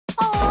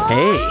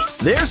Hey,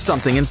 there's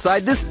something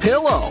inside this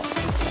pillow.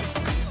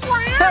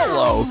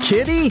 Hello,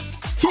 kitty.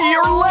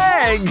 Your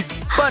leg.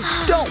 But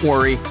don't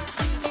worry.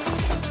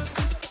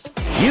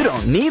 You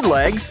don't need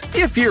legs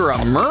if you're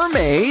a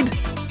mermaid.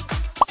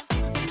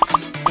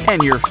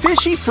 And your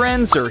fishy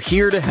friends are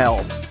here to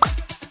help.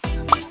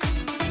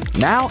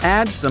 Now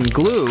add some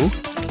glue,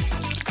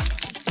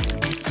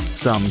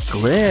 some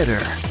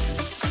glitter,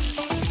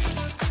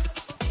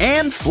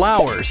 and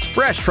flowers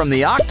fresh from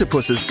the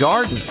octopus's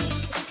garden.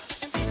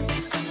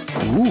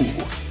 Ooh,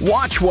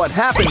 watch what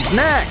happens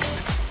next.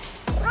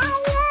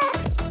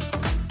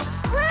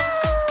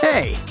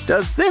 Hey,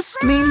 does this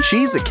mean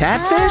she's a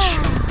catfish?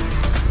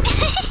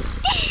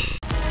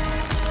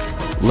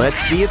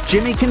 Let's see if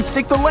Jimmy can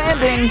stick the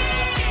landing.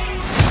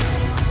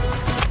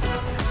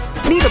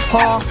 Need a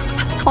paw?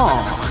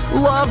 Aw,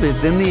 love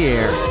is in the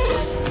air.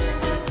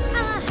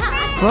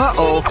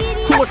 Uh-oh,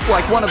 looks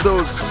like one of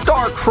those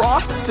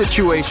star-crossed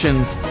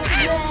situations.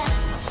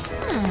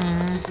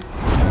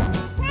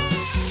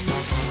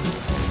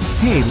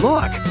 Hey,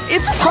 look,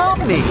 it's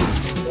Pomni.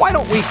 Why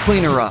don't we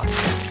clean her up?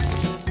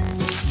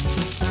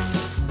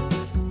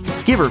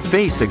 Give her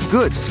face a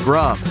good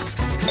scrub.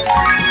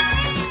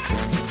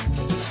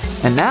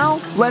 And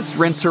now, let's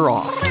rinse her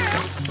off.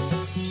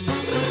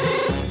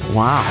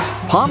 Wow,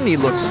 Pomni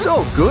looks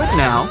so good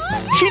now.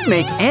 She'd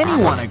make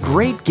anyone a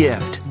great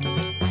gift.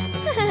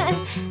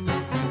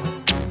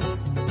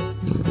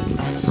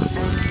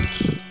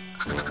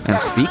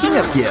 And speaking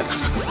of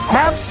gifts,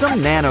 have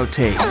some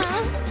nanotape.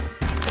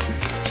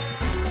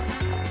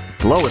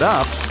 Blow it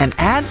up and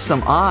add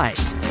some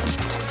eyes.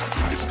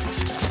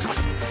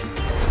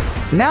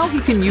 Now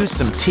he can use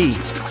some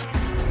teeth.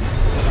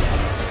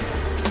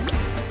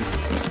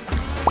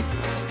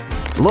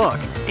 Look,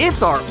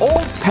 it's our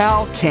old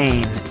pal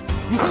Kane.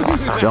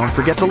 Don't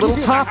forget the little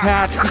top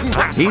hat.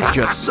 He's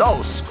just so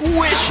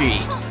squishy.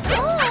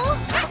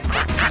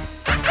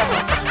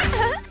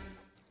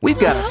 We've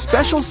got a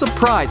special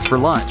surprise for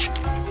lunch.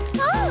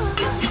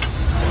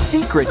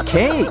 Secret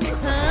cake.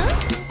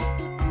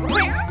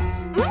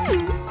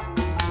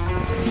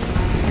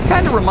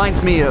 Kind of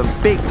reminds me of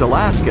Baked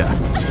Alaska.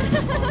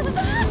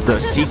 The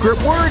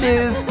secret word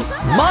is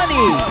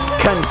money.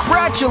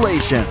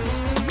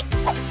 Congratulations.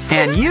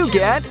 And you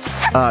get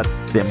a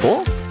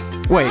thimble?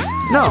 Wait,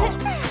 no.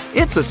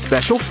 It's a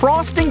special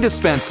frosting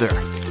dispenser.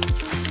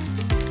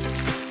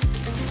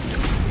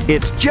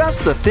 It's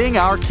just the thing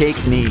our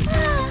cake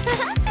needs.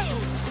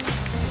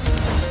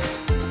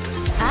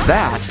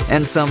 That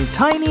and some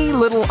tiny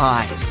little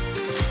eyes.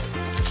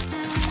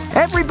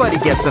 Everybody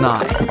gets an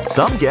eye.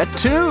 Some get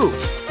two.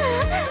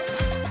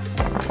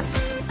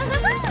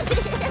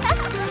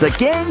 The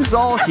gang's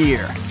all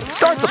here.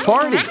 Start the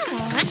party.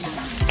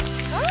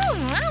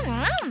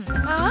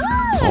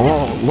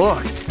 Oh,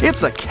 look,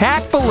 it's a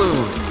cat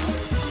balloon.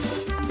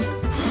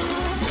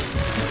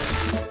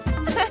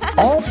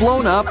 All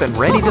blown up and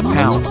ready to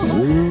pounce.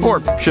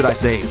 Or should I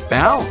say,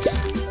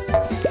 bounce?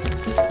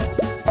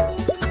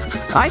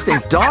 I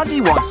think Doggy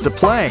wants to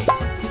play.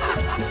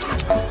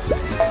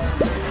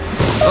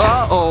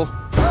 Uh-oh.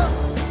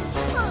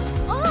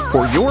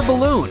 For your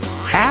balloon,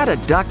 add a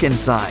duck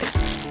inside.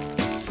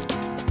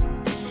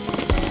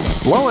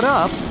 Blow it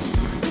up.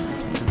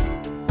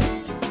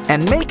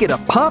 And make it a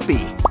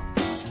puppy.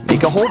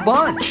 Make a whole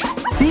bunch.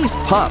 These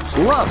pups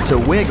love to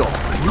wiggle.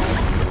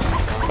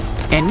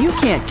 And you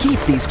can't keep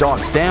these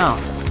dogs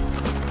down.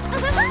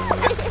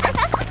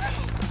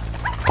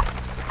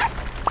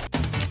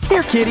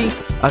 Here, kitty,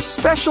 a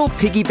special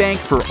piggy bank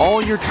for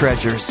all your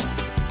treasures.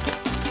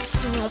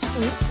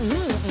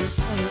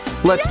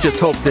 Let's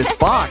just hope this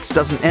box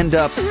doesn't end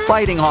up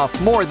biting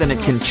off more than it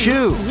can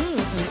chew.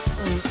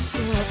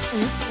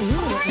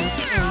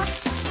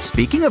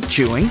 Speaking of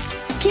chewing,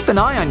 keep an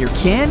eye on your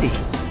candy.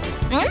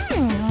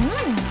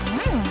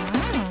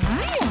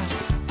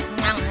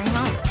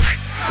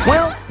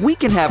 Well, we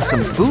can have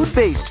some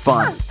food-based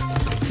fun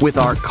with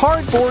our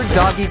cardboard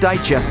doggy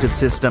digestive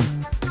system.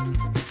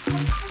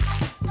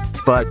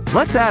 But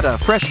let's add a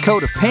fresh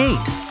coat of paint.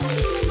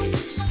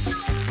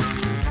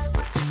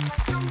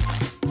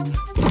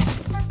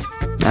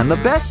 And the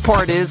best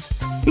part is,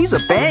 he's a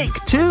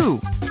bank too.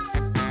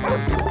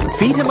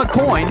 Feed him a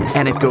coin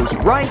and it goes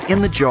right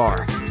in the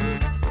jar.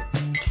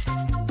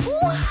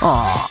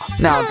 Aw,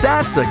 now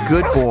that's a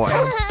good boy.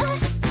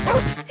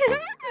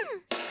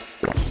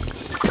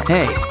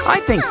 Hey, I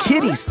think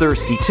Kitty's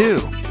thirsty too.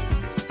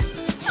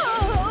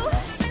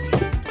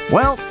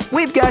 Well,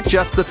 we've got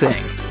just the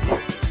thing.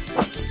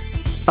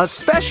 A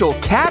special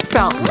cat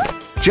fountain.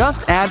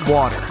 Just add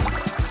water.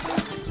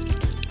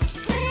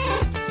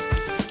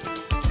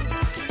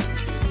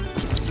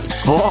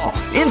 Oh,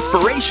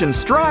 inspiration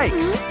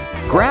strikes.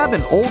 Grab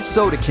an old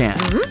soda can.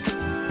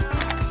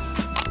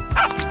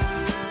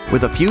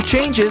 With a few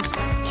changes,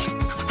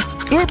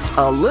 it's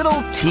a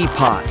little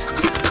teapot.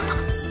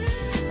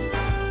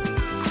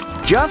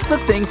 Just the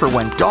thing for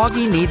when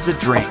Doggy needs a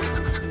drink.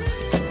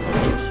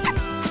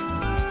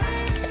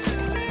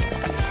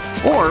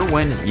 Or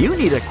when you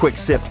need a quick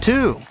sip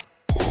too.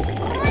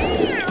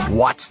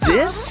 What's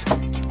this?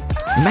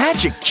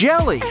 Magic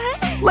jelly!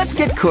 Let's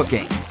get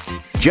cooking.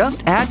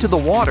 Just add to the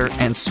water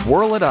and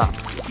swirl it up.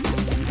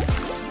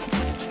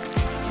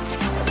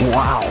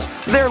 Wow,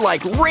 they're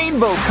like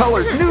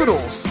rainbow-colored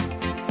noodles.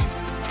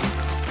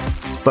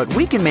 But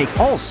we can make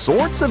all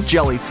sorts of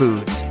jelly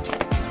foods.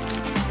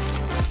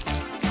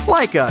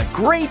 Like a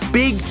great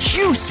big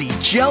juicy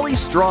jelly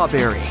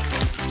strawberry.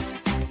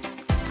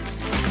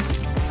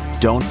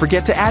 Don't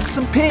forget to add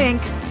some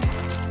pink.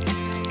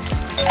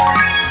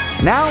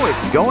 Now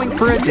it's going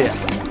for a dip.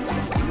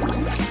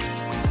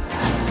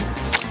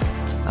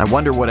 I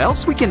wonder what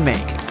else we can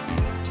make.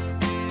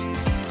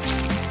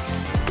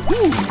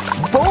 Ooh,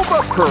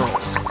 boba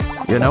pearls.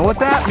 You know what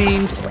that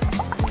means.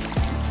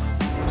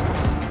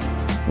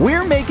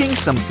 We're making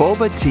some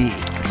boba tea.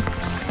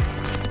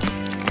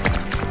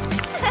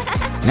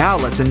 Now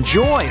let's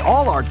enjoy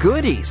all our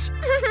goodies.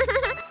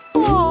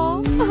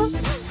 Or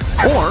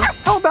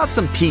how about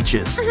some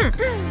peaches?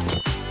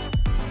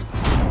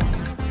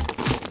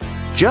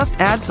 Just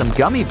add some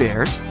gummy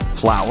bears,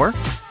 flour,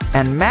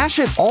 and mash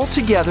it all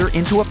together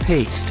into a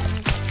paste.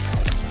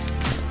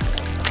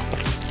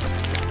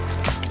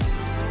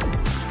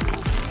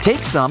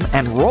 Take some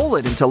and roll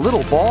it into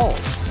little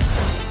balls.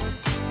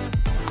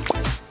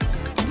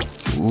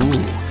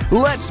 Ooh,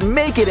 let's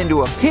make it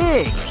into a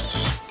pig!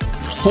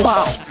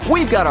 Wow,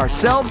 we've got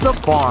ourselves a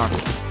farm.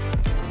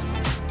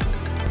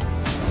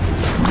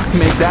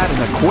 Make that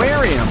an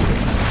aquarium.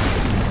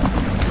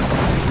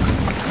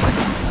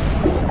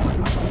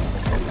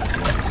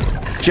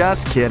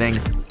 Just kidding.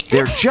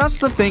 They're just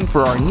the thing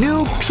for our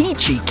new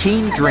peachy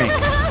keen drink.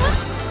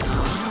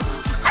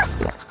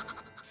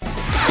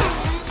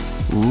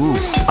 Ooh,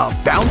 a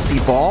bouncy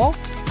ball?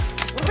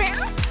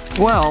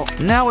 Well,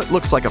 now it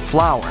looks like a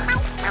flower.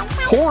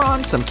 Pour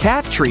on some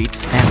cat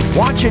treats and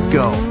watch it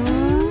go.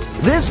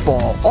 This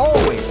ball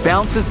always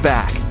bounces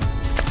back.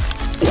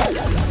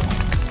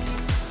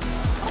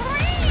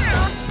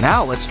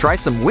 Now let's try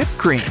some whipped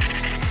cream.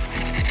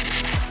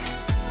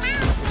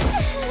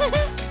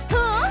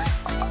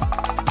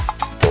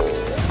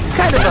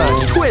 Kind of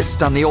a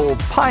twist on the old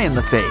pie in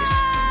the face.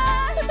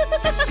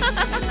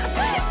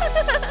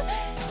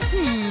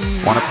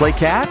 Want to play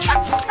catch?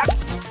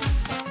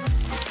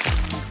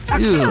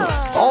 Ew,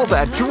 all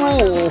that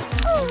drool.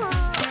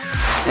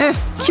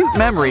 Cute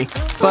memory,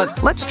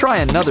 but let's try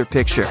another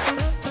picture.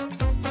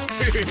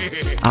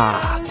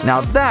 Ah, now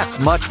that's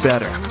much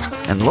better.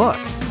 And look,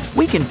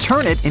 we can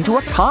turn it into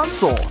a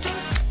console.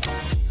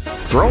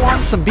 Throw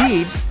on some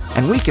beads,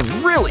 and we can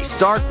really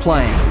start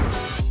playing.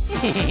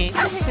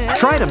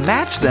 Try to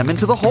match them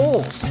into the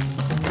holes.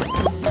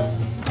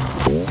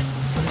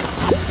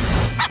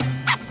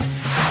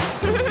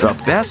 The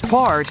best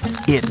part,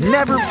 it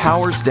never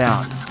powers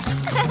down.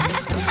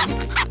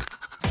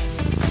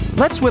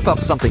 Let's whip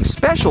up something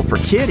special for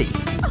Kitty.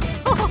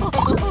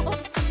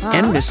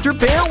 And Mr.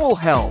 Bear will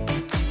help.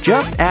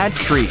 Just add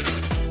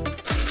treats.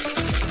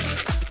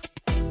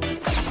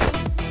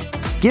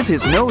 Give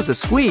his nose a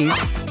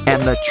squeeze,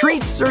 and the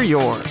treats are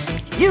yours.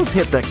 You've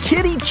hit the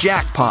kitty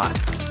jackpot.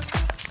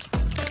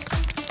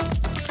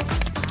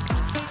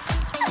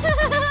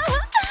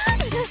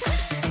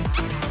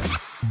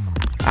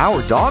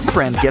 Our dog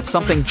friend gets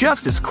something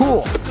just as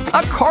cool,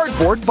 a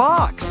cardboard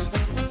box.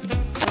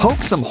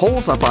 Poke some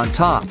holes up on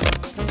top.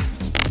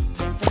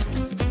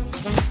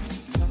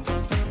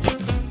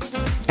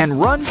 And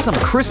run some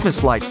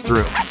Christmas lights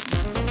through.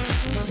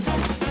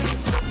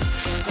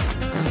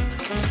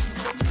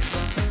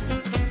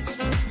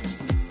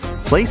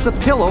 Place a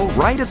pillow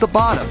right at the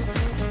bottom.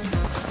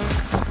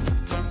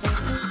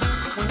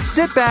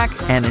 Sit back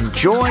and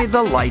enjoy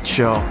the light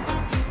show.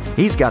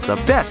 He's got the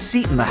best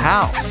seat in the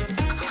house.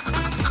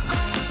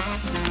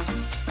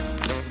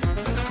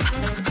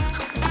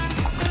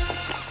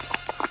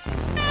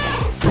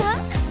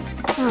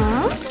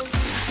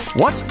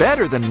 What's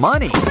better than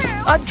money?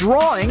 A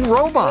drawing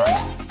robot.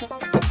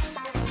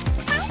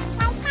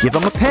 Give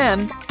him a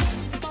pen,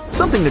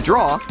 something to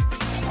draw,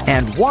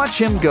 and watch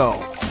him go.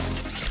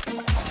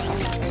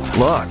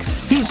 Look,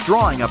 he's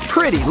drawing a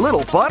pretty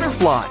little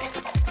butterfly.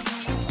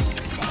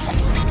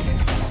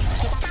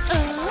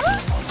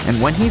 And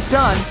when he's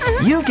done,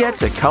 you get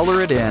to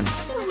color it in.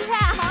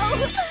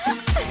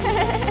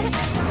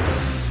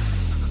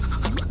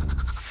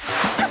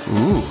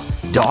 Ooh,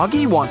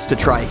 Doggy wants to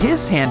try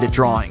his hand at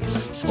drawing.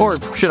 Or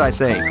should I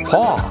say,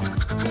 paw.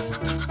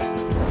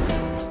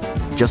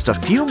 Just a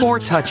few more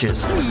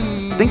touches.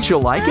 Think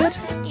she'll like it?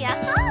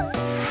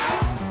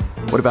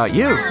 What about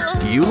you?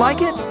 Do you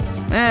like it?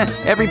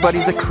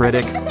 Everybody's a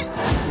critic.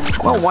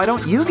 Well, why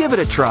don't you give it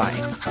a try?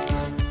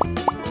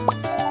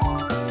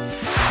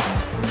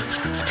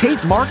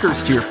 Tape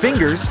markers to your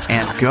fingers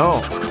and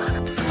go.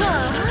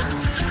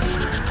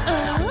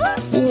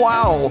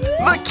 Wow,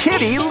 the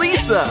kitty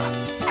Lisa!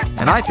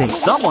 And I think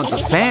someone's a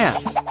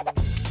fan.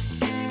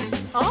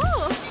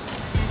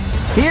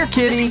 Here,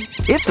 kitty,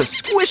 it's a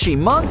squishy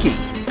monkey.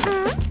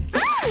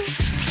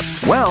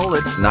 Well,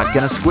 it's not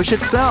gonna squish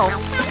itself.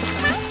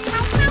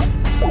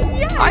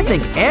 I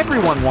think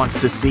everyone wants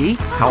to see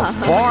how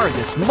far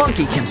this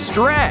monkey can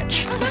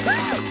stretch.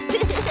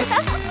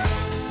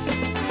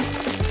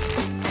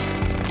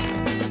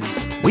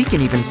 We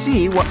can even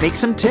see what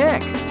makes him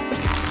tick.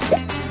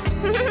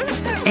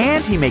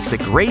 And he makes a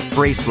great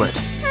bracelet.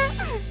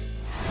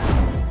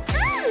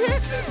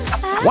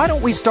 Why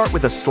don't we start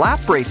with a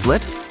slap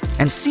bracelet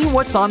and see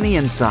what's on the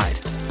inside?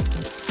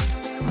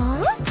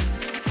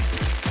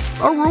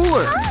 A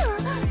ruler.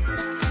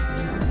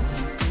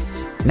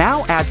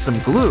 Now add some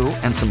glue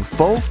and some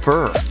faux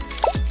fur.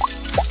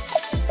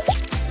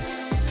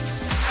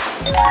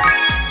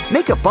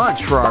 Make a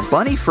bunch for our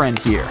bunny friend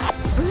here.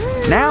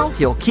 Now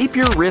he'll keep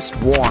your wrist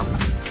warm.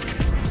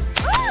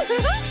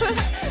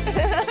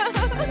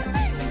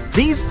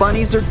 These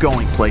bunnies are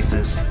going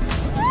places.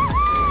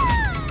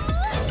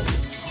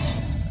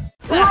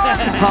 Run,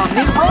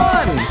 Pomni,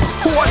 run!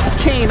 What's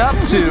Kane up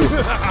to?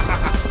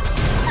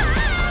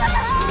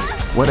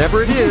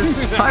 Whatever it is,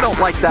 I don't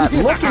like that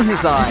look in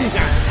his eye.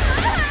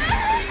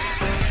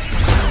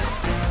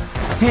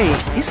 Hey,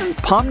 isn't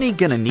Pomni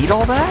gonna need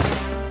all that?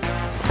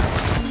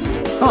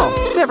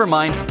 Oh, never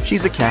mind.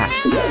 She's a cat.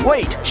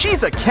 Wait,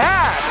 she's a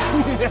cat!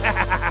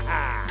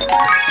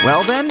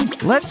 Well then,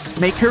 let's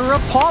make her a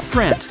paw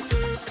print.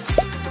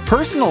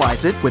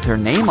 Personalize it with her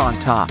name on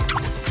top.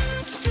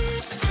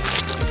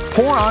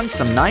 Pour on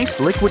some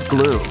nice liquid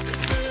glue.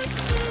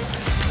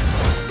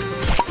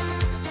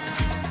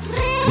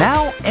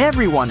 Now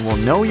everyone will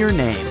know your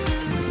name.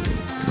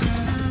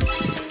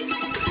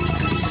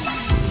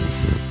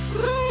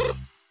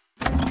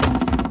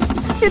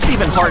 It's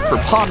even hard for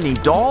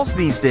Pomni dolls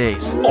these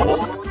days.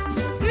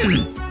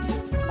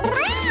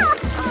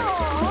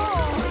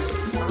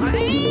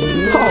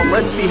 Oh,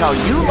 let's see how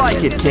you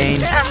like it, Kane.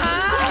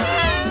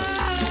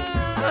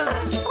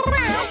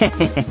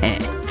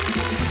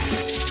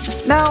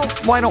 Now,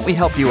 why don't we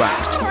help you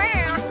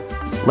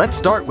out? Let's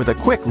start with a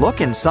quick look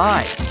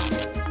inside.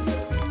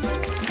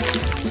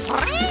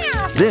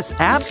 This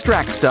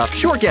abstract stuff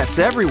sure gets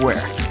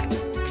everywhere.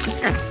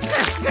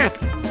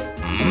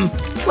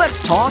 Let's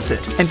toss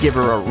it and give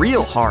her a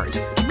real heart.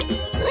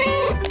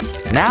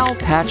 Now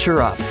patch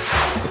her up.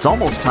 It's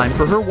almost time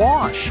for her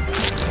wash.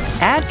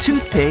 Add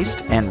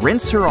toothpaste and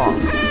rinse her off.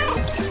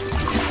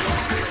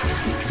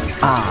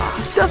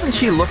 Ah, doesn't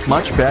she look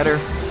much better?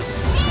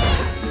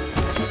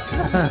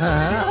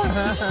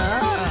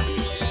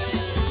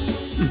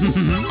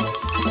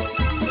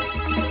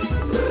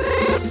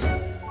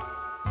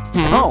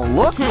 Oh,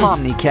 look,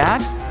 Pomni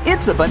Cat.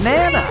 It's a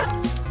banana.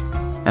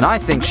 And I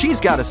think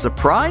she's got a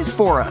surprise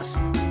for us.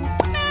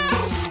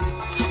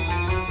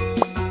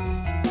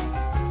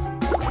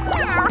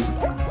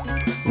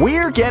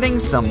 We're getting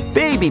some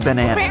baby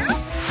bananas.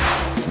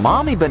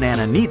 Mommy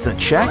banana needs a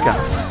checkup.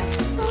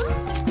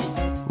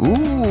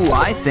 Ooh,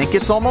 I think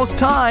it's almost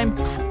time.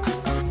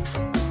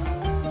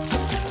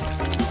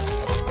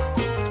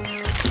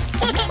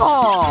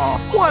 Aw,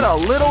 what a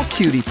little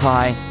cutie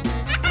pie.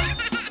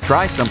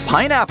 Try some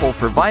pineapple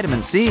for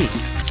vitamin C.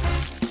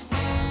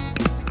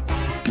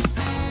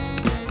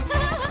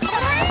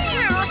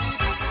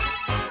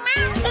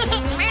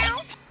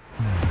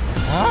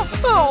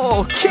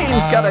 Oh,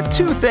 Kane's got a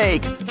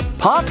toothache.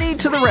 Pomni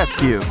to the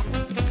rescue.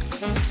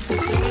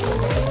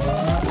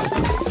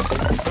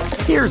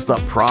 Here's the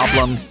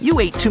problem. You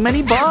ate too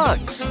many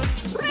bugs.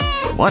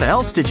 What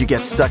else did you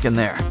get stuck in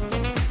there?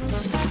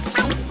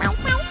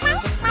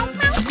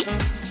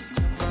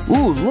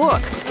 Ooh,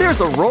 look,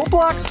 there's a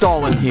Roblox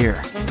doll in here.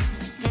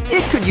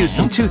 It could use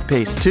some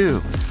toothpaste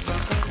too.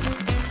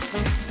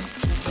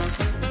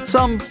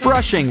 Some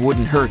brushing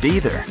wouldn't hurt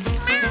either.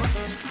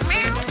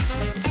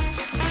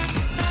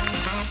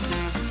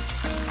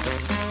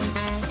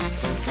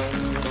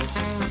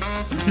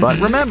 But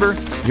remember,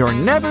 you're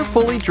never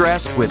fully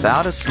dressed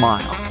without a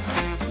smile.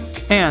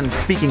 And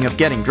speaking of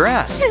getting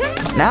dressed,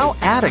 now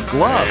add a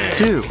glove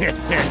too.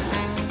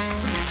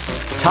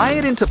 Tie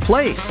it into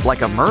place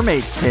like a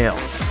mermaid's tail.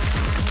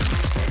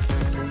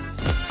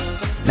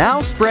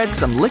 Now spread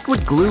some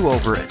liquid glue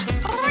over it.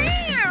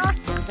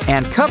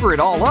 And cover it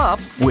all up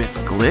with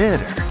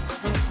glitter.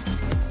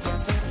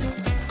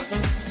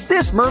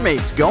 This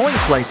mermaid's going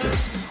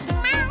places.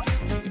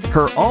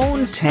 Her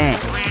own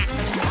tank.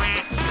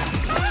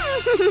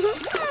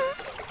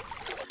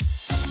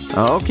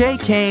 Okay,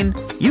 Kane,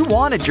 you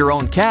wanted your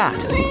own cat,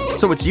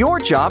 so it's your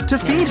job to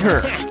feed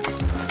her.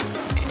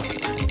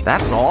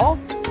 That's all?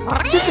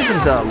 This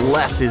isn't a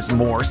less is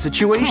more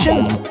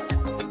situation.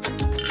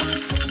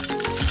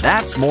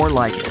 That's more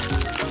like it.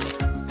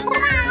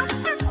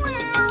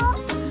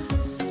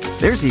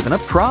 There's even a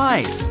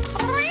prize.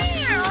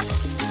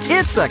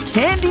 It's a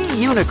candy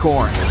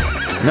unicorn.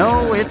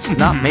 No, it's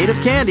not made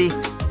of candy.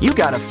 You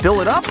gotta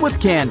fill it up with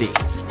candy.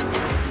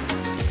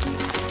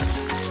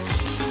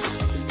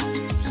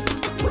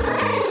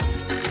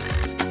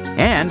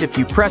 And if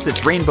you press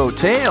its rainbow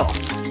tail,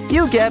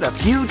 you get a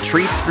few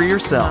treats for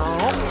yourself.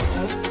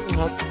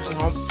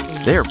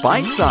 They're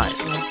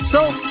bite-sized,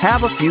 so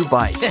have a few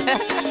bites.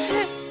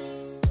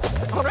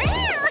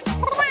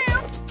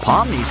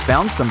 Pomni's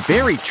found some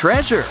buried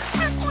treasure.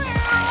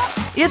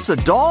 It's a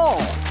doll.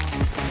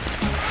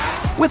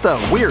 With a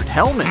weird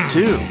helmet,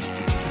 too.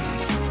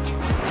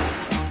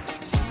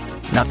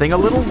 Nothing a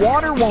little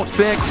water won't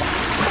fix.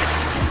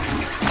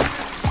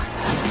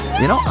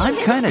 You know, I'm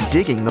kind of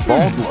digging the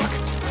bald look.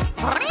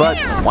 But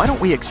why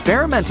don't we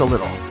experiment a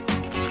little?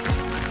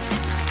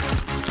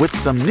 With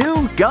some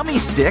new gummy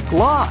stick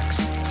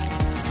locks.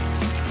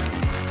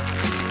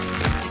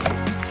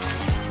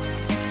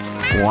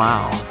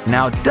 Wow,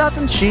 now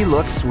doesn't she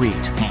look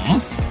sweet?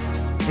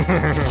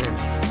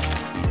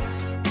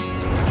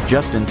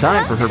 Just in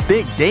time for her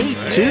big date,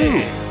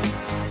 too.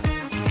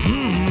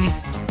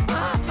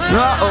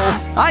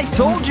 Uh-oh, I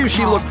told you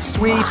she looked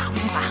sweet.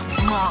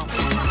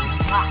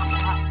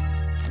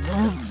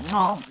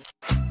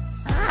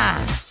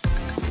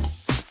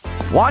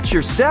 Watch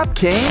your step,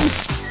 Kane.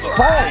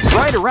 Falls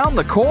right around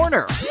the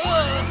corner.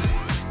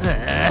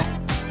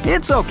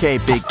 It's okay,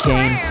 Big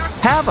Kane.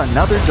 Have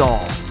another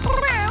doll.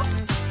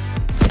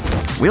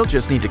 We'll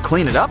just need to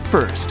clean it up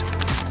first.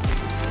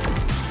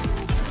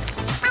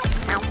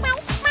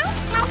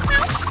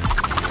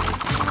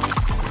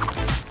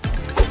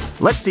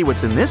 Let's see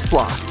what's in this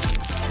block.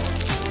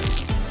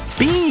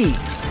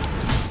 Beads!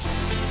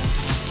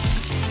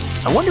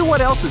 I wonder what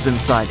else is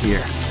inside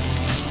here.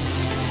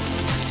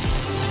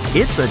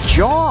 It's a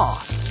jaw.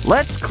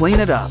 Let's clean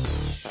it up.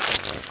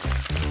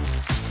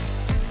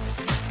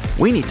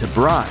 We need to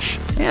brush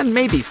and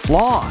maybe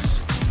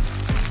floss.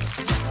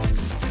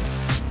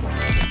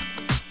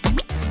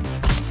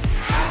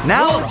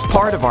 Now it's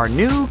part of our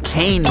new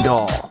Kane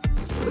doll.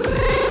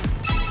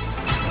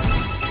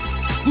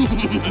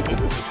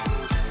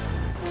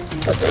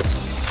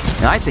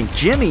 I think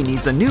Jimmy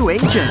needs a new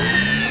agent.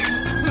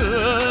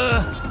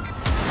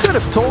 Could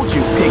have told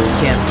you pigs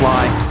can't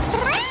fly.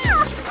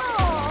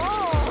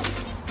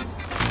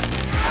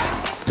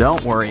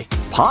 Don't worry,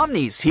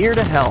 Pomni's here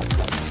to help.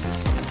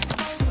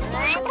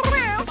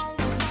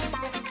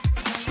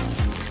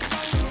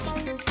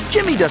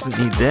 Jimmy doesn't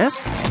need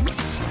this.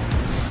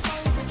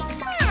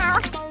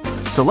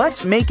 So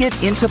let's make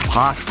it into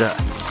pasta.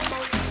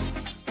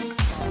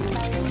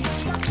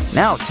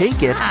 Now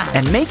take it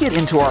and make it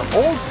into our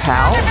old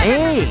pal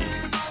A.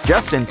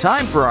 Just in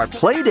time for our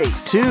play date,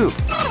 too.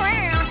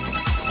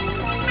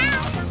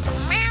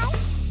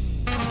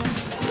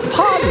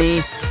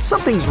 Pomni,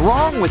 something's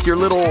wrong with your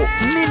little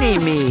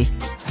mini-me.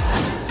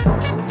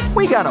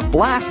 We gotta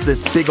blast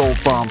this big old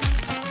bump.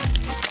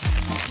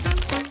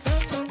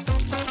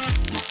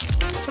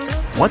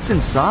 What's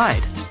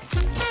inside?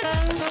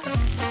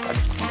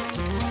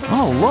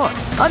 Oh, look,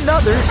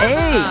 another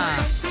A.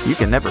 You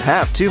can never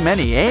have too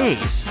many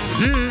A's,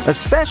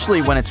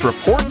 especially when it's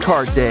report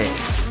card day.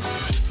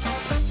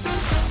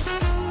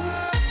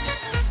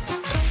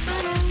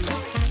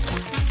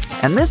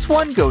 And this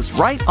one goes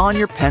right on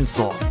your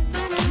pencil.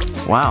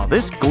 Wow,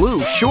 this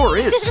glue sure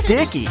is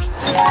sticky.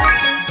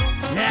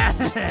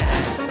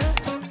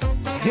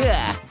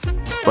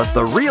 But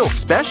the real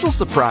special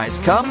surprise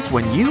comes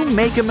when you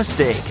make a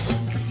mistake.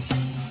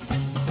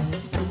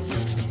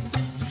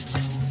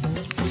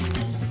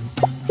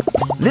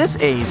 This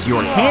A's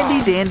your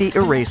handy-dandy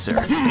eraser.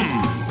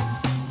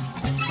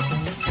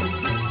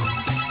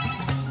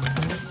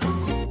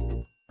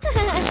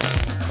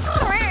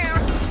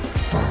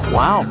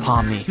 Wow,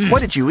 Pomni, what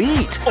did you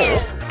eat?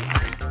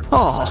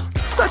 Oh,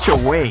 such a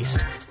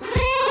waste.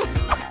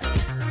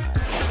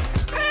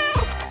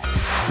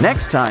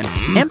 Next time,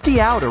 empty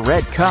out a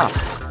red cup.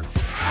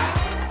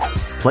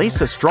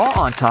 Place a straw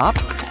on top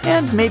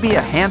and maybe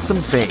a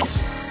handsome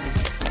face.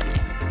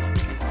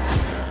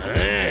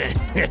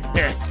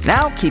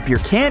 Now keep your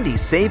candy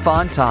safe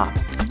on top.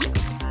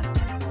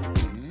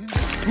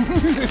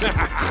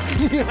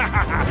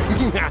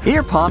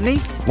 Here, Pomni,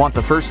 want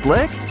the first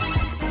lick?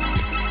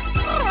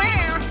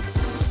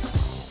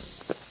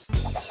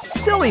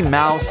 Silly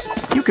mouse,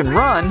 you can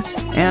run,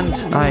 and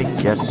I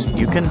guess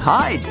you can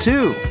hide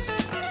too.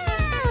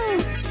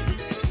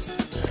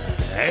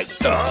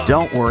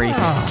 Don't worry,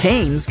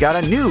 Kane's got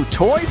a new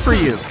toy for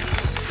you.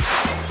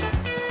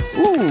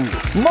 Ooh,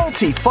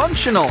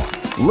 multifunctional.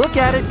 Look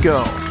at it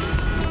go.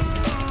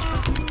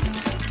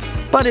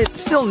 But it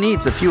still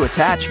needs a few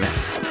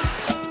attachments.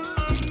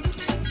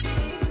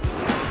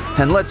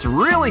 And let's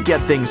really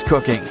get things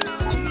cooking.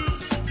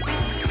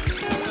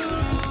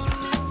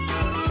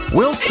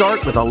 We'll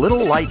start with a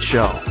little light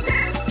show.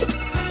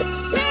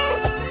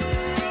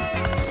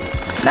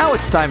 Now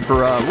it's time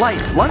for a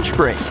light lunch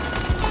break.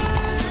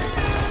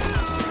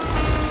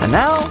 And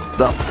now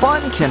the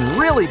fun can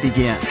really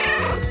begin.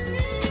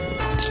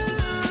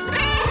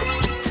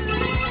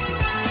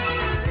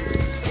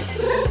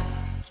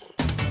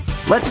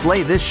 Let's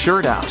lay this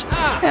shirt out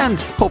and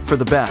hope for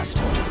the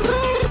best.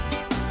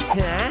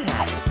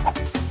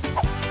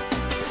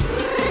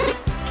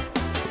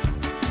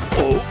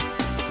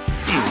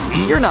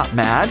 You're not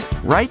mad,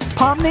 right,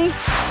 Pomni?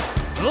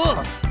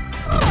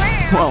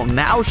 Well,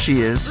 now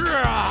she is.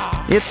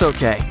 It's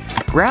okay.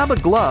 Grab a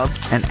glove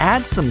and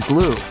add some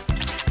glue.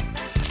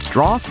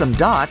 Draw some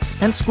dots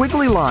and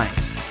squiggly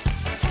lines.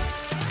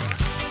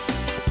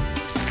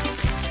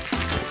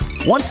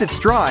 Once it's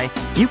dry,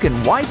 you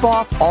can wipe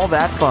off all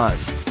that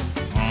fuzz.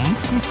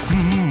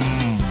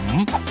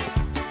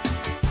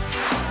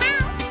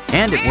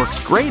 And it works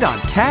great on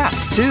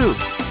cats, too.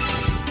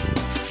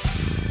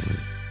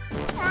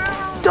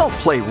 Don't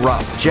play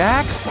rough,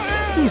 Jax.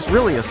 He's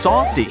really a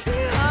softie.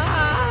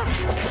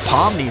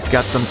 Pomni's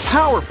got some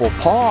powerful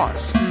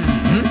paws.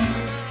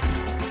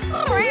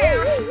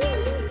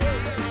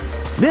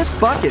 This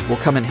bucket will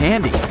come in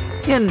handy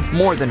in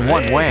more than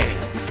one way.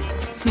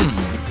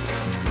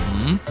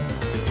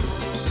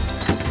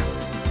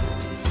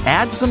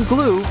 Add some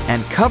glue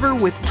and cover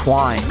with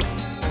twine.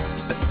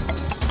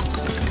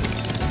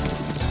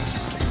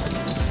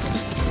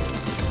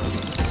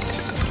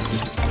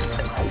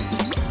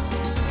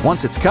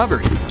 Once it's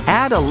covered,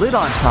 add a lid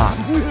on top.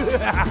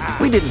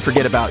 We didn't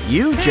forget about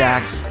you,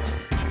 Jax.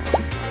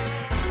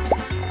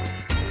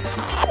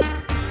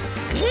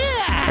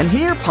 And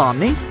here,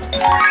 Pomni.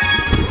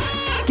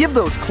 Give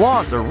those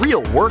claws a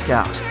real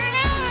workout.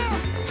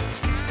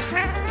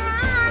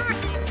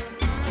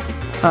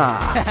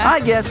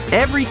 I guess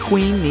every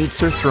queen needs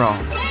her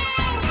throne.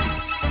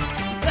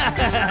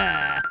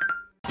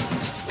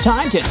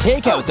 Time to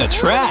take out the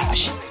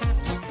trash.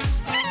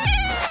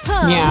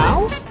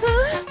 Meow.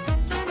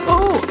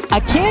 Ooh,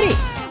 a kitty.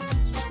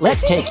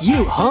 Let's take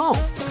you home.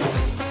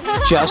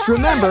 Just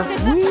remember,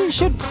 we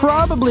should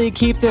probably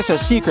keep this a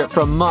secret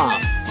from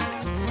Mom.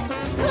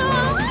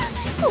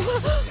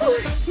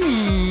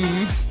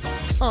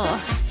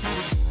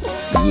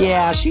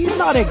 Yeah, she's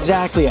not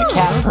exactly a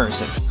cat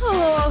person.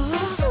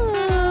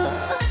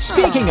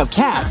 Speaking of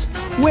cats,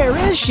 where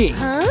is she?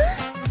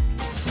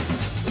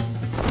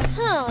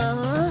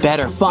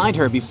 Better find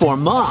her before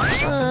Mom.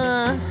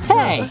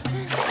 Hey!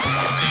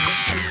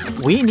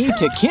 We need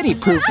to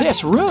kitty-proof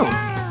this room.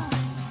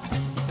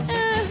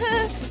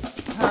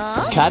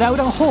 Cut out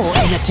a hole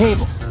in the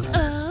table.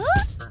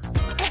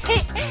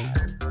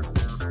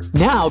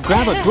 Now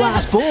grab a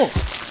glass bowl.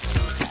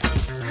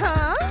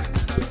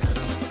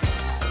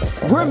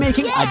 We're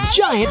making a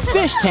giant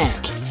fish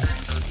tank.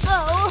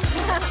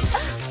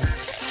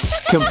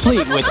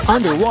 Complete with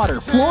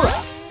underwater flora.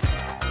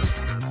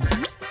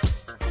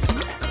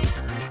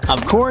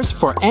 Of course,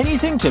 for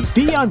anything to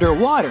be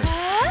underwater,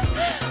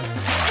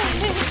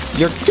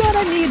 you're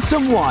gonna need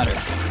some water.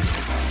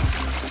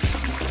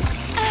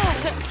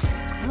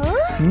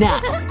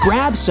 Now,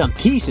 grab some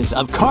pieces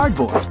of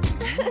cardboard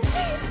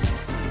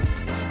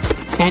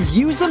and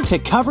use them to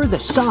cover the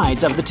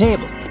sides of the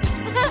table.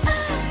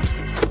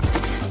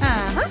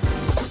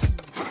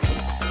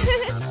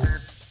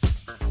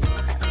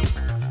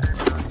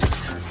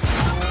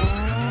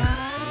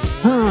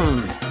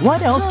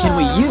 What else can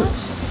we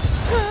use?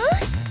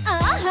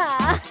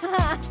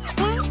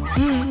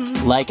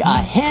 Like a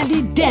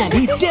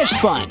handy-dandy dish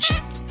sponge.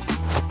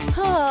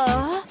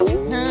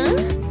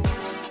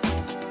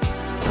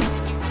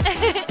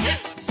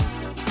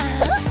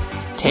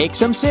 Take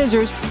some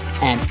scissors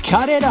and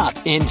cut it up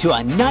into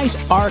a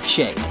nice arc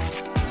shape.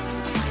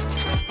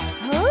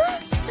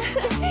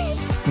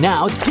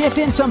 Now dip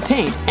in some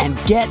paint and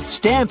get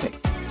stamping.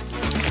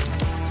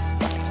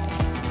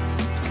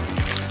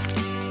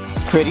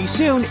 Pretty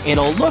soon,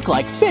 it'll look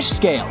like fish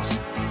scales.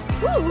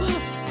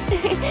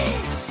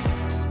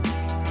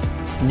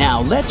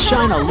 Now let's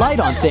shine a light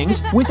on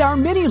things with our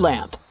mini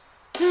lamp.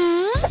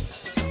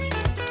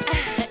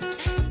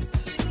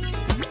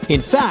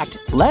 In fact,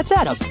 let's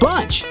add a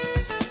bunch.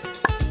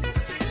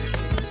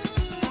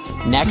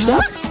 Next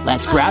up,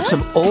 let's grab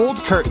some old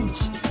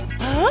curtains.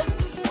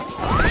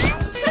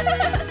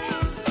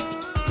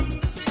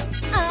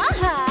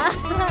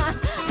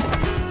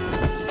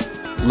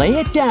 Lay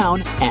it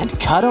down and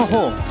cut a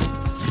hole.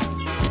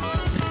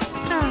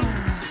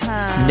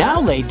 Now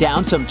lay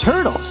down some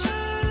turtles.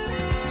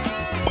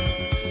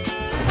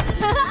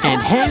 And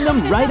hang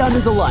them right under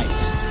the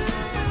lights.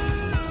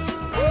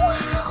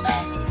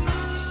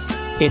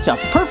 It's a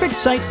perfect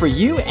sight for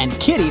you and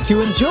Kitty to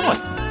enjoy.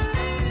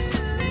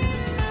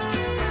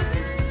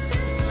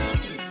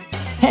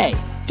 Hey,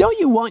 don't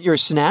you want your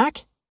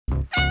snack?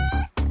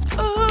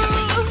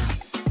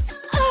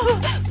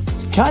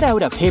 Cut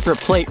out a paper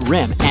plate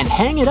rim and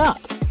hang it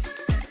up.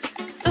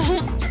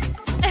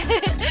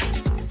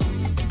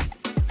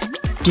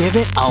 Give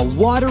it a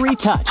watery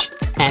touch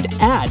and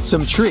add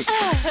some treats.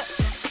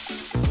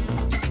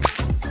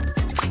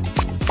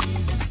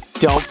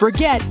 Don't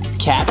forget,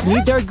 cats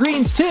need their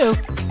greens too.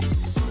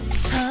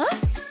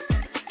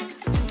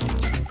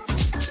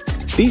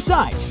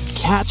 Besides,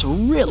 cats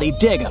really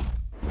dig them.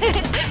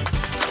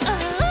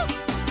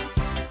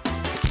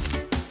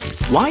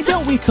 Why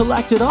don't we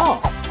collect it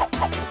all?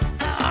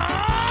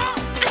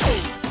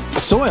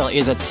 Soil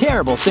is a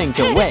terrible thing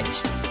to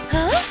waste.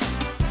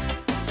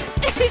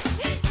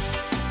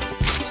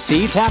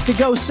 Seeds have to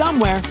go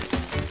somewhere.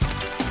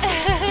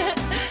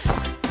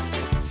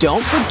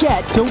 Don't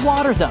forget to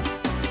water them.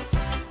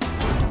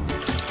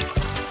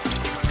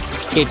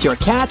 It's your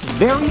cat's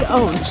very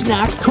own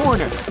snack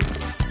corner.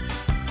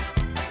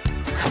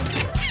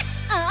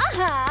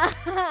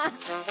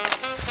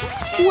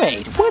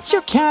 Wait, what's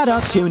your cat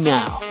up to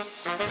now?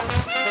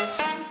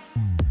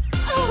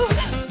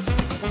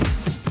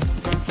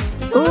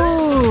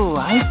 Ooh,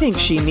 I think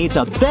she needs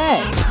a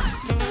bed.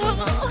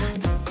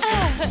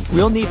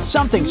 We'll need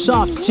something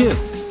soft too.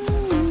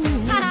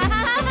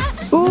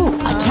 Ooh,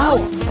 a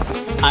towel.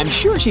 I'm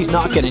sure she's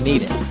not gonna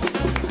need it.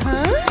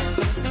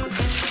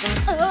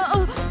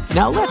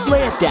 Now let's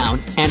lay it down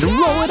and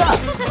roll it up.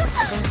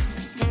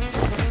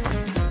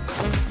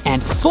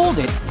 And fold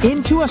it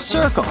into a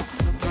circle.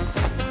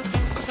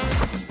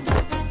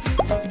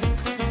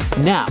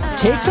 Now,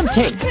 take some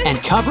tape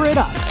and cover it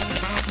up.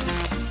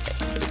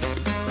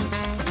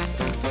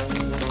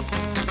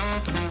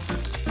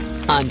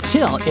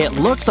 Until it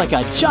looks like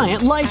a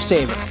giant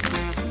lifesaver.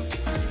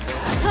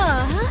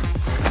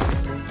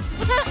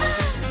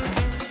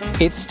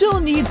 It still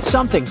needs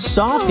something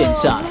soft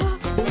inside.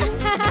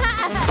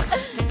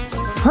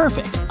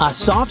 Perfect, a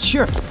soft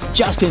shirt,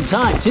 just in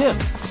time too.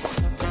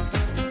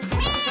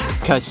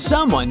 'Cause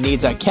someone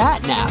needs a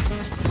cat nap.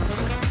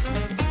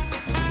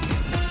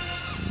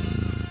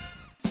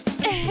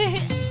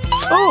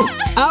 Oh,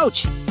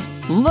 ouch!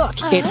 Look,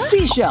 it's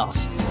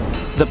seashells.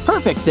 The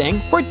perfect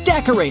thing for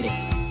decorating.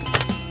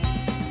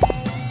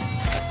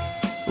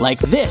 Like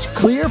this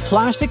clear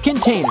plastic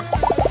container.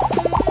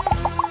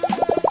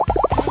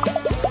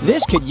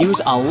 This could use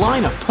a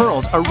line of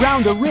pearls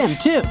around the rim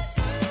too.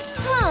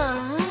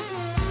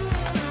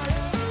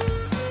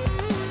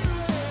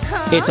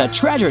 It's a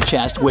treasure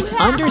chest with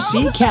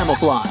undersea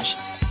camouflage.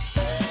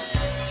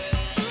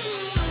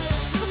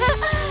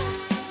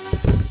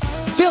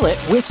 Fill it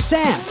with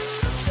sand.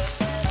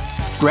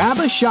 Grab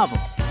a shovel.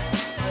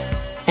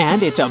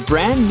 And it's a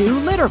brand new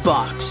litter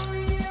box.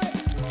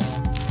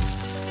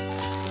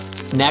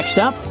 Next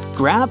up,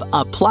 grab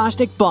a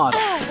plastic bottle.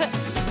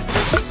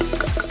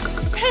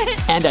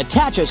 And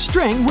attach a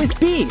string with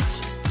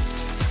beads.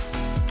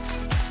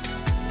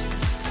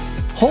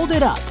 Hold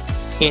it up.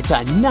 It's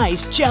a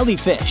nice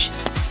jellyfish.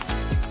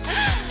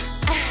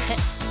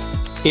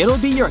 It'll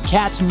be your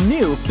cat's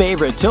new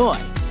favorite toy.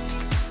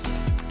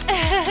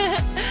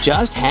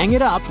 Just hang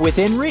it up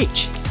within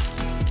reach.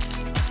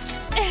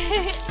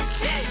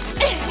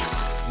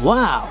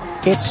 Wow,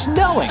 it's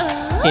snowing.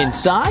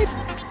 Inside?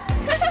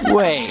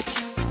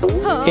 Wait,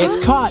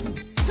 it's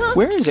cotton.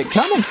 Where is it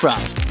coming from?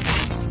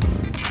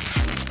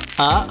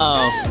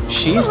 Uh-oh,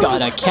 she's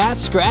got a cat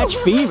scratch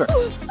fever.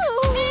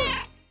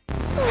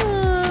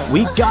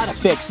 We gotta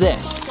fix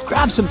this.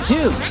 Grab some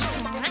tubes.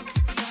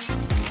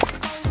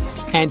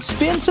 And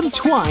spin some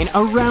twine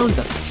around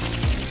them.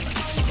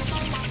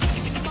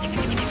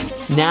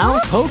 Now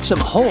poke some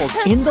holes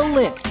in the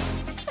lid.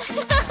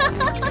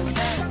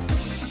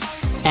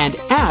 And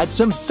add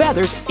some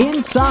feathers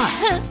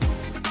inside.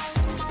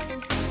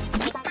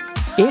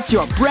 It's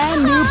your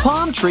brand new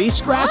palm tree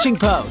scratching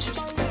post.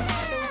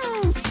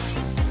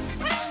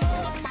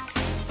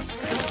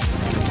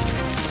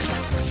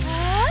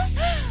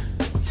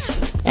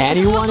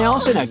 Anyone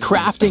else in a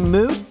crafting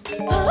mood?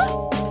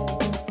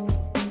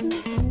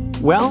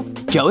 Well,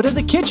 go to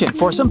the kitchen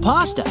for some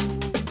pasta.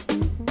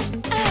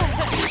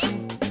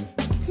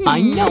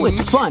 I know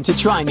it's fun to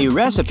try new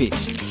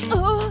recipes.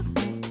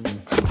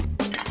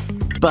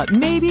 But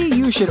maybe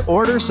you should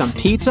order some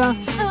pizza?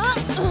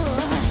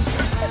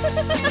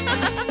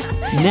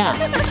 Now,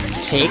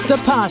 take the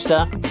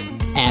pasta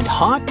and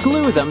hot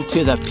glue them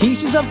to the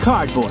pieces of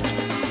cardboard.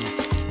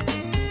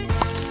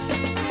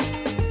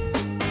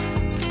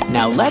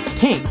 Now let's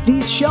paint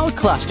these shell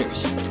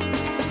clusters.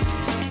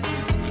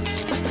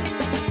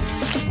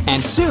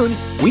 And soon,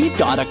 we've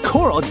got a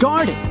coral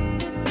garden.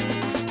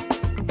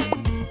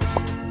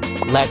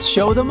 Let's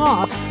show them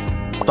off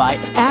by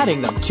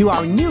adding them to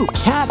our new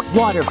cat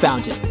water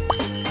fountain.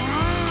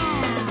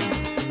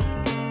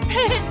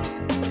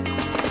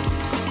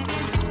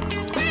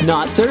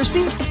 Not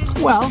thirsty?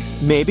 Well,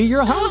 maybe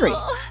you're hungry.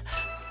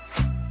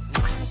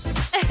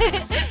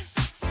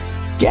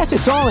 Guess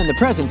it's all in the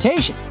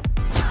presentation.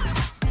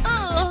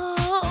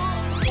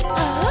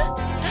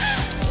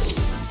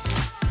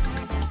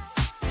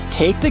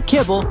 Take the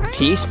kibble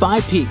piece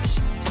by piece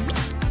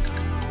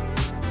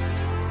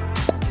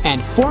and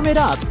form it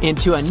up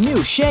into a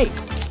new shape.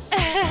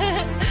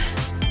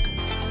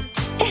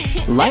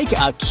 Like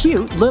a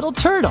cute little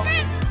turtle.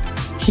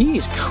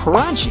 He's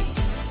crunchy,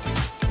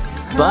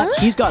 but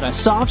he's got a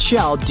soft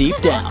shell deep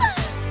down.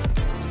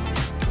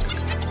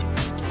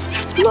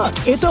 Look,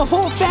 it's a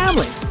whole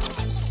family.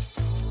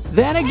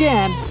 Then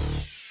again,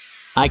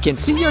 I can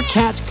see your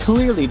cat's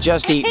clearly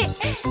just eating.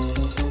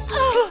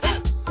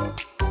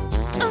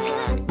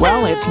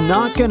 Well, it's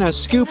not gonna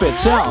scoop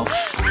itself.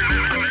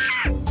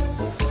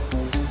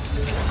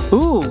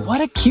 Ooh, what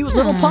a cute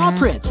little paw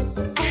print.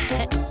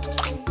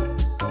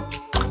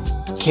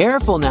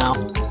 Careful now,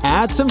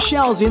 add some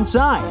shells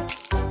inside.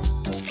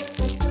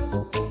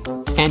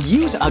 And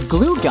use a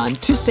glue gun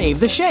to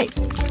save the shape.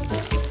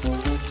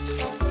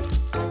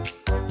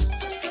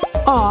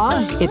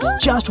 Aw, it's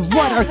just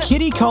what our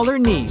kitty color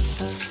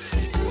needs.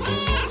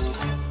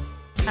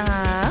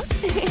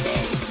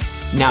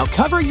 Now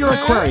cover your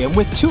aquarium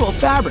with tulle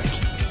fabric.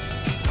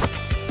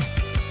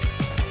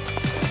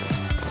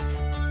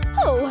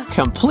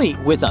 Complete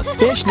with a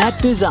fishnet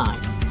design.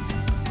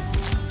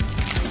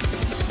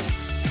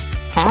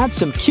 Add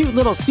some cute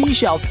little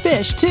seashell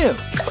fish too.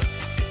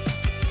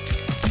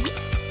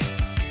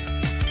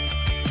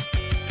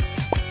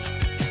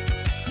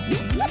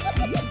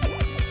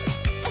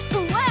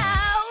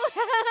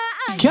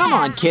 Come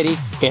on, Kitty.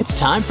 It's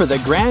time for the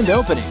grand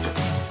opening.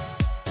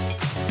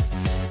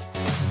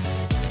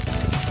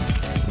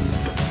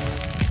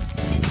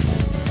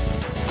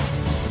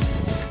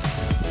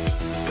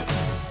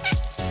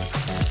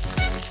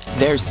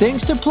 There's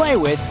things to play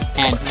with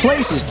and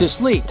places to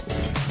sleep.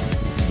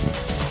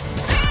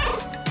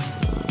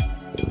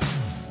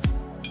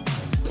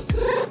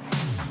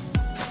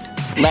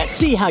 Let's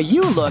see how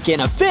you look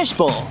in a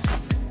fishbowl.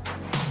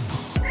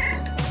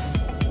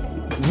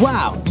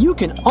 Wow, you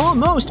can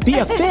almost be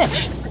a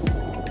fish.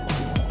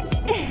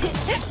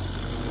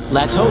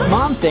 Let's hope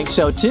Mom thinks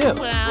so too.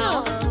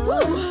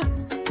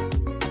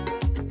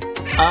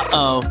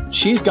 Uh-oh,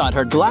 she's got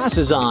her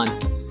glasses on.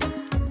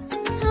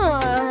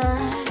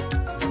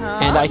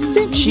 And I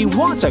think she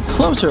wants a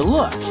closer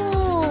look.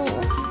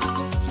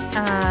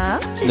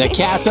 The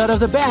cat's out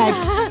of the bag,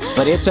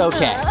 but it's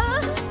okay.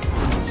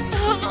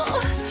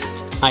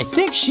 I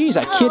think she's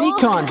a kitty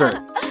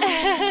convert.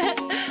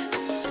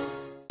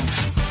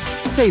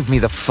 Save me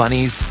the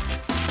funnies.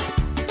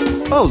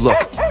 Oh, look,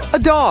 a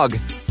dog.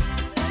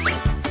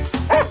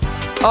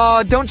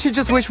 Don't you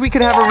just wish we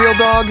could have a real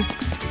dog?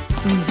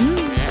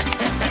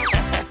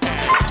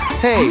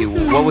 Hey,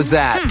 what was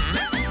that?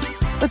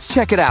 Let's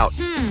check it out.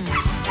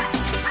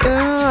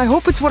 I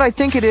hope it's what I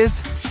think it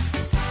is.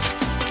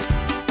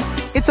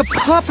 It's a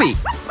puppy.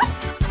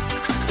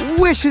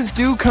 Wishes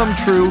do come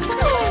true.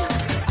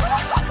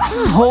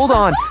 Hold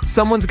on,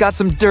 someone's got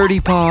some dirty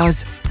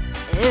paws.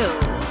 Ew.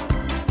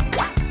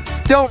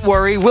 Don't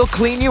worry, we'll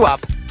clean you up.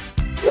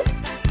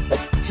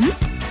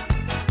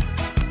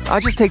 I'll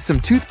just take some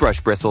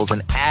toothbrush bristles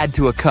and add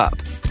to a cup.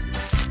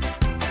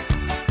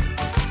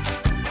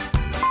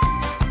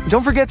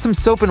 Don't forget some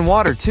soap and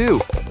water, too.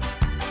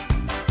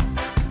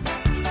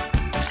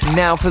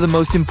 Now for the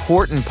most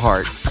important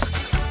part.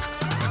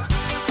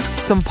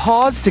 Some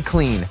paws to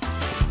clean.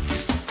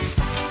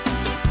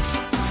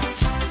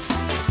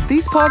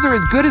 These paws are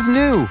as good as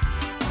new.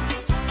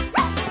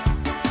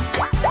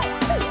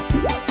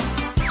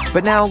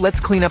 But now let's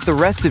clean up the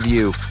rest of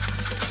you.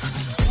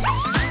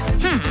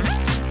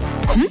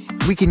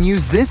 We can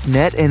use this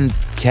net and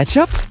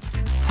ketchup?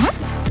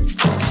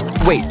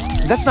 Wait,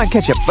 that's not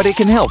ketchup, but it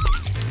can help.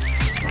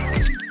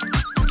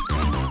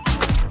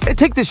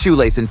 Take this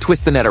shoelace and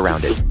twist the net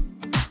around it.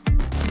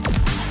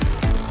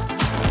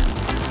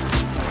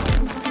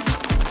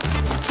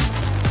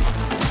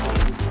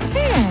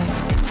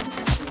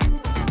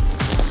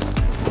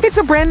 It's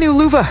a brand new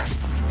loofah.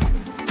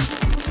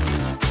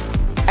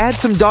 Add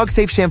some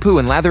dog-safe shampoo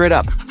and lather it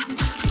up.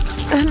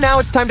 Now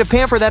it's time to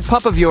pamper that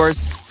pup of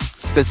yours.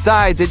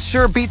 Besides, it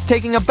sure beats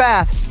taking a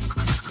bath.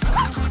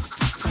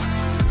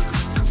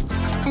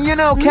 You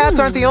know, cats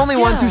aren't the only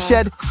ones who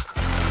shed.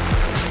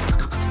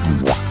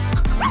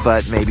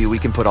 But maybe we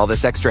can put all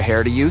this extra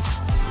hair to use.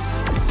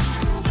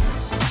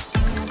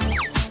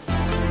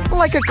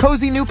 Like a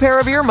cozy new pair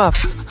of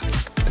earmuffs.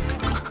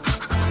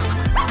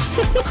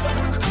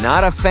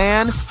 Not a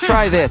fan?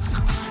 Try this.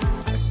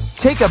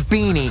 Take a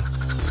beanie,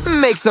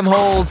 make some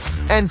holes,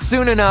 and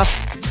soon enough,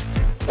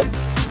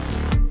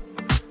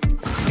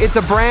 it's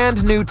a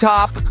brand new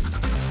top,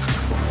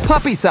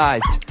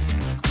 puppy-sized.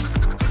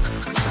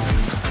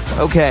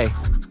 Okay,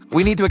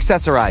 we need to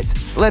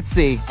accessorize. Let's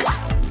see.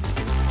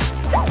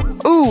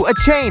 Ooh, a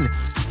chain.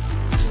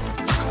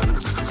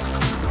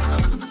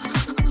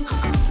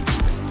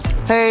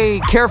 Hey,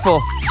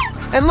 careful.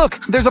 And look,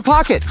 there's a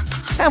pocket.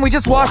 And we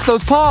just washed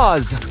those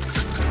paws.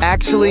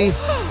 Actually,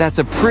 that's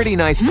a pretty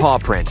nice paw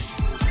print.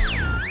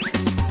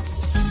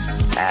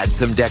 Add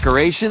some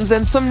decorations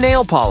and some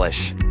nail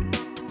polish.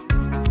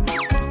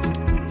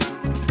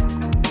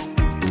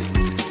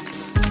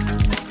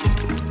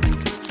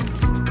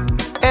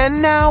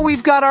 And now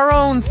we've got our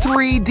own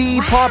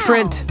 3D paw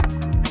print.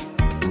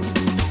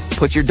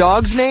 Put your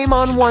dog's name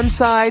on one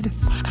side,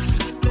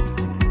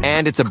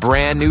 and it's a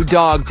brand new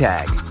dog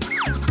tag.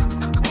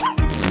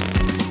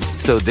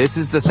 So this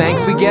is the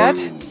thanks we get?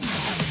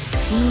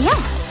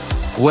 Yeah.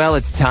 Well,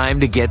 it's time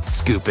to get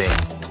scooping.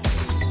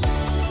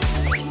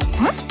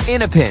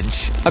 In a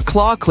pinch, a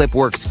claw clip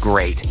works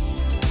great.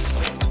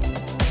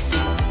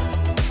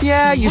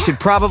 Yeah, you should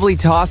probably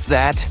toss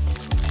that.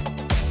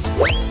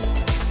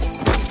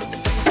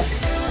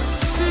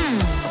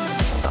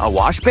 A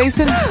wash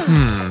basin?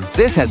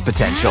 This has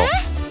potential.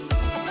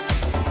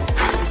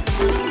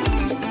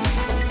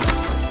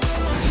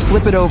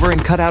 Flip it over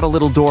and cut out a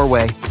little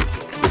doorway.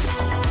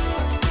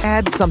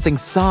 Add something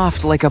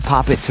soft like a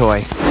Pop-It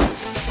toy.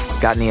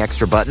 Got any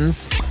extra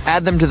buttons?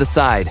 Add them to the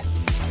side.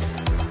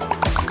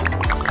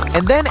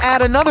 And then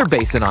add another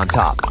basin on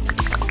top.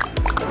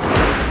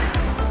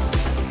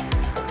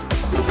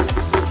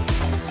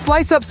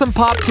 Slice up some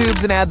pop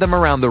tubes and add them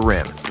around the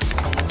rim.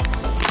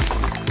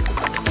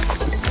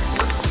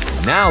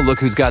 Now look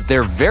who's got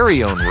their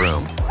very own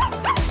room.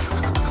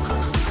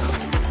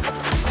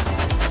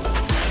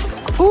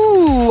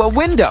 Ooh, a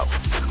window.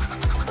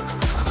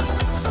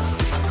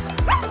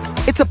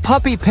 It's a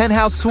puppy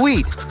penthouse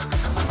suite.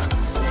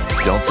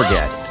 Don't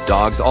forget,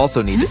 dogs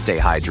also need to stay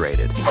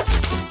hydrated.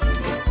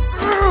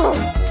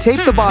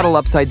 Tape the bottle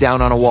upside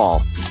down on a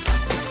wall.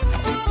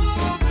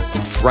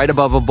 right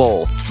above a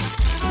bowl.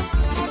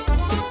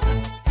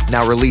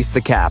 Now release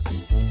the cap.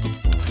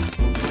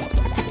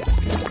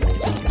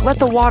 Let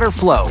the water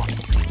flow.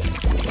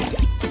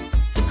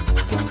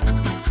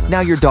 Now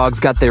your dog's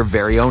got their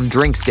very own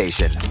drink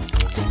station.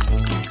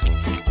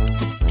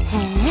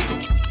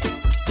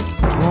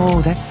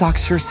 Oh, that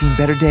sock's sure seen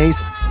better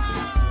days.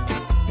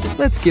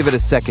 Let's give it a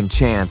second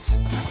chance.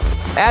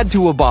 Add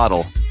to a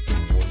bottle.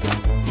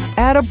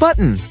 Add a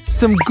button,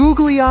 some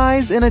googly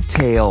eyes, and a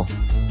tail.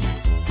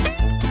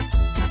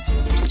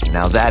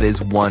 Now that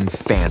is one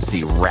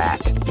fancy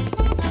rat.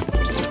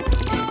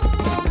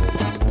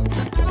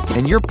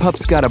 And your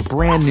pup's got a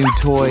brand new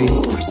toy.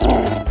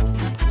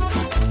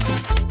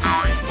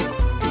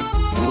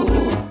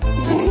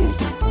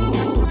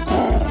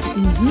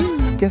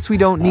 Guess we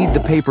don't need the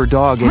paper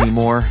dog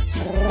anymore.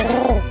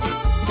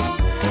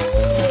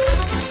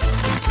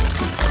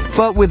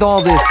 But with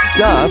all this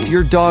stuff,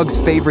 your dog's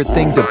favorite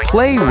thing to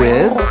play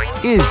with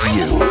is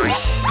you.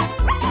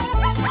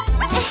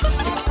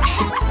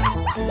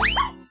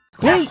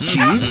 Wait,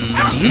 Jeeves,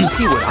 do you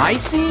see what I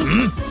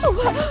see?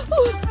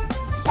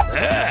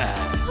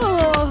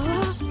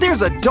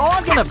 There's a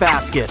dog in a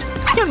basket,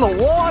 in the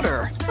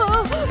water.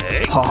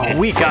 Oh,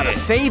 we gotta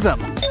save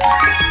him.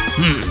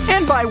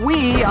 And by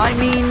we, I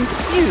mean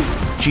you,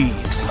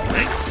 Jeeves.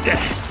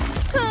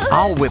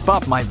 I'll whip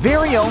up my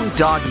very own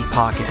doggy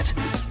pocket.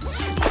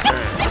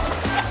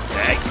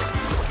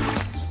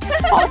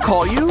 I'll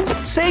call you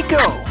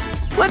Seiko.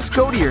 Let's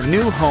go to your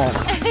new home.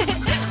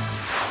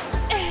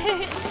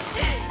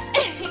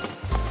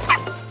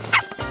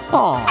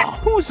 Aw,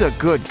 who's a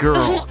good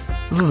girl?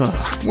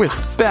 Ugh, with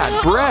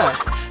bad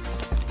breath.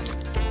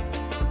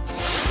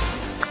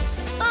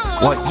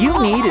 What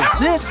you need is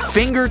this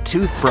finger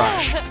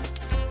toothbrush.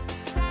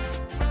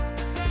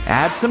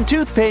 Add some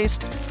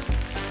toothpaste.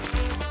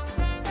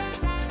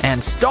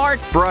 And start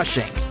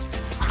brushing.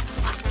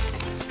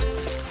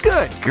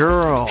 Good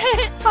girl.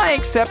 I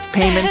accept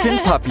payment in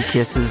puppy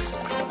kisses.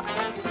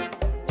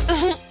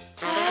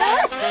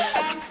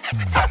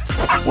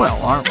 Well,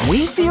 aren't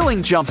we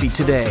feeling jumpy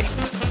today?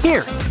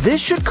 Here, this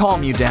should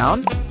calm you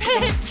down.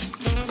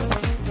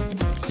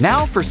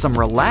 Now for some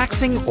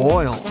relaxing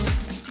oils.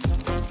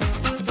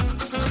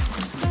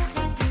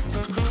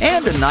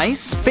 And a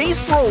nice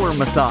face roller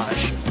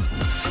massage.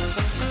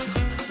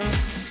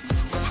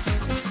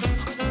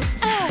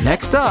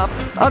 Next up,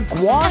 a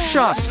gua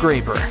sha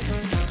scraper.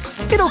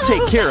 It'll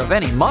take care of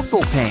any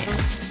muscle pain.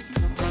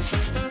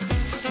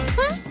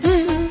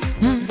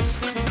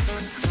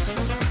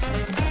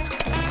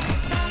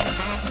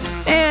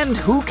 And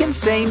who can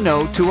say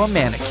no to a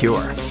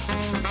manicure?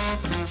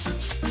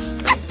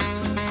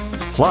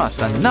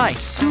 Plus a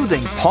nice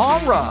soothing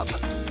paw rub.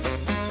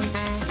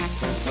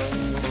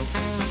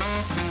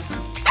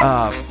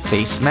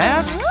 Face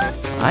mask?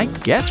 I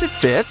guess it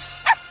fits.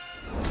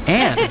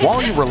 And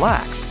while you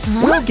relax,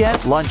 we'll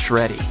get lunch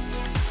ready.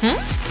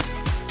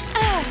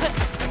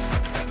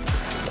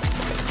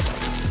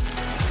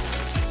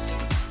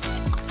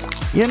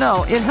 You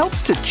know, it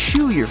helps to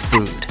chew your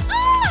food.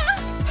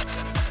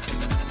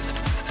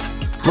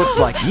 Looks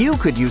like you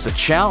could use a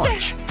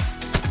challenge.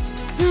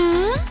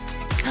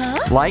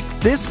 Like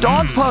this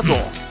dog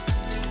puzzle.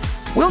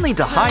 We'll need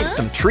to hide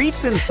some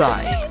treats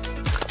inside.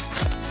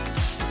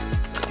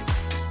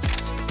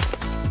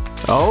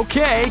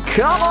 Okay,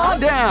 come on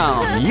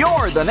down.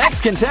 You're the next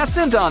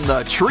contestant on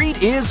The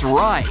Treat Is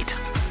Right.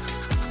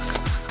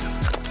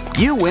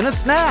 You win a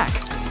snack.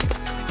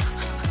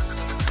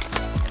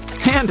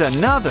 And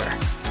another.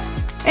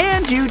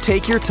 And you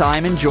take your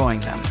time enjoying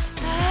them.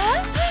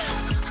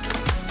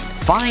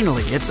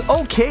 Finally, it's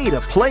okay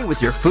to play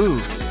with your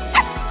food.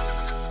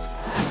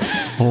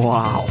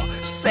 Wow,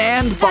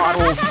 sand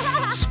bottles.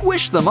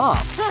 Squish them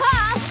up.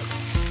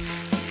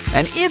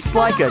 And it's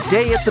like a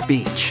day at the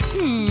beach.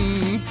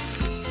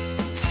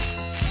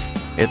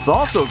 It's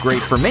also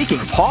great for making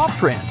paw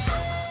prints.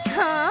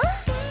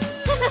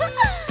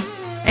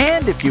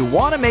 And if you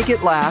want to make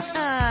it last,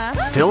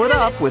 fill it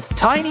up with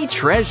tiny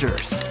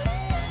treasures.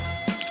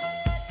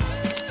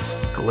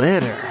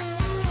 Glitter.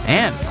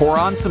 And pour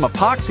on some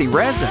epoxy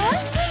resin.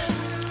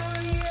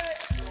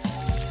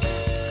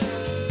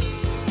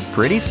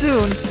 Pretty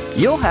soon,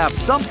 you'll have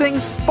something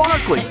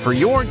sparkly for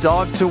your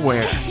dog to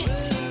wear.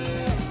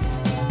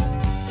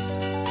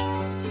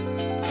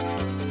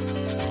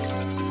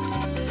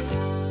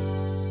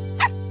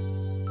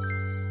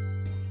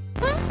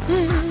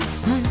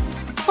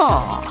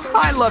 Aw,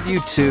 I love you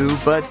too,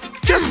 but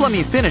just let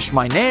me finish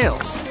my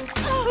nails.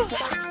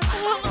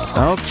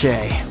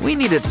 Okay, we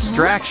need a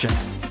distraction.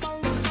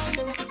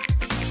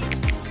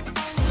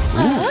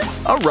 Ooh,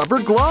 a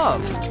rubber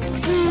glove.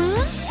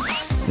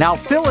 Now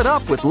fill it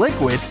up with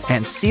liquid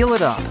and seal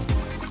it up.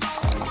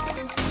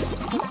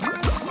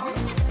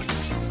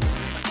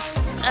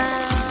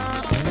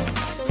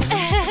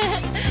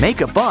 Make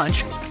a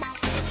bunch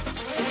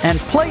and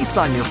place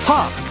on your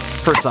pup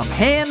for some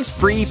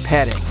hands-free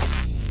petting.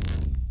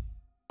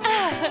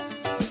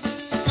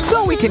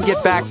 So we can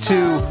get back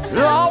to...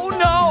 Oh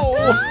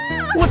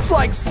no! Looks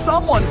like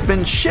someone's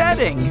been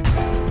shedding.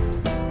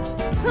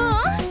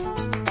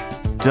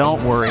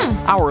 don't worry.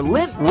 Our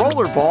lint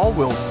rollerball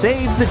will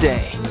save the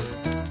day.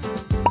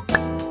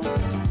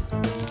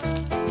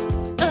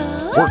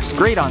 Works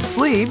great on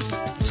sleeves,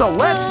 so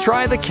let's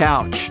try the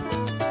couch.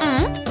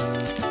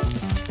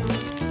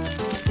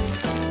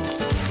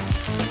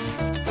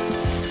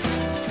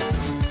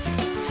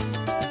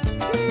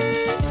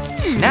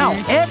 Now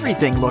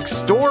everything looks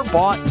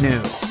store-bought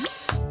new.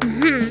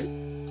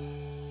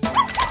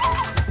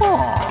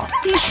 Aw,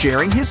 he's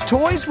sharing his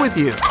toys with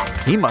you.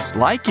 He must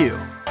like you.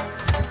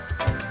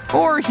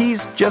 Or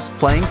he's just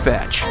playing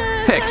fetch.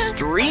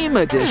 Extreme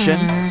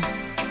edition.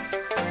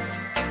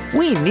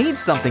 We need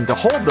something to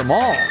hold them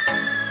all.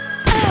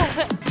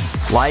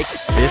 Like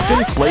this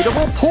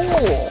inflatable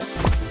pool.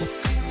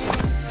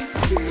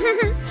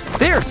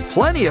 There's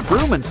plenty of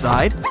room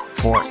inside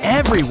for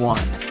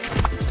everyone.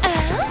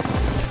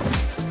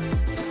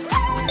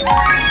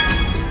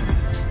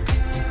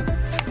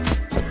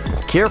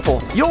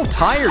 Careful, you'll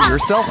tire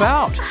yourself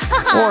out.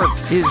 Or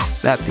is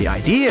that the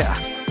idea?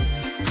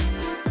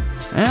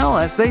 Well,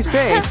 as they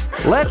say,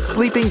 let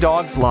sleeping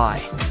dogs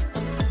lie.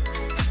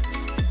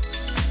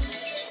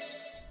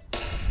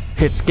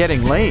 It's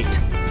getting late.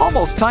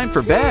 Almost time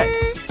for bed.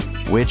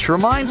 Which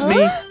reminds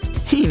me,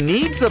 he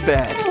needs a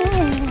bed.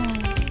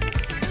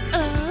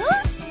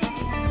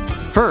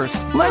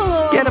 First, let's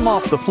get him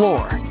off the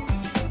floor.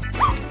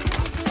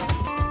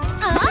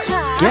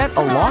 Get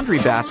a laundry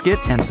basket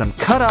and some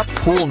cut-up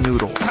pool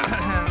noodles.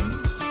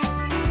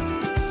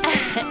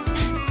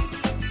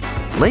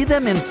 Lay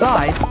them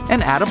inside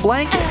and add a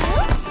blanket.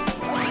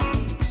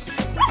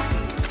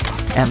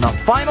 And the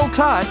final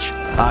touch,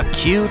 a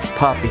cute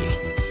puppy.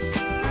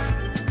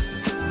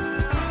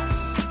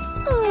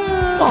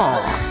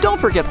 Oh, don't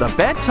forget the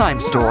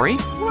bedtime story.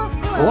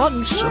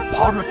 Once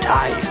upon a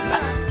time,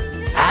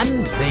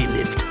 and they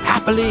lived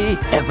happily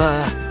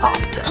ever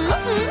after.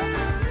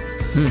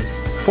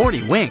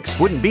 40 winks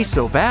wouldn't be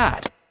so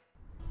bad.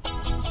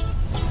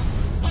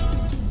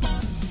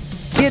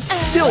 It's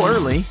still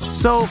early,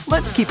 so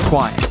let's keep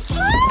quiet.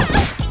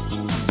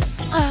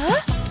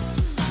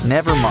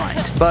 Never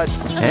mind, but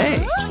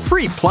hey,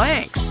 free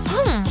planks.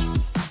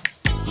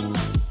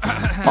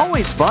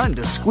 Always fun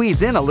to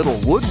squeeze in a little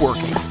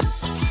woodworking.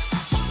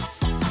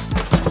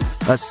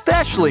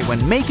 Especially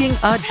when making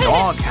a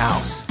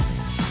doghouse.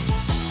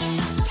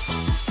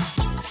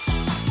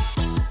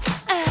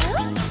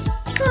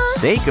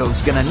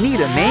 Seiko's gonna need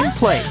a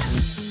nameplate.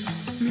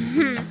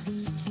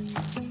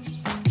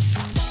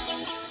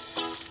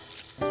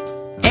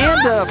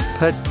 And a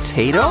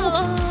potato?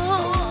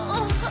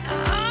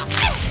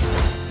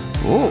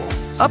 Ooh,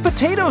 a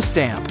potato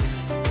stamp.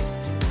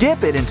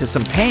 Dip it into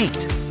some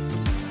paint.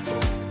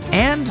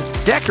 And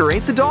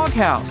decorate the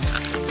doghouse.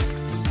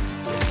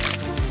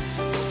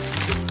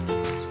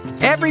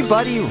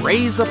 Everybody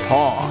raise a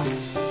paw.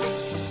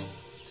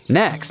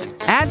 Next,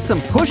 add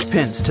some push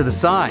pins to the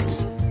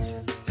sides.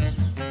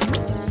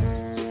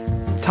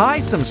 Tie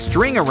some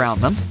string around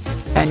them,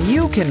 and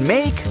you can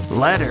make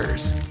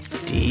letters.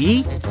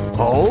 D-O-G.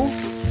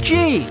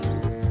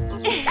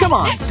 Come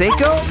on,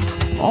 Seiko.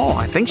 Oh,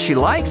 I think she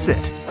likes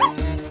it.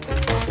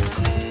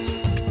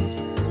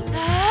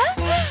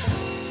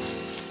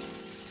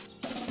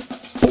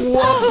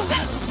 Whoops.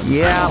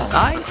 Yeah,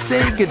 I'd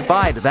say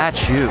goodbye to that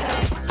shoe.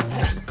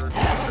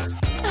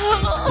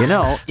 You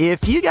know,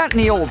 if you got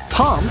any old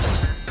pumps,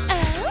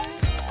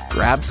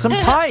 grab some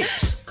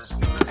pipes.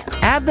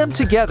 Add them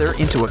together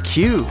into a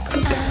cube.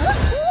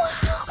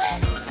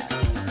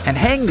 And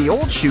hang the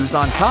old shoes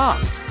on top.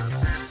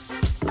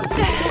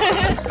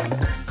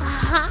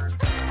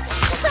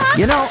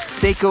 You know,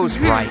 Seiko's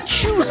right.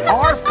 Shoes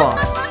are fun.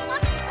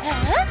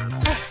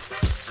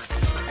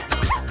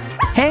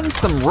 Hang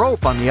some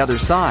rope on the other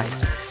side.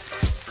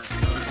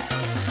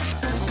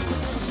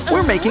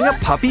 We're making a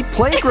puppy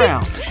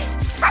playground.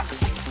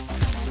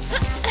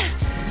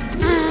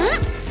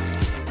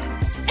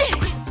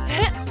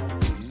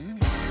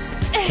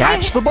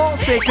 Catch the ball,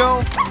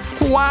 Seiko.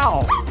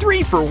 Wow,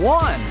 3 for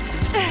 1.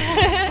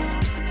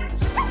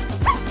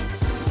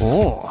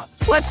 Oh,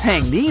 let's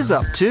hang these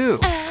up too.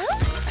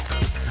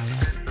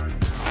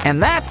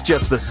 And that's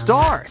just the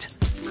start.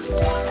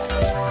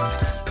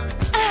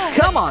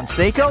 Come on,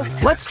 Seiko,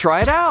 let's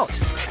try it out.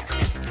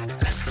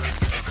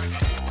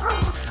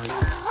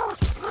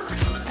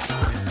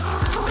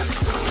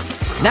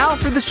 Now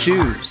for the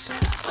shoes.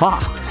 Ha,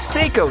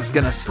 Seiko's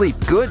gonna sleep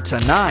good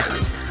tonight.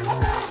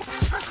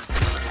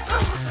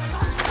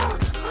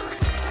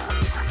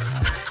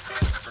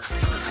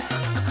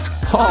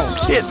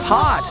 Oh, it's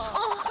hot.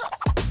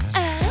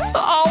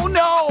 Oh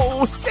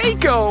no,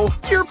 Seiko,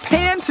 you're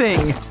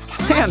panting.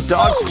 And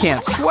dogs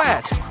can't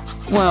sweat.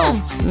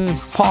 Well,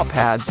 paw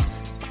pads.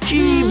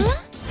 Jeeves.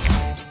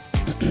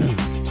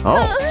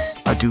 Oh,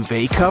 a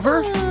duvet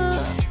cover?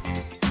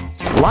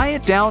 Lie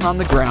it down on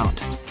the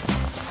ground.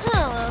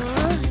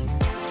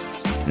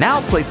 Now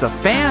place a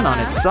fan on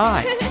its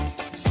side.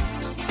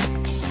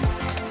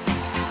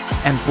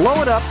 And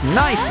blow it up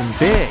nice and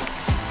big.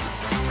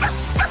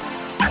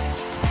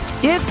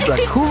 It's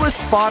the coolest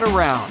spot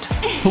around,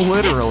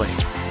 literally.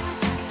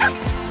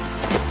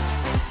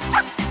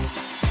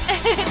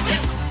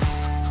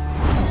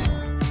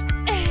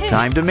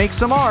 Time to make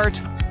some art.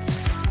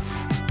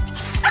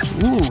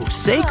 Ooh,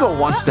 Seiko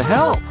wants to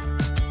help.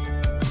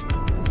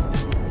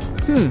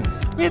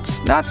 It's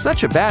not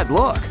such a bad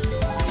look.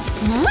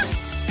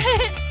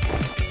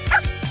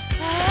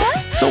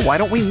 So why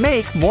don't we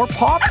make more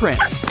paw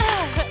prints?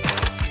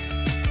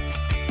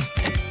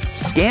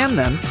 Scan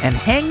them and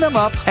hang them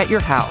up at your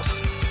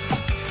house.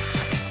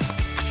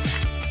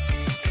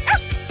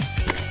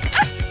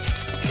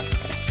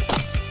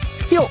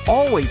 He'll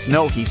always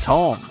know he's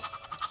home.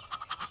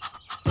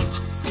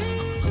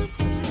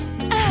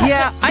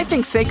 Yeah, I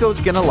think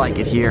Seiko's gonna like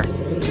it here.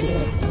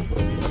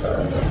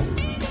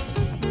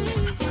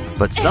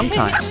 But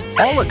sometimes,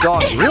 all a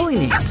dog really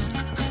needs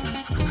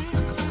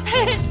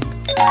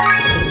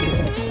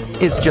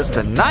is just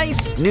a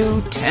nice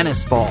new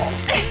tennis ball.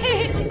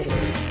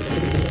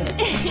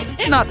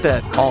 Not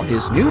that all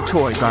his new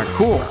toys aren't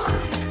cool.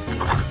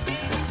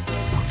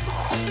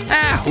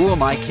 Ah, who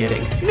am I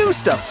kidding? New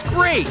stuff's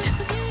great!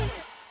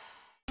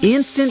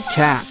 Instant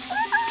cats.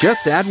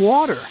 Just add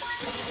water.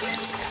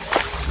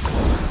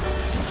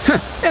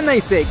 And they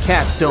say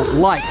cats don't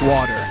like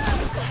water.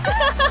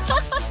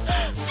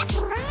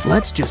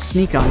 Let's just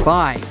sneak on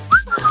by.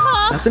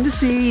 Nothing to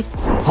see.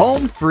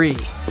 Home free.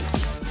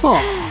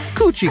 Oh,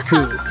 coochie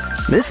coo.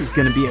 This is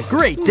gonna be a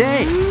great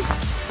day.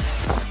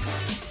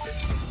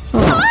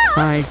 Oh,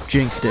 I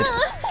jinxed it.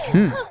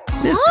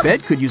 This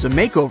bed could use a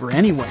makeover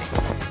anyway.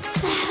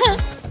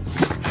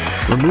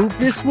 Remove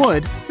this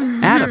wood.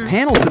 Add a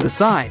panel to the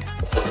side.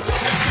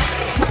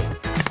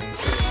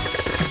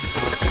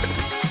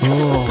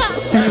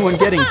 Oh, anyone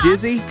getting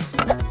dizzy?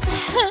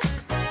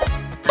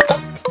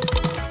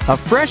 A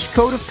fresh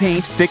coat of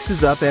paint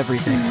fixes up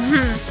everything.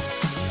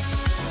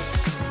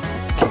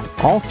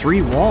 All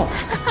 3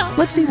 walls.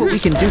 Let's see what we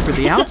can do for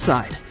the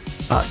outside.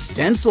 A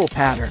stencil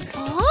pattern.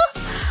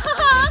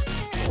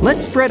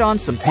 Let's spread on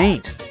some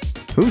paint.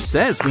 Who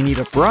says we need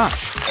a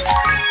brush?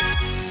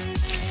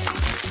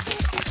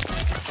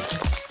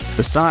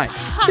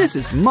 Besides, this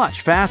is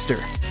much faster.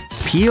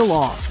 Peel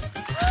off.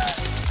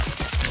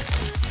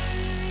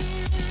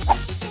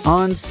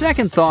 On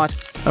second thought,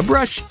 a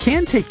brush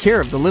can take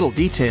care of the little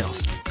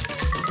details.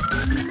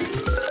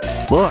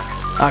 Look,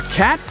 a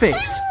cat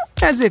face.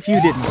 As if you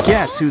didn't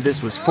guess who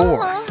this was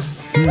for.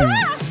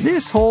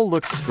 This hole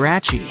looks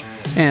scratchy,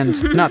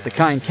 and not the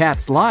kind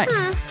cats like.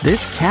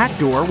 This cat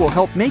door will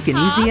help make an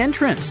easy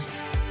entrance.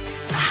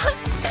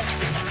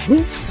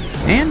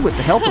 And with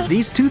the help of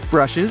these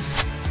toothbrushes,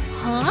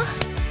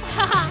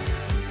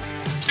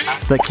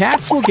 the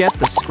cats will get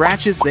the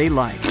scratches they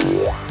like.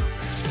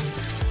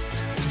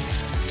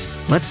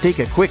 Let's take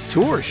a quick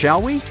tour,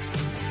 shall we?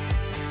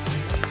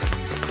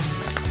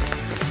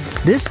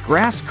 This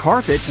grass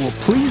carpet will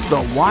please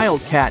the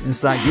wildcat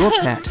inside your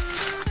pet.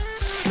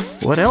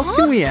 What else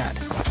can we add?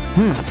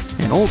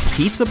 An old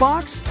pizza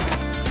box?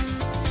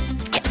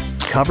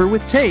 Cover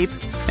with tape,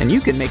 and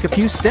you can make a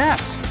few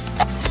steps.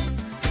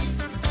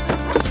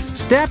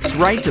 Steps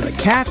right to the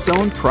cat's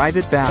own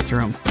private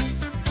bathroom.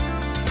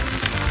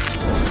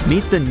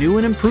 Meet the new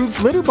and improved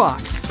litter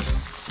box.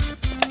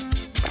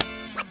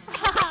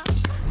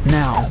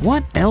 Now,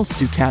 what else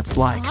do cats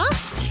like?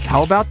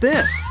 How about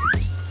this?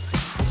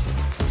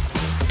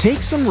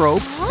 Take some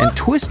rope and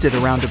twist it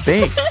around a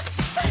base.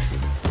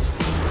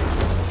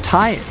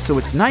 Tie it so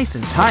it's nice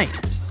and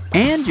tight.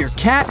 And your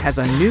cat has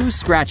a new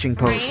scratching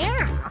post.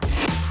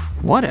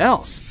 What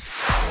else?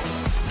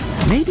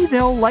 Maybe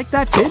they'll like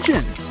that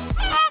pigeon.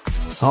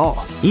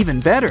 Oh, even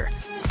better.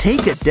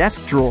 Take a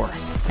desk drawer,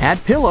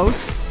 add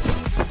pillows,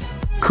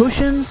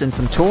 cushions, and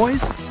some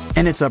toys,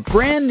 and it's a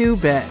brand new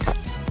bed.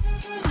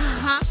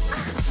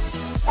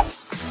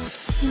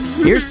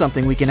 Here's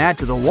something we can add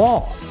to the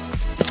wall.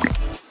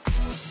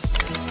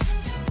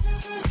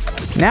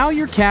 Now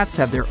your cats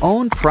have their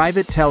own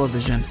private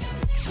television.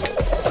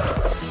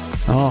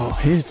 Oh,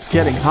 it's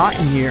getting hot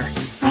in here.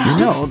 You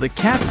know, the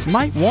cats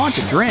might want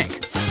a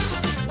drink.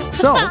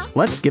 So,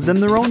 let's give them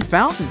their own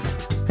fountain.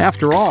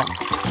 After all,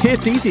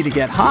 it's easy to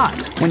get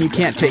hot when you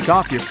can't take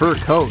off your fur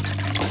coat.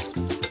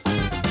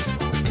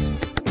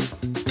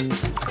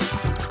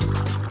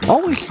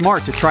 Always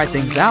smart to try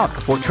things out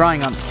before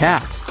trying on the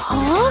cats.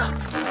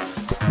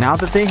 Now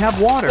that they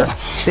have water,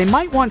 they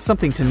might want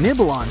something to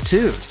nibble on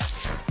too.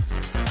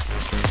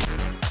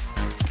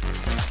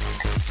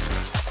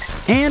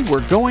 And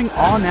we're going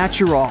au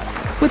natural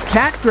with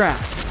cat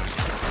grass.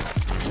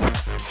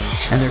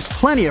 And there's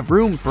plenty of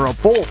room for a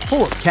bowl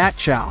full of cat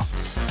chow.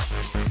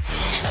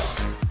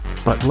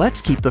 But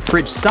let's keep the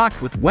fridge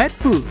stocked with wet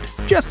food,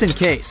 just in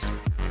case.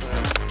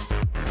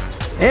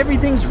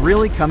 Everything's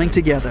really coming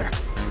together.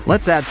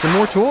 Let's add some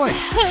more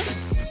toys.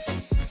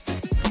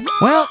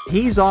 Well,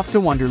 he's off to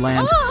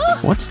Wonderland.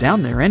 What's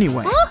down there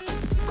anyway?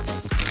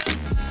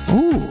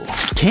 Ooh,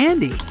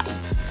 candy.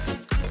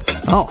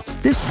 Oh,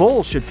 this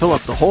bowl should fill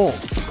up the hole.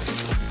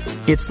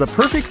 It's the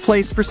perfect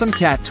place for some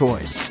cat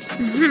toys.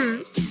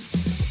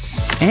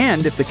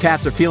 And if the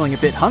cats are feeling a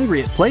bit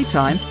hungry at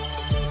playtime,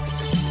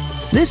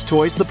 this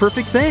toy's the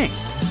perfect thing.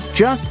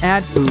 Just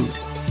add food.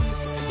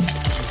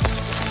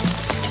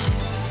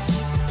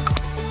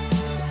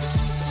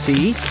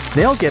 See,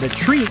 they'll get a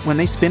treat when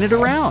they spin it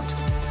around.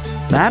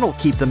 That'll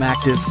keep them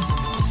active.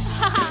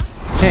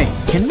 Hey,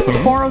 can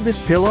we borrow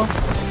this pillow?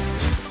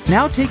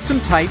 Now take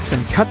some tights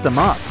and cut them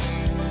up.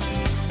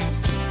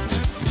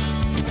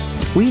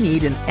 We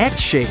need an X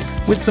shape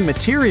with some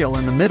material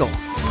in the middle.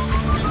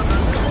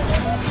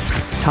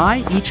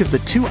 Tie each of the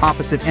two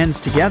opposite ends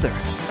together.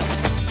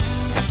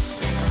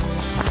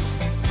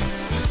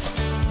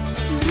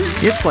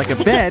 It's like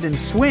a bed and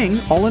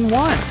swing all in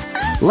one.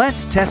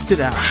 Let's test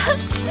it out.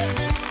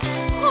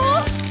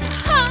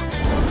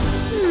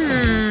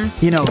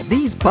 You know,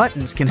 these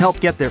buttons can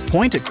help get their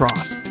point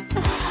across.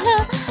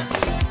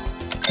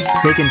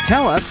 They can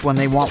tell us when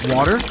they want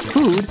water,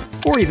 food,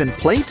 or even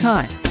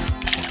playtime.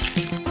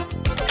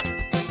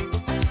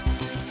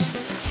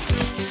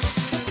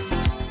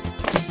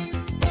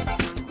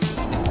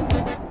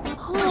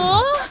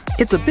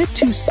 It's a bit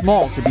too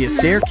small to be a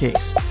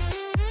staircase.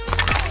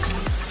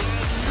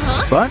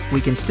 But we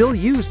can still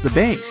use the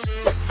base.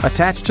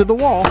 Attached to the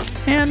wall,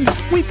 and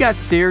we've got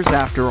stairs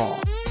after all.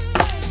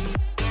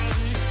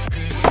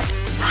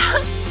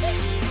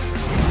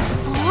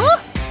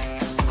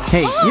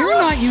 Hey, you're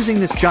not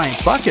using this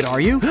giant bucket, are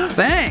you?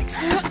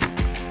 Thanks!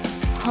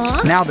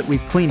 Now that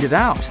we've cleaned it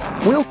out,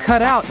 we'll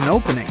cut out an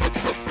opening.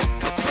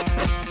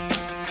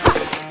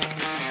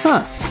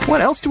 Huh,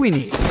 what else do we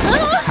need?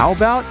 How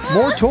about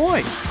more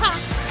toys?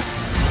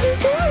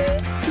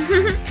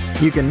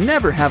 You can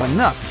never have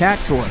enough cat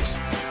toys.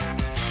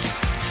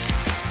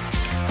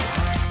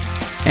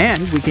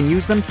 And we can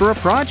use them for a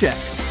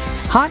project.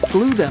 Hot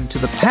glue them to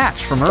the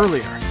patch from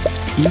earlier.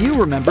 You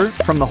remember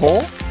from the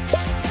hole?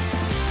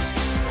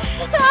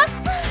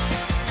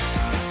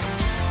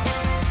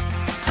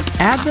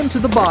 Add them to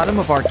the bottom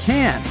of our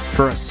can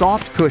for a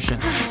soft cushion.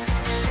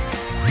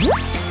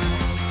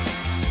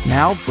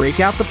 Now break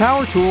out the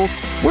power tools.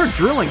 We're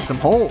drilling some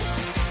holes.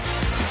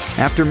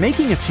 After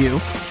making a few,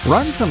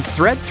 run some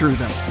thread through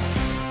them.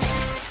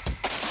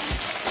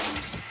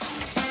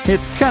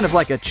 It's kind of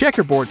like a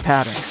checkerboard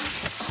pattern.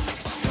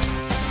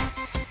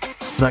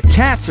 The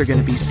cats are going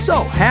to be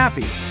so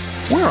happy.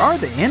 Where are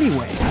they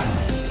anyway?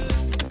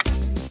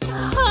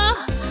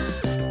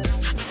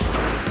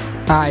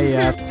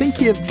 I think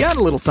you've got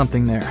a little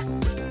something there.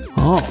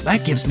 Oh,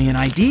 that gives me an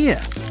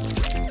idea.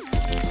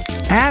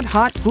 Add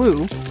hot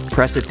glue,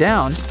 press it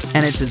down,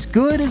 and it's as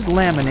good as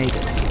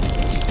laminated.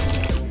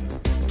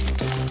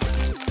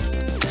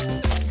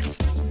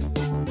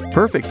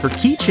 Perfect for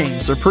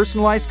keychains or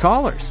personalized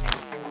collars.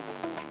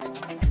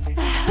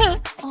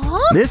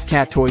 This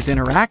cat toy's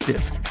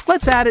interactive.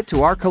 Let's add it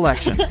to our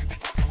collection.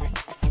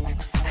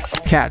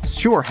 Cats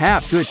sure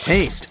have good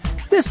taste.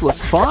 This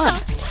looks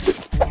fun.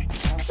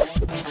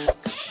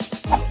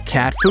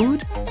 Cat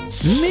food?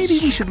 Maybe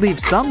we should leave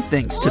some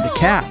things to the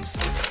cats.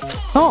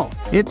 Oh,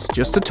 it's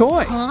just a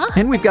toy.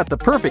 And we've got the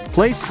perfect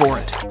place for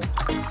it.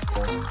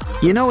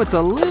 You know, it's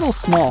a little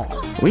small.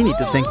 We need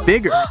to think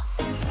bigger.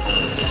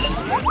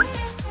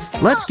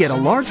 Let's get a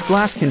large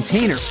glass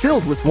container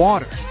filled with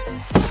water.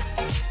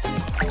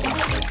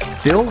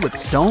 Fill with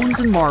stones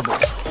and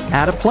marbles.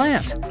 Add a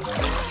plant.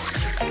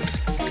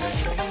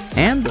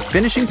 And the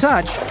finishing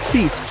touch,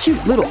 these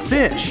cute little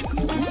fish.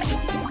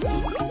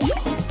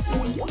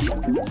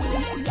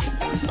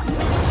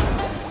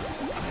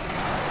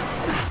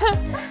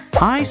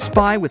 I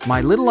spy with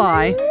my little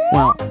eye,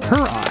 well,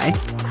 her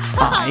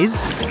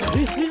eyes,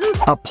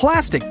 a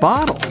plastic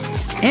bottle.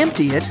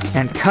 Empty it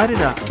and cut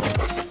it up.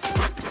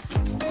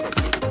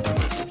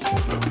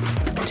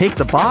 Take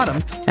the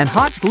bottom and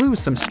hot glue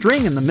some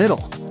string in the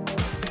middle.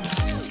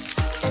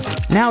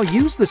 Now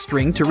use the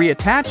string to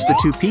reattach the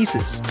two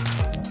pieces.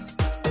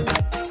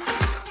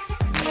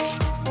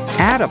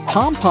 Add a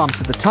pom-pom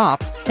to the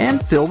top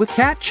and fill with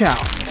cat chow.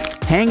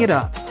 Hang it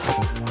up.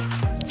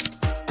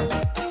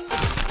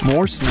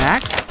 More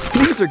snacks?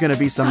 These are going to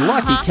be some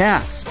lucky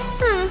cats.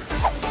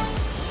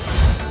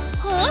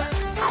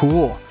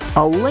 Cool.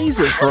 A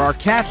laser for our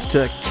cats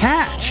to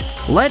catch.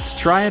 Let's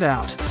try it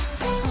out.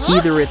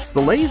 Either it's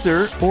the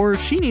laser or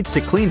she needs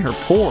to clean her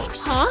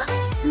pores.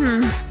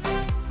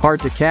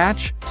 Hard to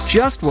catch?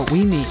 Just what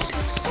we need.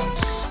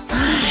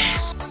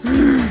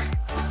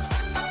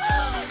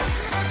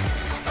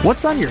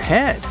 What's on your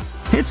head?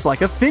 It's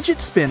like a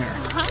fidget spinner.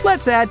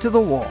 Let's add to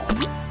the wall.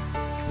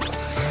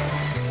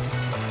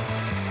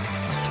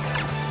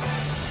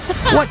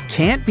 What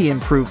can't be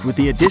improved with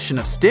the addition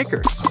of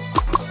stickers?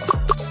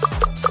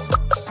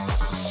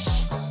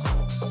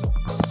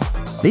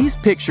 These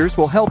pictures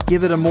will help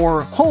give it a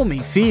more homey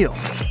feel.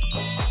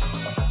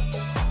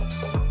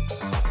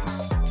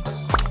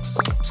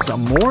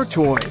 Some more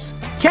toys.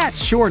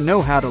 Cats sure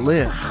know how to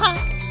live.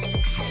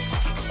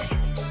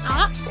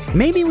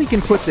 Maybe we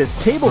can put this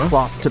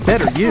tablecloth to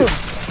better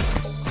use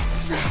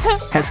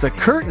as the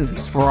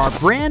curtains for our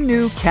brand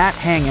new cat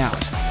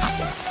hangout.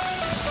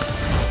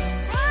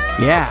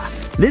 Yeah,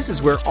 this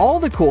is where all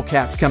the cool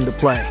cats come to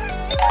play.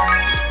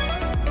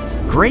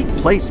 Great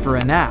place for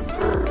a nap.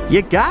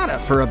 You gotta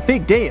for a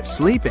big day of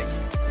sleeping.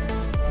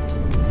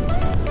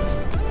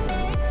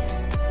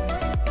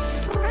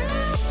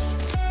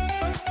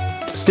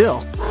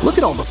 Still, look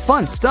at all the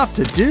fun stuff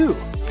to do.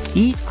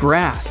 Eat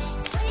grass.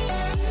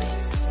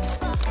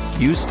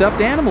 Use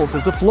stuffed animals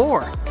as a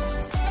floor.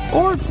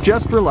 Or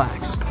just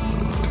relax.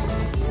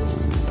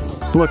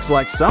 Looks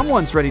like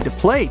someone's ready to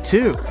play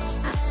too.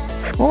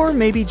 Or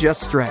maybe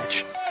just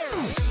stretch.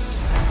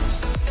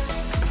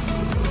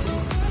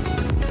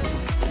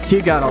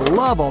 You gotta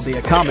love all the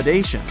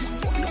accommodations.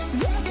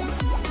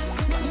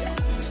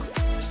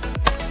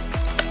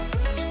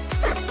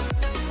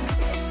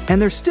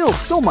 And there's still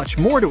so much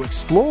more to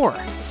explore.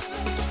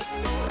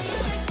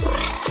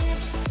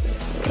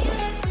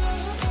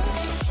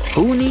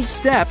 Who needs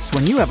steps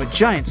when you have a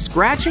giant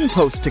scratching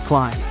post to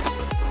climb?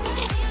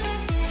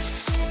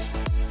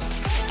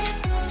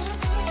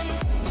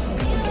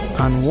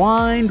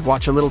 Unwind,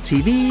 watch a little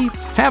TV,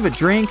 have a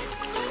drink.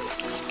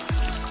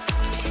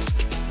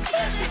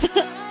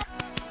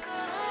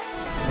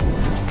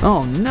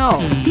 Oh no,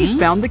 he's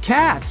found the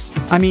cats.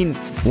 I mean,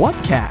 what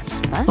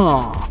cats?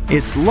 Oh,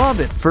 it's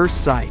love at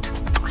first sight.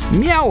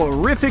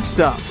 Meow-orific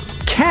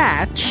stuff.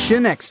 Catch you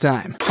next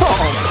time.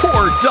 Oh,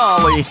 poor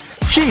Dolly.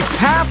 She's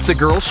half the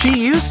girl she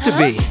used to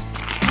be.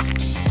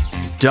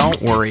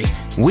 Don't worry,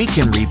 we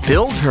can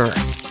rebuild her.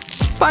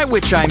 By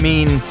which I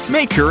mean,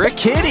 make her a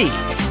kitty.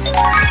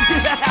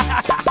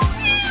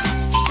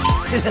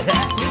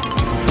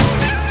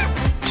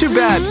 Too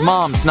bad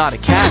Mom's not a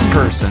cat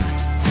person.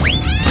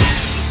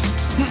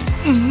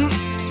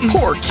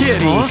 Poor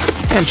kitty.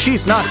 And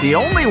she's not the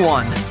only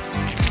one.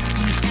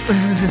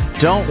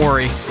 Don't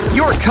worry,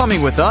 you're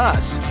coming with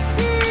us.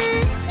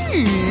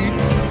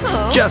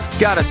 Just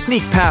gotta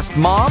sneak past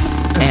Mom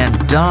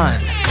and done.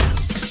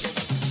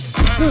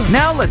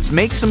 Now let's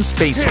make some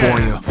space for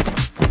you.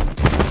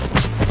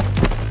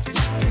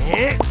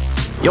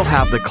 You'll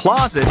have the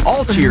closet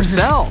all to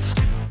yourself.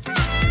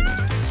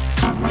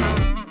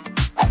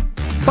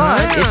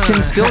 But it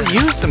can still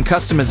use some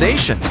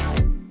customization.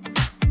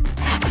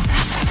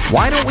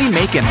 Why don't we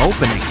make an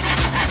opening?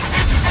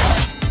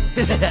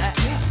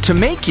 To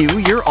make you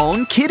your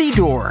own kitty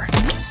door.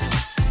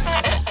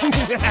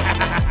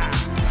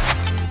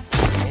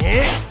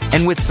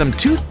 And with some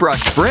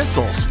toothbrush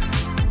bristles.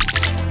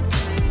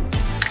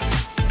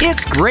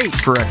 It's great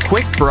for a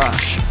quick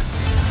brush.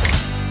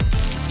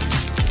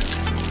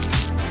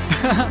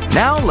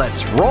 Now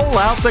let's roll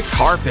out the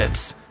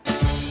carpets.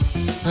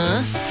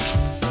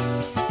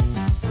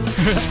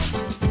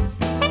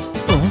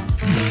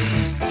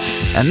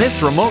 And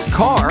this remote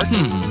car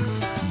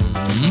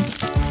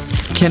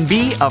can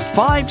be a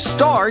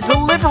 5-star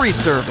delivery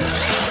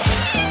service.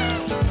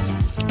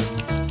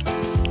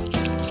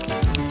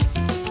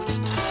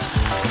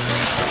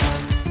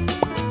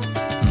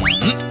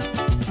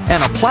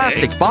 And a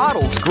plastic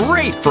bottle's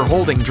great for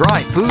holding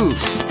dry food.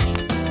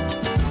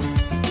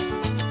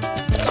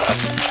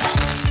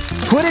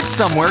 Put it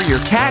somewhere your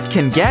cat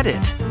can get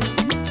it.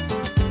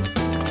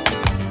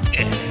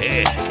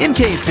 In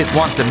case it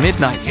wants a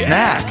midnight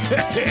snack.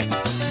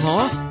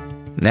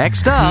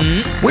 Next up,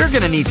 we're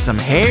gonna need some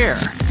hair.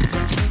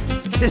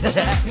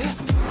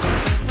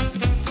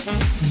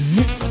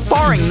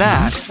 Barring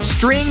that,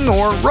 string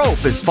or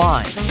rope is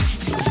fine.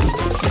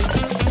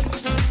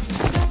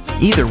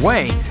 Either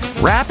way,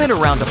 wrap it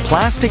around a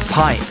plastic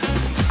pipe.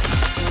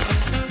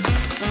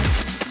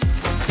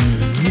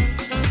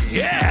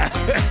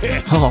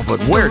 Oh, but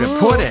where to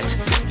put it?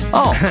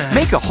 Oh,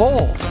 make a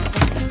hole.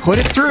 Put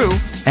it through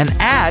and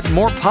add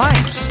more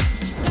pipes.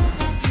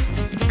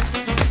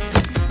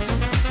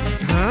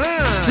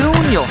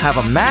 Soon you'll have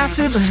a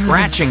massive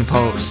scratching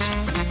post.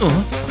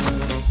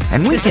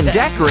 And we can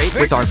decorate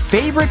with our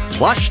favorite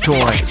plush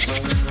toys.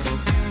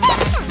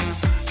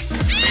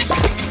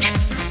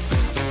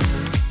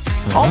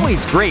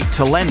 Always great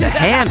to lend a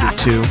hand or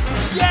two.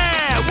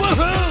 Yeah,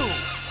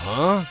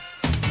 woohoo!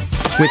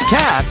 With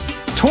cats,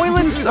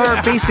 toilets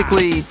are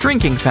basically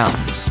drinking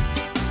fountains.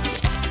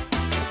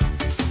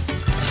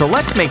 So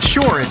let's make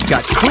sure it's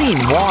got clean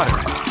water.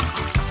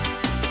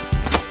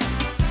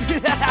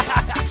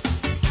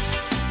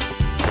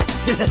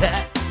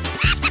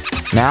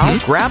 Now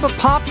grab a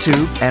pop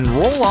tube and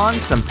roll on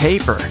some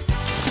paper.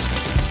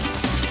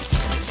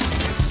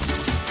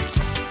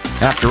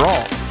 After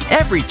all,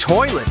 every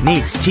toilet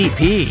needs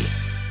TP.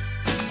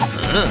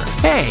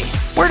 Hey,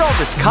 where'd all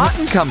this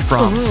cotton come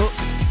from?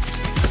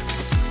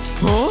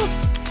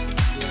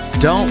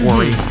 Don't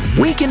worry,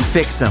 we can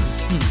fix him.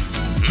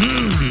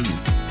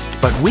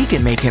 But we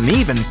can make him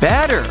even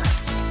better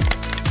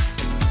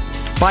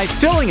by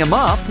filling him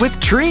up with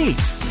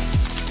treats.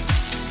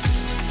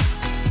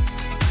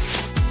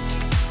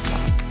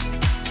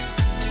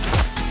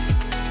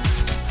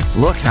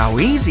 Look how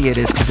easy it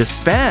is to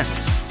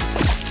dispense.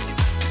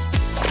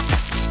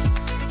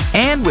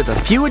 And with a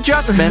few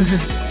adjustments,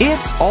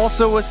 it's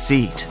also a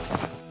seat.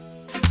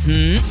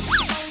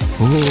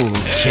 Ooh,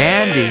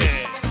 candy.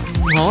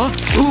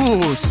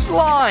 Ooh,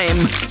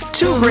 slime.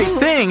 Two great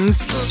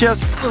things,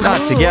 just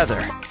not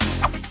together.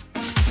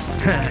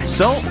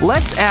 So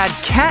let's add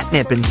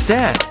catnip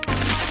instead.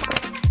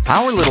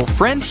 Our little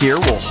friend here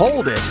will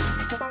hold it,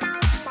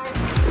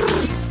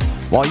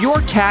 while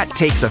your cat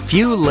takes a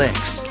few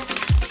licks.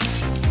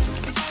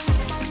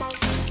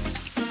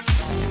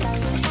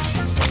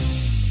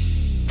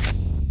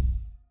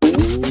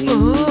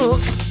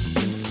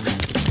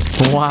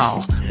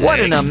 Wow, what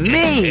an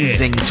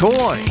amazing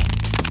toy!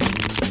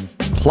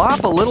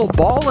 Plop a little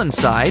ball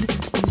inside,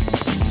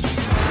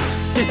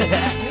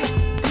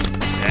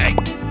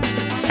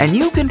 and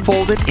you can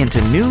fold it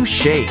into new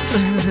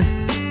shapes.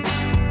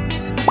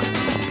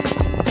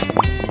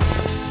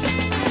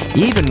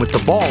 Even with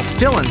the ball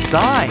still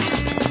inside.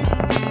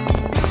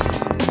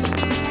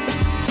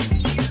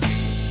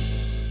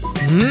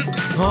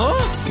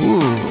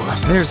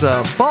 Ooh, there's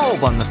a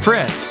bulb on the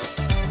fritz.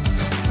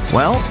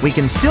 Well, we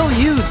can still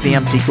use the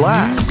empty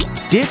glass.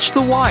 Ditch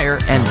the wire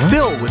and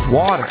fill with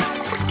water.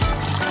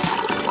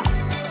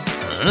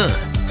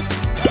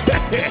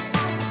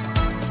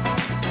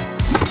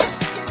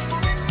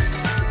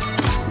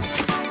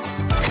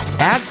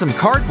 Add some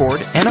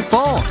cardboard and a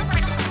phone,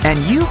 and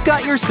you've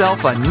got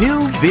yourself a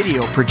new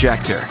video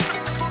projector.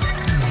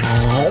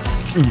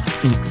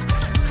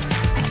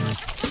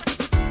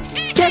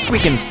 Guess we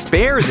can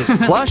spare this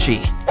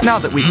plushie now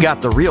that we've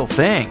got the real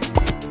thing.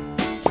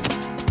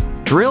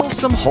 Drill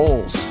some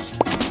holes.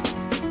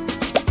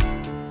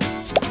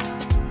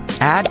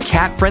 Add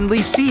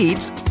cat-friendly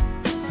seeds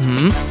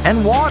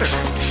and water.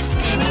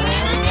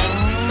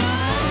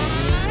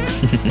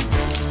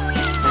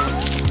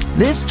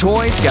 This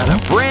toy's got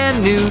a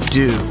brand new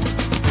dew.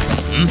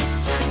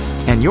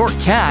 And your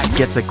cat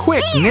gets a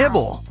quick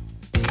nibble.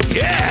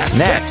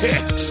 Next,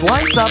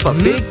 slice up a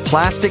big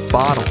plastic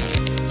bottle.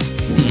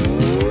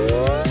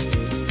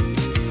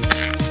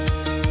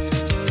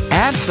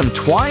 Add some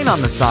twine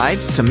on the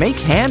sides to make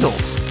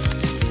handles.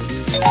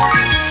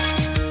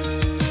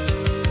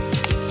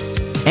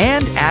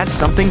 And add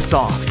something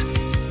soft.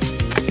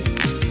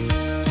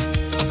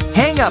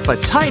 Hang up a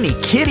tiny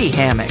kitty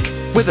hammock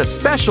with a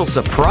special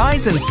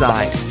surprise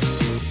inside.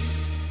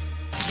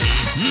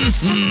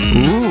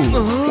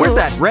 Ooh, where'd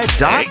that red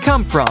dot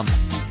come from?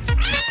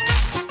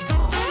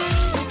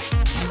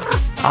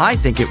 I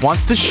think it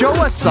wants to show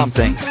us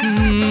something.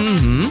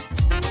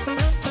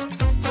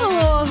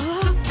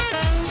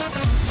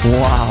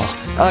 Wow,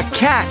 a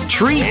cat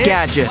treat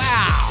gadget.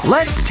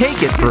 Let's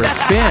take it for a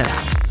spin.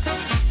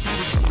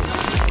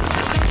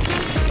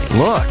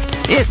 Look,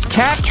 it's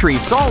cat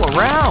treats all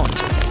around.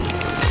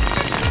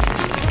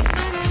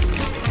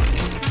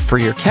 For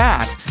your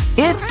cat,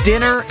 it's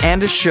dinner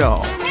and a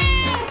show.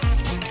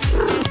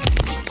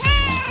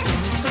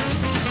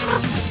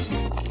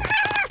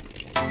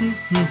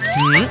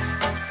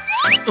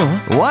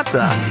 What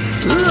the?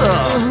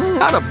 Ugh,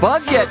 how'd a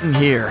bug get in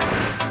here?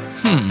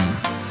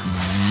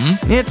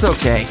 It's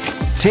okay.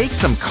 Take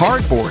some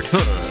cardboard.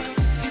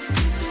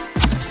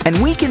 And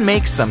we can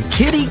make some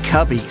kitty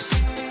cubbies.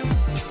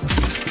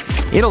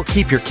 It'll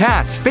keep your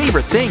cat's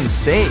favorite things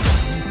safe.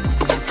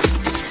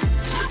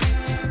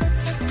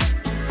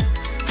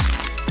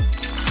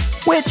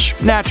 Which,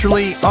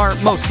 naturally, are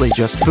mostly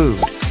just food.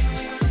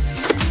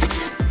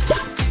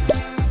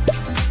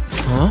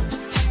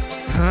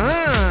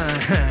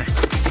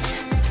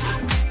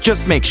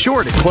 Just make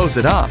sure to close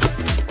it up.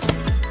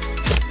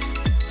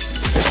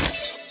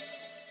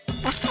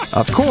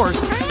 Of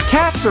course,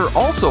 cats are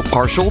also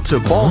partial to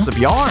balls of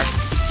yarn.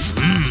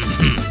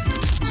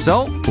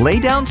 So, lay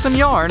down some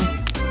yarn,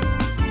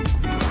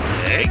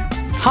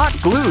 hot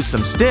glue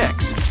some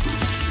sticks,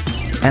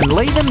 and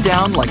lay them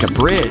down like a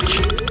bridge.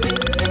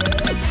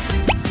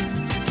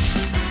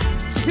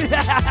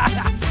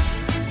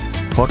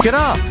 Hook it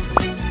up.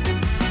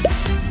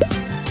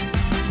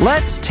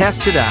 Let's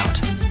test it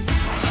out.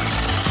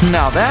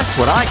 Now that's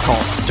what I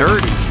call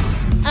sturdy.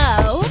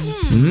 Oh.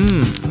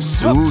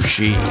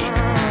 Sushi.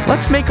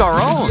 Let's make our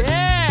own.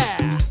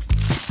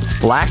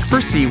 Black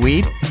for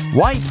seaweed,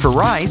 white for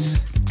rice,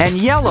 and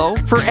yellow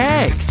for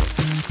egg.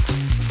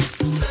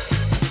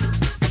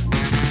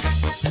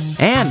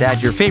 And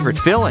add your favorite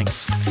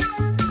fillings.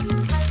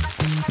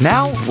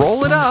 Now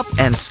roll it up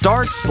and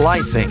start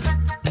slicing.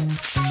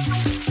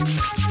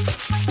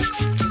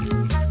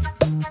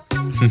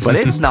 But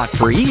it's not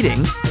for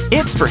eating,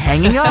 it's for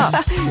hanging up.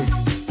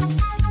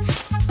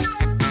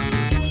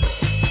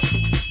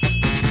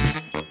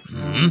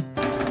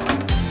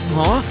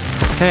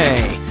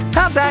 Hey,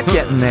 how'd that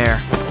get in there?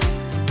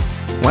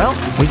 Well,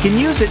 we can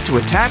use it to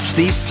attach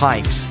these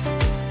pipes.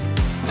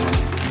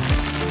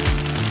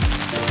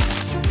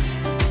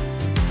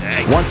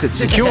 Once it's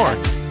secure,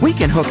 we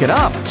can hook it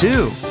up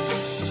too.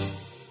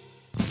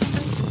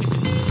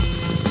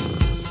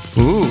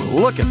 Ooh,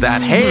 look at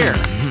that hair.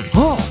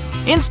 Oh,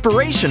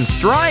 inspiration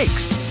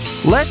strikes.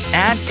 Let's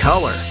add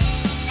color.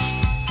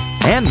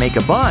 And make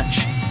a bunch.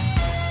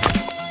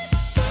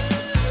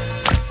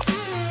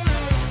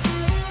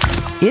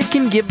 It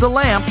can give the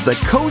lamp the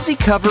cozy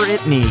cover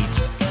it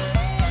needs.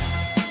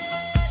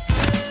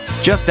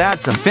 Just add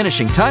some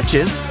finishing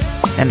touches,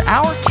 and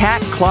our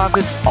cat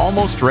closet's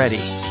almost ready.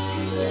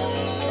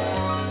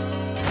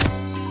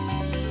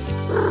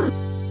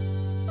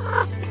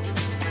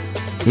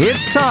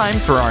 It's time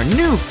for our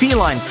new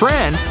feline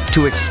friend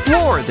to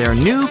explore their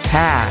new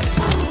pad.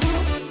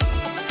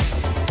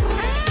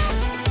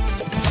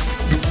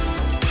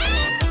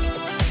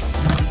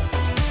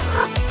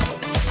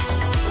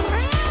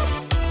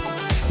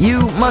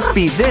 You must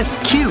be this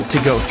cute to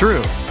go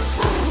through.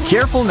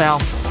 careful now.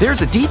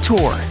 There's a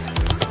detour.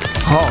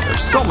 Oh,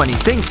 there's so many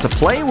things to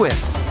play with.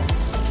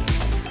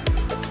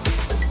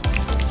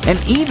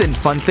 And even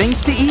fun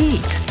things to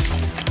eat.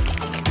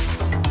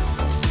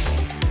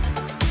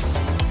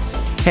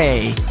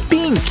 Hey,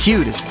 being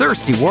cute is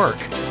thirsty work.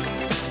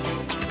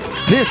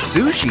 This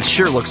sushi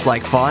sure looks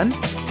like fun.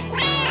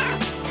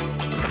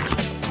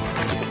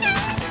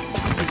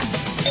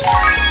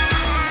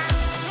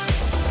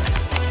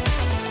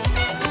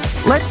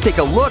 Let's take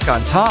a look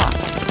on top.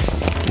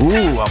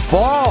 Ooh, a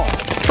ball.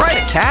 Try to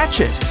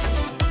catch it.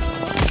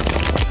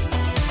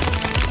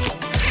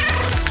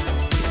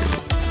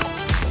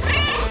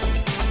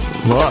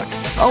 Look,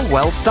 a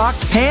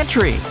well-stocked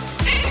pantry.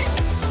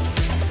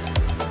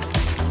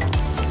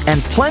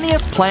 And plenty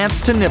of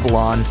plants to nibble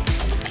on.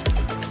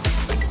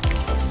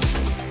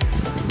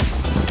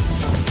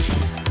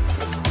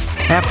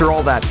 After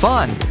all that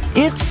fun,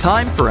 it's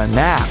time for a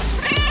nap.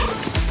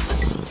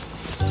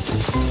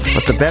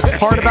 But the best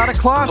part about a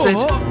closet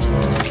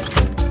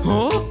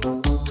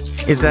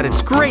is that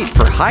it's great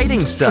for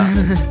hiding stuff.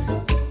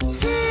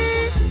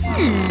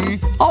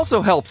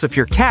 Also helps if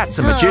your cat's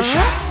a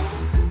magician.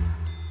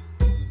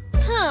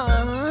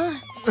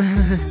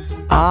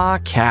 Ah,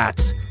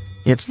 cats.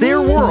 It's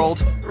their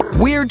world.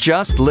 We're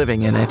just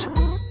living in it.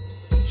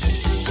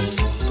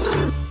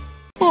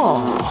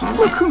 Oh,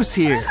 look who's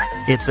here.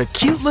 It's a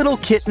cute little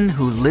kitten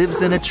who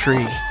lives in a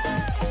tree.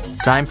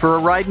 Time for a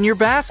ride in your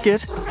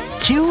basket.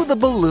 Cue the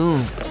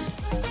balloons.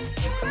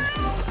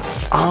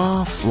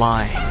 Ah,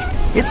 flying.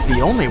 It's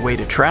the only way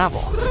to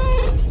travel.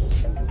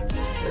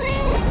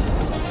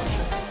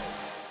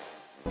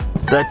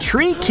 The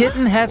tree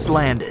kitten has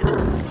landed.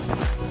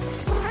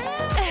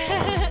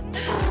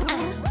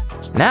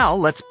 Now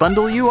let's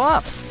bundle you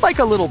up like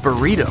a little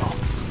burrito.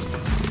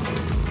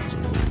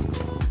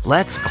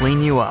 Let's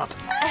clean you up.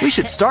 We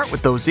should start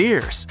with those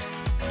ears.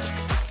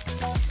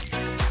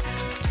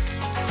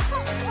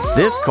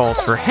 This calls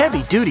for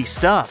heavy-duty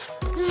stuff.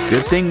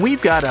 Good thing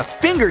we've got a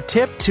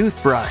fingertip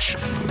toothbrush.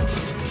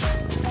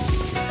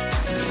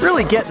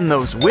 Really get in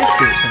those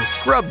whiskers and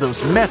scrub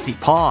those messy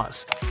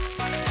paws.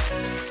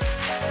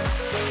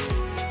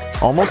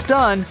 Almost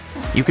done.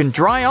 You can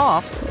dry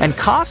off and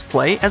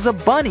cosplay as a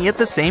bunny at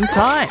the same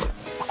time.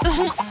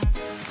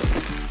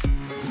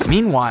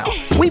 Meanwhile,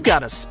 we've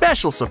got a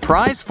special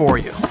surprise for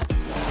you.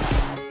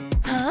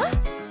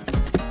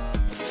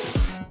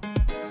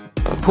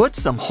 Put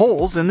some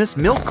holes in this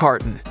milk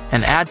carton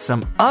and add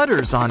some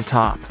udders on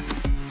top.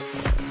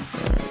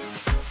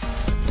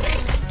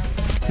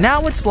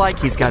 Now it's like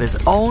he's got his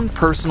own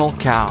personal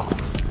cow.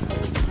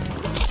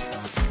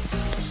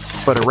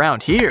 But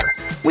around here,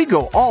 we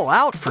go all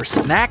out for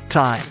snack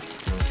time.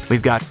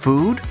 We've got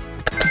food,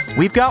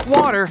 we've got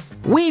water,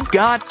 we've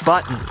got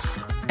buttons.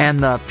 And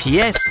the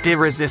pièce de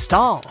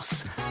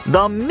résistance,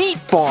 the meat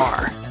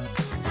bar.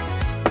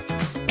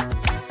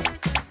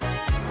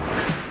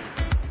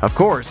 Of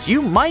course,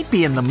 you might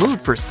be in the mood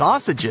for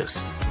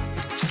sausages.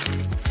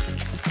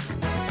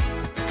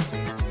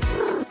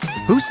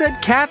 Who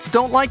said cats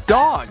don't like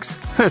dogs?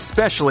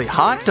 Especially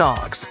hot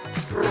dogs.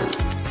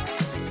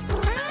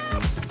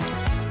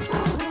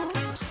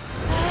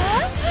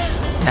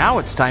 Now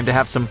it's time to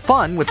have some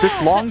fun with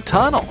this long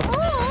tunnel.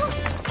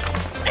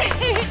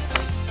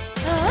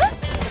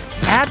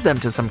 Add them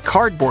to some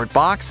cardboard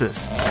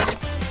boxes.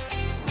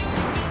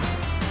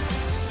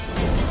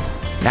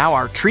 Now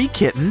our tree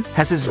kitten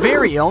has his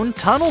very own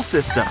tunnel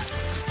system.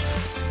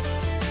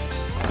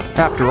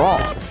 After all,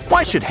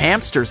 why should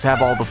hamsters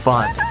have all the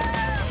fun?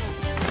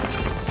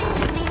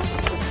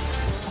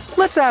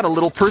 Let's add a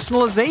little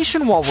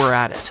personalization while we're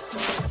at it.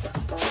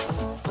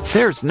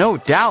 There's no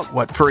doubt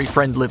what furry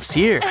friend lives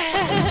here.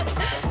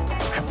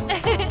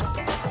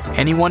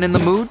 Anyone in the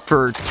mood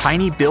for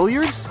tiny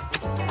billiards?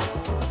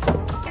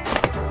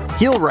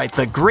 He'll write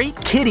the great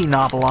kitty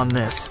novel on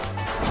this.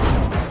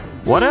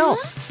 What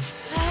else?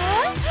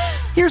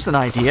 Here's an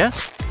idea.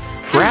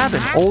 Grab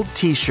an old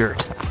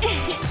t-shirt.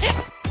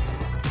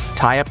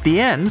 Tie up the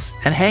ends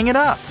and hang it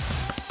up.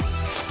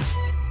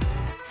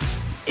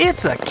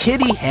 It's a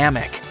kitty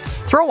hammock.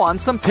 Throw on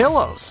some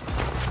pillows.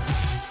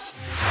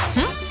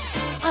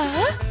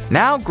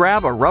 Now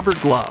grab a rubber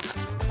glove.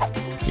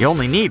 You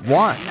only need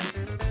one.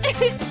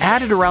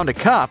 Add it around a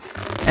cup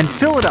and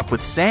fill it up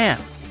with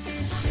sand.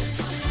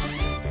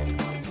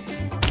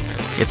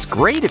 It's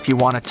great if you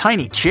want a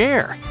tiny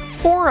chair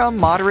or a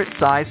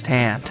moderate-sized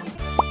hand.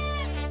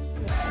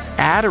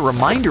 Add a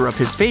reminder of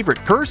his favorite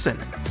person,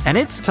 and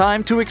it's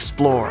time to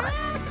explore.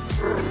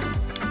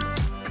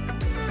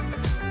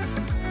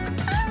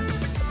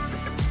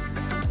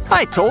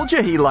 I told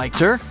you he liked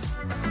her.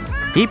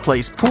 He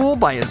plays pool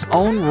by his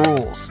own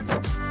rules.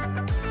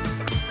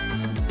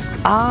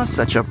 Ah,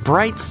 such a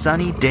bright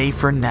sunny day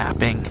for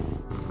napping.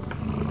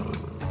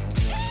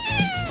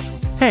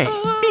 Hey,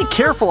 be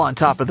careful on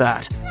top of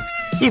that.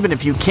 Even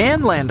if you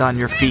can land on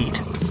your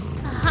feet.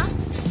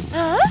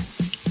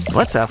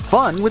 Let's have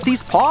fun with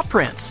these paw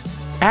prints.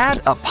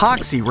 Add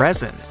epoxy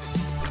resin.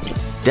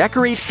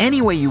 Decorate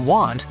any way you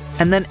want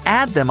and then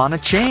add them on a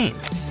chain.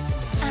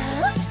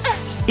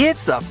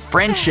 It's a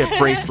friendship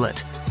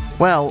bracelet.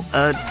 Well,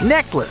 a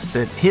necklace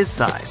at his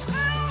size.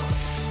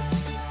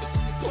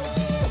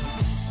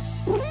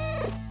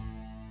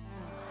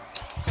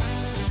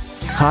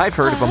 I've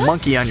heard of a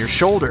monkey on your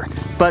shoulder,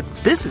 but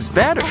this is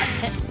better.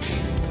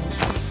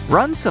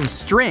 Run some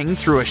string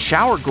through a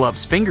shower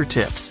glove's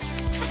fingertips.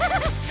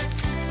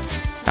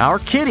 Our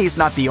kitty's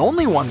not the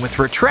only one with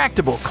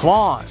retractable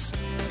claws.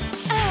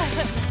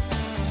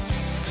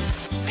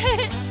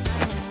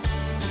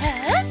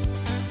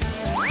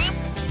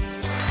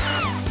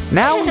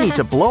 Now we need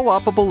to blow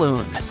up a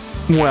balloon.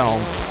 Well,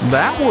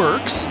 that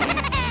works.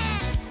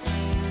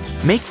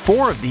 Make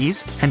 4 of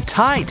these and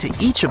tie to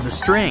each of the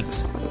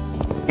strings.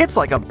 It's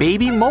like a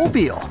baby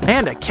mobile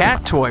and a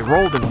cat toy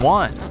rolled in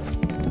one.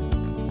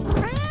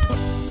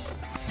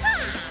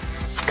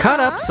 Cut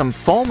up some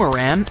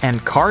foameran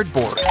and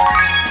cardboard.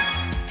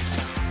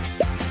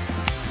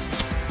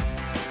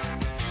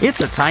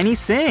 It's a tiny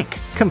sink,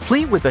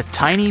 complete with a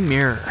tiny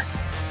mirror.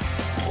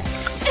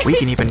 We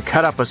can even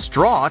cut up a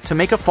straw to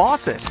make a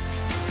faucet.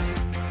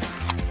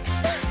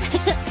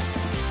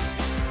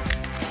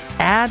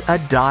 Add a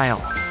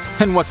dial.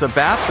 And what's a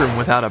bathroom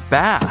without a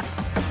bath?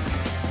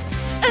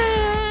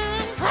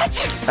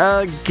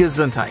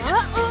 Gesundheit.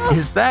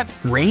 Is that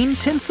rain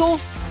tinsel?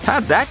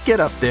 How'd that get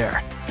up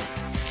there?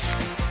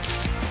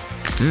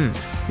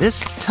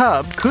 This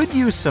tub could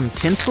use some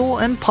tinsel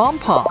and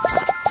pom-poms.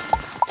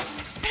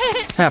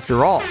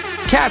 After all,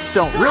 cats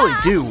don't really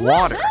do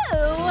water.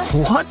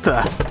 What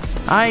the?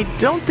 I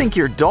don't think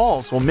your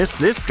dolls will miss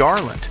this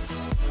garland.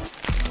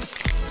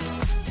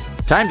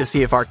 Time to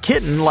see if our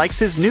kitten likes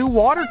his new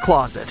water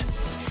closet.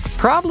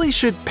 Probably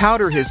should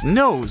powder his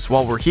nose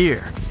while we're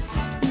here.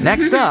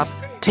 Next up,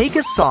 take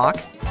a sock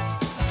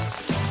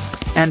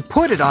and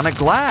put it on a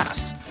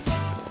glass.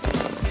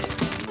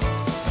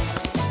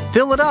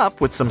 Fill it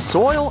up with some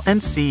soil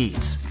and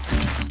seeds.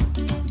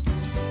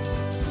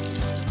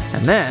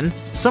 And then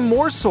some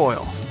more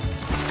soil.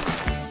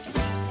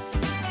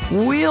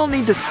 We'll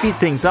need to speed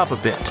things up a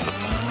bit.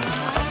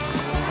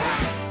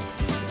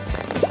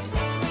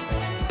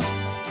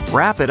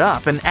 Wrap it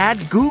up and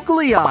add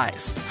googly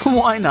eyes.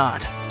 Why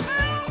not?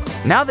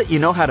 Now that you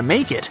know how to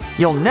make it,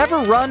 you'll never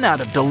run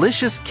out of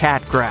delicious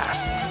cat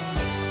grass.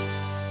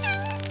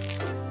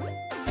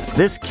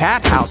 This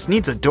cat house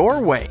needs a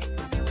doorway.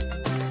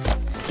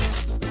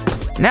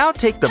 Now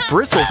take the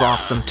bristles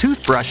off some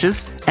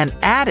toothbrushes and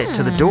add it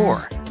to the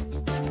door.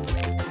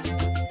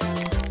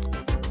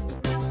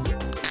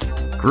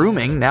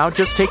 Grooming now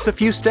just takes a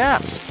few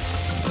steps.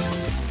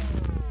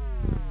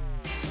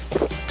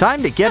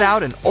 Time to get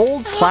out an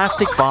old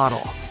plastic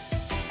bottle.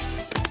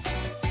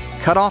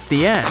 Cut off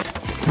the end.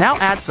 Now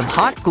add some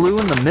hot glue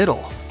in the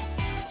middle.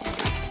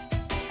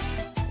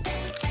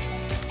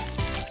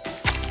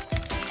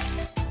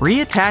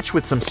 Reattach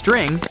with some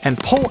string and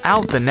pull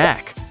out the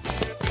neck.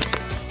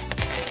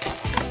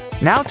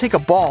 Now take a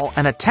ball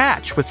and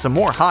attach with some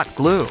more hot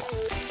glue.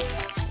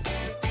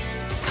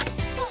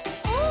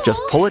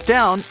 Just pull it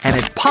down and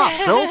it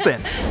pops open.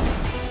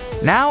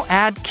 Now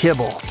add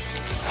kibble.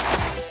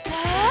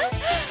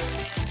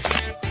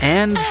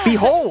 And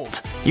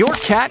behold, your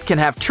cat can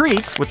have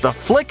treats with the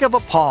flick of a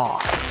paw.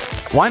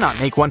 Why not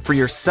make one for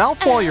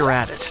yourself while you're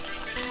at it?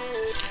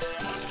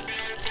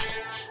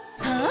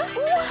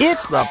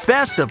 It's the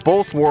best of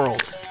both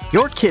worlds.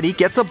 Your kitty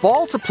gets a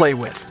ball to play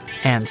with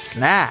and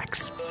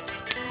snacks.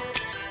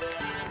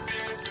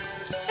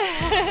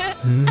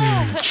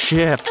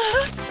 Chips.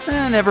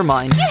 Never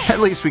mind. At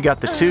least we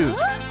got the tube.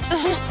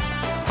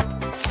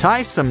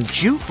 Tie some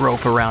jute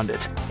rope around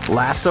it.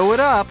 Lasso it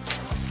up.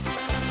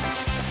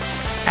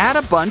 Add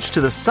a bunch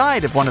to the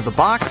side of one of the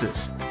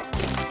boxes.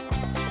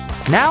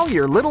 Now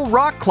your little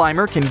rock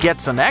climber can get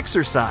some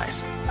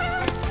exercise.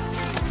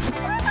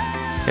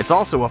 It's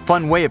also a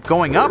fun way of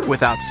going up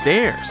without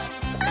stairs.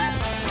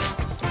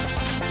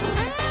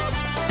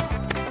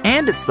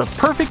 And it's the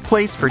perfect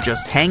place for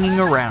just hanging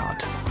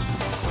around.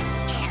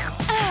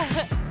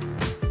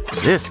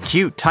 This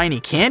cute tiny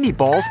candy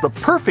ball's the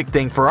perfect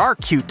thing for our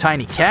cute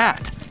tiny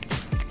cat.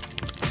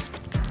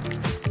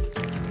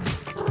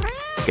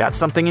 Got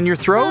something in your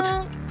throat?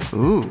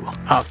 Ooh,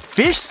 a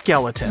fish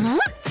skeleton.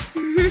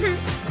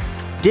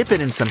 Dip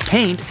it in some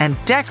paint and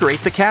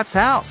decorate the cat's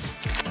house.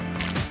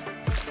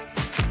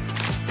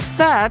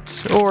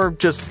 That, or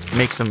just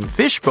make some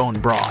fishbone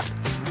broth.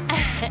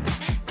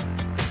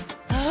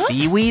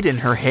 Seaweed in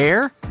her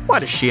hair?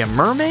 What is she, a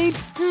mermaid?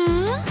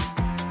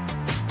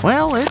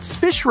 Well, it's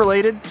fish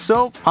related,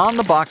 so on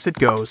the box it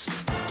goes.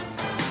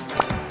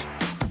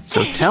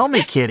 So tell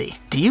me, kitty,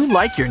 do you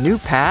like your new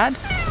pad?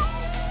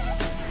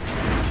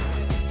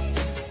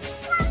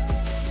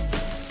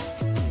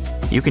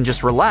 You can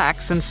just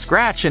relax and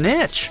scratch an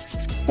itch,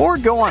 or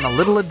go on a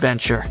little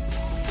adventure.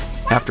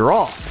 After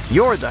all,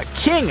 you're the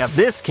king of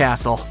this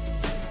castle.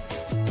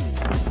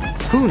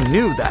 Who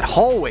knew that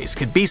hallways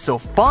could be so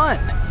fun?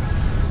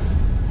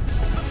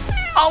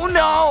 Oh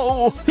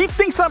no! He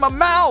thinks I'm a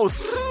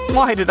mouse!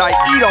 Why did I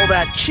eat all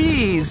that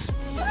cheese?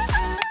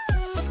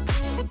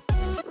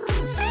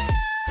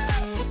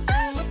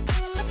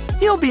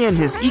 he'll be in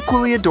his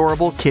equally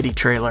adorable kitty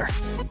trailer.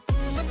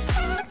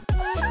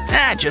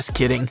 Ah, just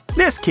kidding.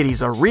 This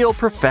kitty's a real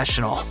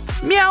professional.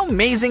 Meow,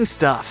 amazing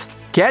stuff.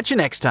 Catch you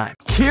next time.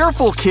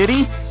 Careful,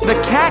 kitty. The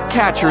cat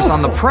catcher's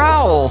on the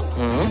prowl.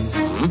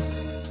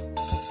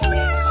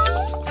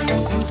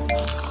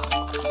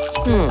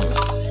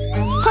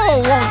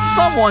 Oh, won't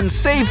someone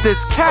save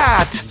this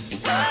cat?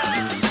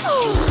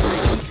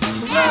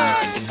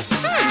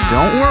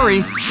 Don't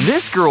worry,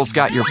 this girl's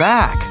got your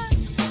back.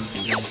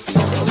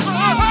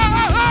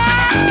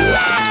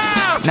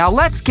 Now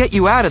let's get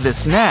you out of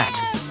this net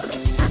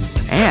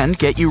and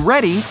get you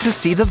ready to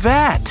see the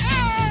vet.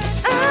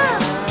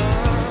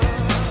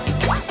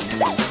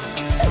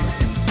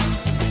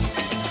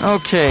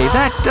 Okay,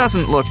 that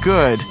doesn't look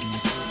good.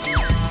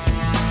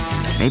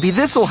 Maybe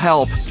this'll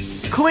help.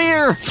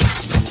 Clear!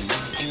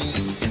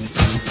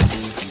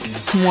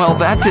 Well,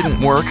 that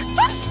didn't work.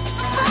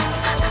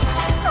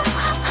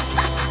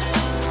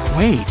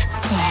 Wait,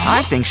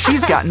 I think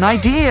she's got an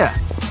idea.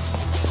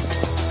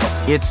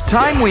 It's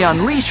time we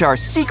unleash our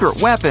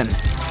secret weapon.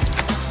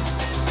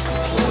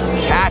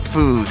 Cat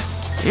food.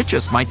 It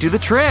just might do the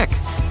trick.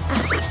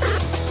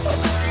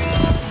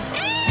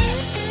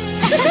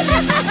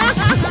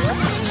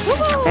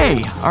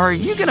 Hey, are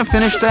you gonna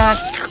finish that?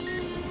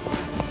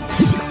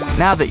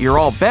 Now that you're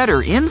all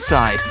better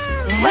inside,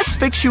 let's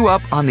fix you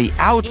up on the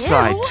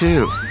outside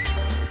too.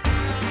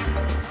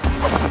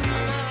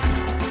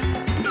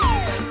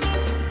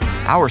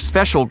 Our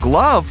special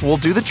glove will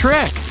do the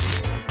trick.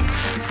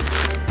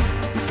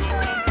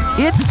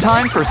 It's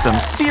time for some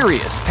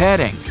serious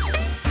petting.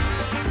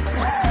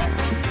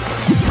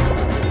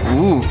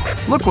 Ooh,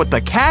 look what the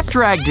cat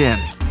dragged in.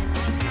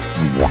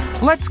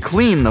 Let's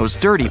clean those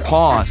dirty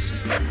paws.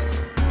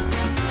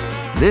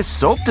 This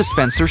soap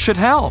dispenser should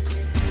help.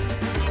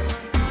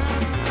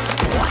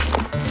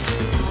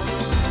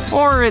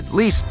 Or at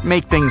least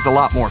make things a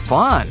lot more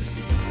fun.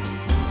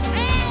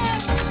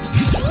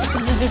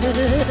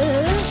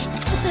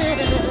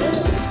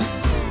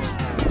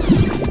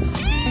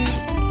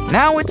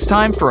 Now it's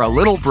time for a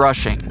little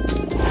brushing.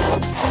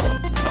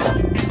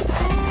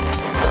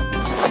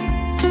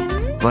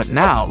 But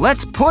now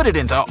let's put it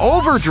into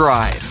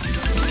overdrive.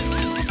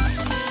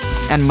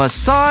 And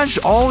massage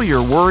all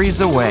your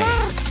worries away.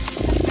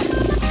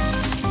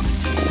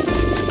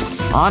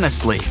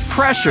 Honestly,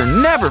 pressure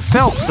never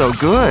felt so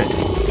good.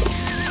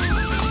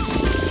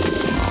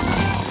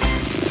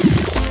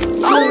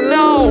 Oh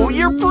no,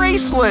 your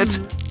bracelet!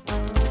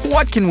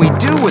 What can we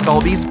do with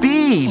all these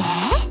beads?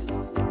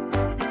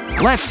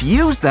 Let's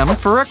use them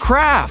for a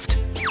craft.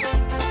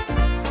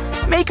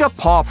 Make a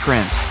paw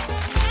print.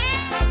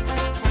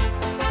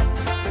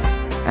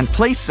 And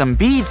place some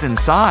beads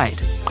inside.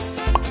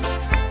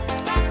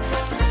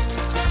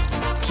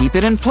 Keep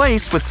it in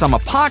place with some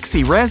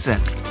epoxy resin.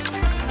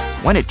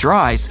 When it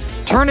dries,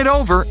 turn it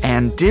over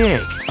and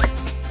dig.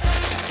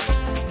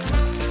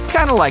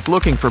 Kinda like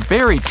looking for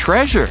buried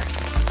treasure.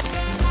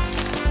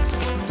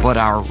 But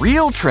our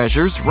real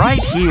treasure's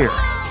right here.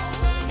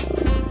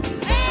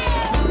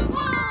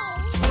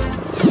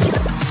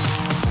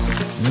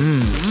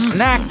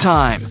 Snack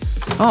time.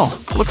 Oh,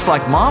 looks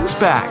like Mom's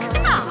back.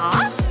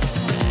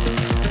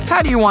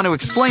 How do you want to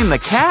explain the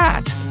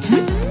cat?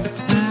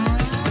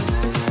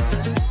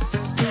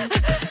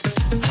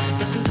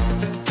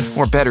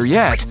 Or better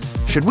yet,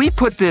 should we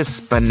put this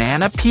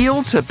banana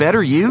peel to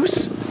better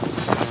use?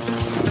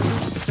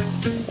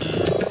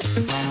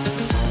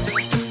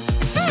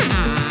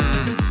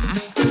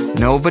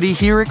 Nobody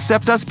here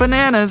except us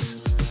bananas.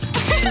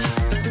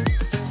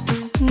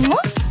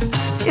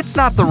 It's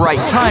not the right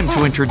time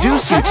to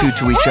introduce you two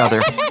to each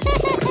other.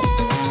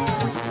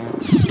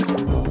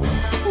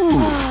 Ooh,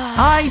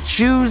 I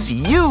choose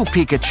you,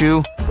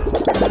 Pikachu.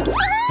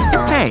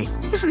 Hey,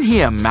 isn't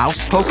he a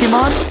mouse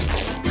Pokemon?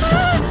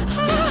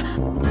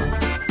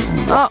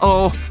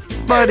 Uh-oh,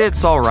 but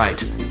it's all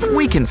right.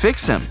 We can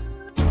fix him.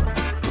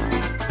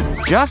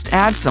 Just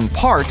add some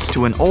parts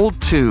to an old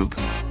tube.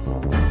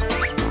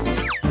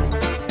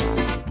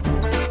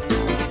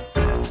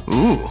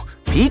 Ooh,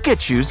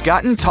 Pikachu's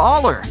gotten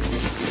taller.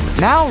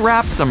 Now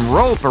wrap some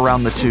rope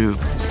around the tube.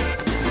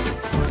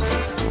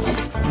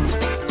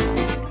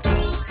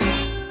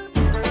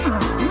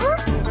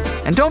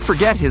 And don't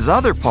forget his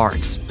other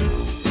parts.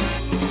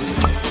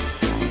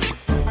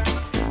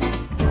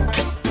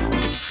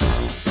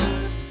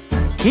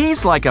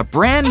 He's like a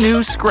brand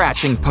new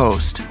scratching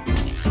post.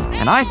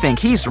 And I think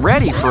he's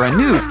ready for a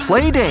new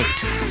play date.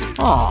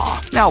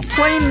 Aw, now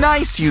play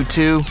nice, you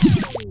two.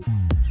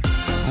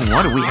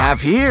 What do we have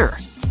here?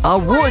 A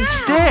wood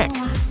stick.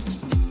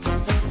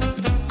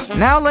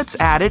 Now let's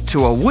add it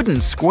to a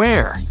wooden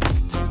square.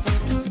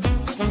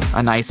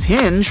 A nice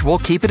hinge will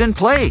keep it in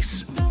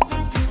place.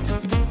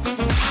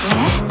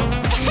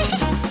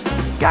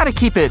 Gotta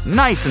keep it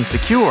nice and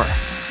secure.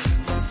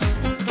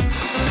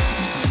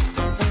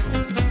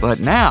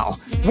 But now,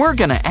 we're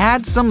gonna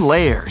add some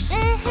layers.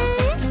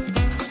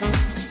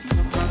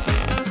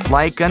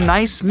 Like a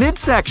nice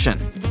midsection.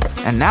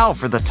 And now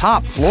for the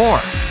top floor.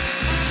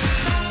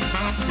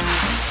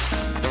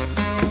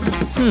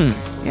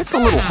 It's a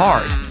little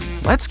hard.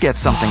 Let's get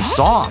something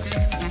soft.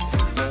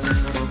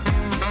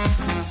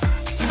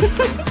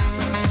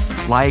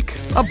 Like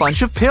a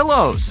bunch of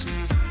pillows.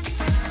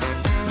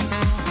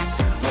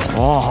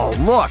 Oh,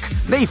 look,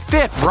 they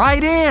fit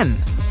right in.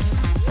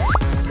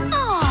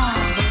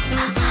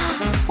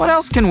 What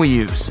else can we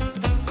use?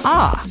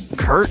 Ah,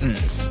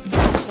 curtains.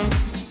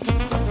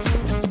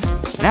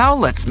 Now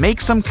let's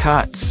make some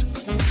cuts.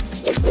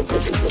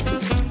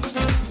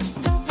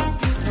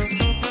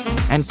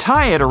 And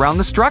tie it around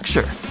the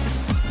structure.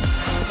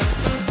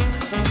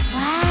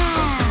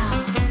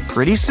 Wow.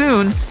 Pretty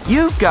soon,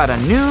 you've got a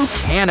new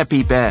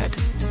canopy bed.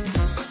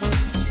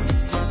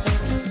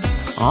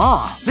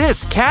 Ah,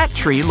 this cat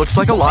tree looks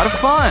like a lot of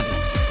fun.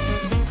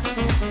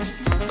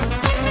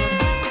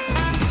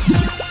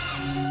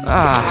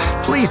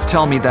 Ah, please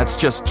tell me that's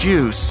just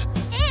juice.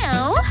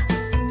 Ew.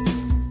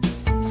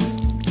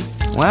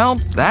 Well,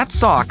 that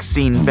sock's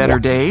seen better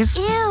days.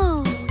 Ew.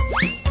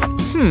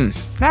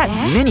 That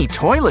mini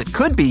toilet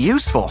could be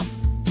useful.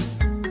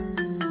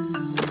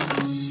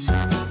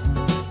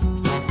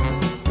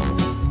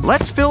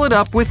 Let's fill it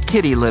up with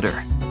kitty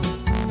litter.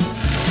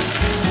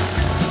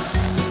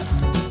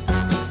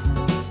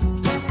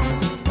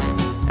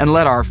 And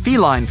let our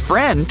feline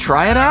friend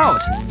try it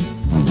out.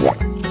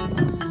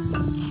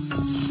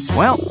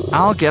 Well,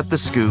 I'll get the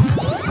scoop.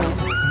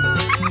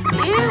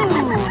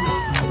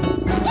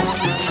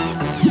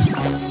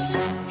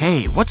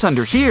 Hey, what's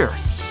under here?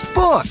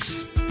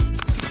 Books!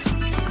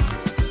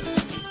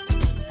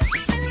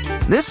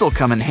 This'll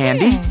come in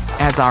handy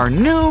as our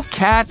new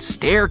cat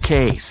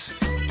staircase.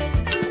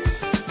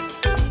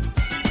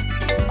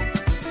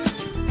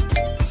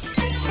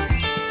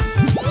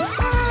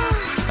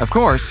 Of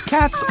course,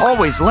 cats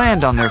always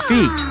land on their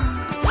feet.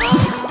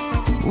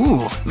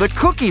 Ooh, the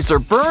cookies are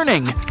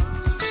burning!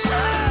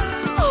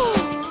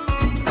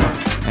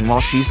 And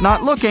while she's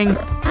not looking,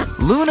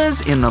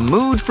 Luna's in the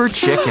mood for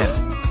chicken.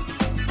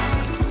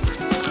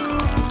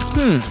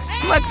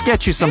 Let's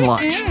get you some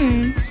lunch.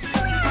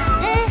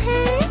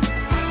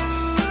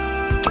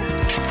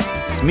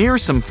 Smear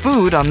some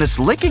food on this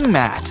licking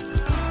mat.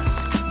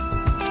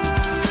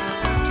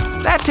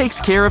 That takes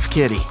care of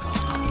Kitty.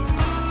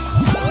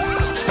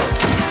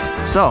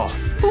 So,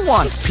 who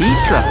wants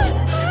pizza?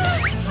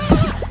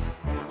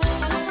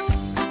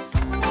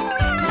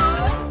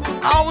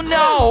 Oh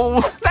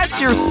no!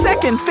 That's your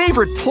second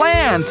favorite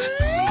plant!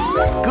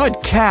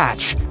 Good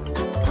catch.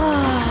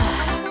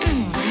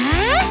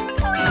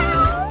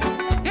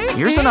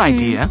 Here's an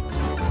idea.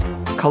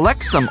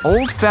 Collect some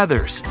old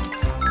feathers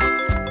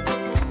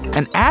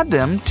and add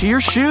them to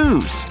your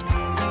shoes.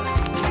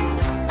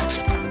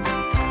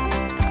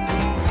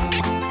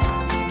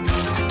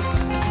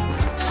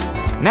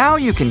 Now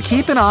you can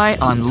keep an eye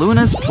on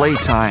Luna's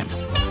playtime.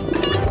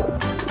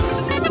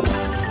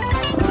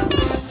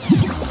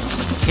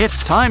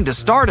 It's time to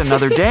start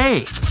another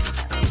day.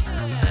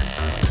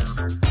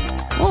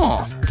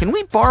 Oh, can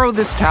we borrow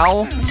this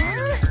towel?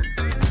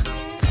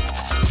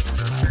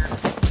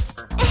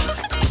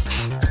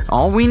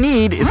 All we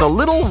need is a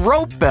little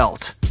rope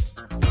belt.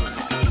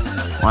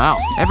 Wow,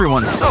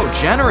 everyone's so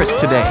generous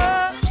today.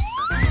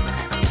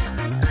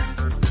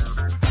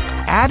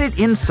 Add it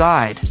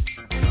inside.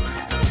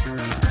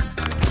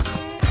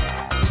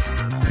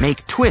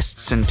 Make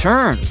twists and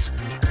turns,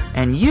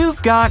 and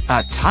you've got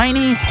a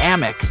tiny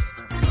hammock.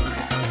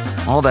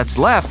 All that's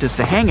left is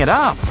to hang it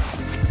up.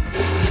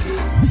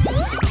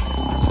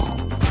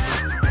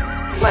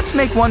 Let's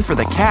make one for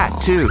the cat,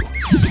 too.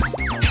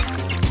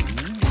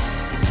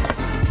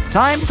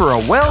 Time for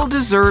a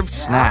well-deserved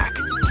snack.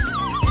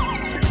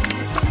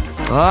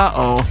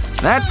 Uh-oh,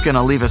 that's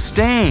gonna leave a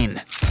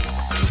stain.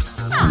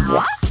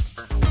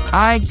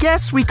 I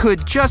guess we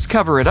could just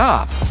cover it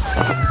up.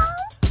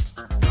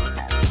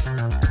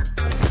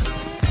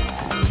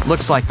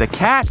 Looks like the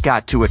cat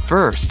got to it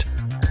first.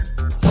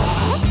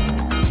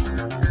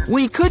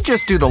 We could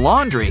just do the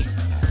laundry.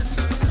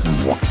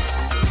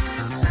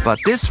 But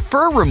this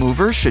fur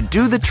remover should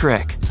do the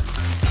trick.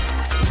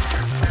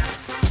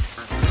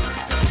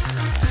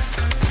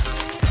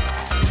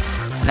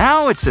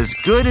 Now it's as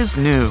good as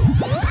new.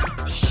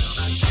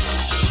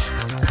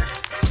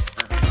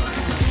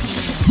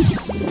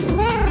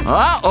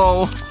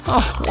 Uh-oh!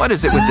 Oh, what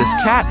is it with this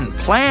cat and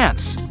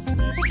plants?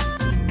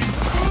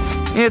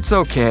 It's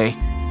okay.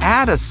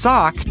 Add a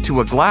sock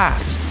to a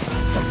glass.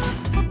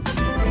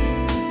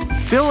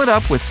 Fill it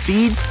up with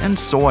seeds and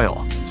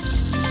soil.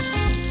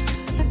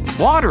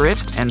 Water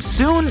it, and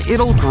soon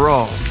it'll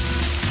grow.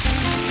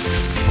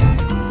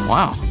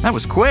 Wow, that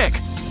was quick.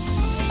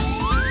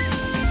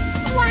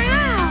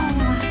 Wow.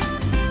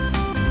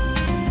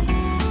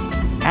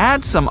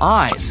 Add some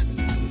eyes.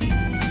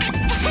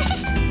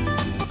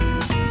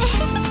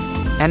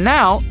 And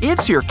now,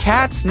 it's your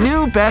cat's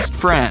new best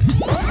friend.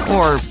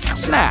 Or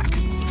snack.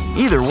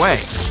 Either way,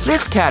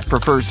 this cat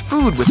prefers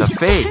food with a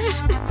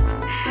face.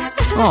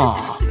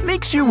 Aw,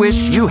 makes you wish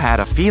you had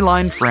a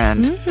feline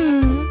friend.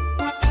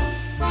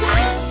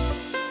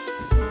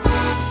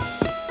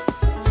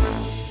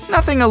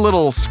 Nothing a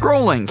little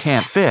scrolling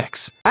can't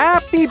fix.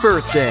 Happy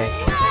birthday!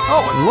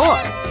 Oh, and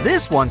look,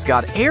 This one's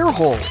got air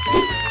holes.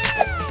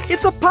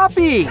 It's a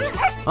puppy!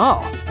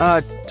 Oh,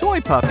 a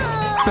toy puppy.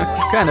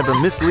 Kind of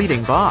a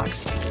misleading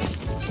box.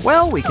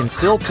 Well, we can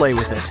still play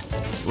with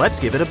it. Let's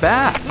give it a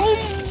bath.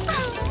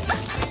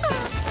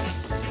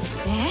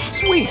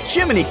 Sweet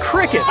Jiminy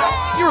Crickets!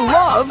 Your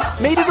love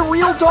made it a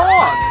real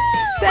dog!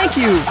 Thank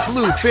you,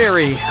 Blue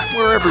Fairy,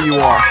 wherever you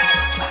are.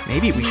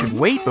 Maybe we should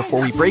wait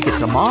before we break it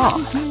to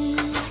Mom.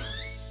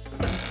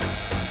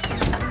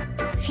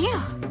 Phew.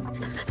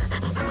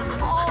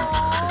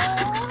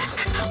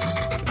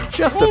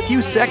 Just a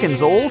few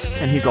seconds old,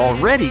 and he's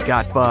already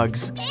got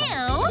bugs.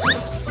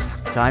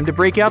 Ew. Time to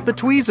break out the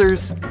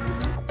tweezers.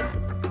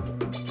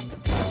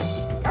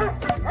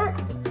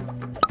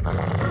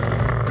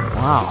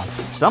 Wow,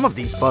 some of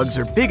these bugs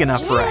are big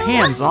enough for a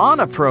hands-on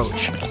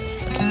approach.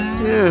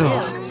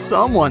 Ew,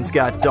 someone's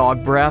got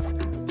dog breath.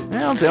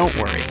 Well, don't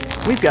worry.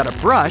 We've got a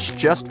brush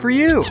just for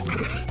you.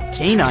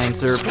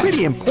 Canines are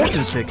pretty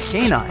important to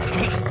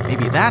canines.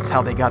 Maybe that's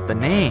how they got the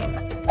name.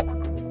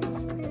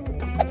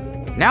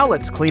 Now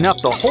let's clean up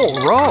the whole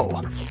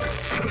row.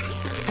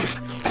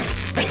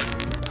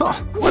 Huh,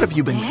 what have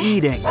you been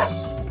eating?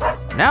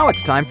 Now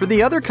it's time for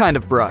the other kind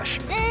of brush.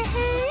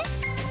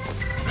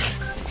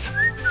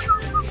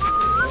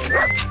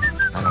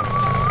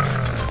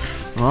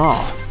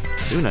 Oh,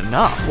 soon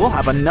enough, we'll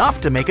have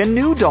enough to make a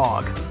new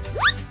dog.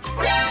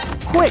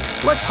 Quick,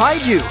 let's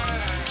hide you.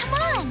 Come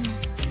on.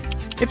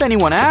 If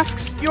anyone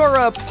asks, you're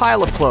a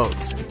pile of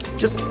clothes.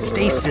 Just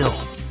stay still.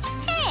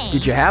 Hey.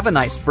 Did you have a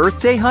nice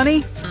birthday,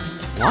 honey?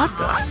 What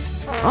the?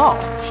 Oh,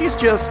 she's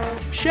just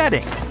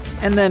shedding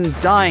and then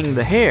dyeing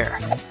the hair.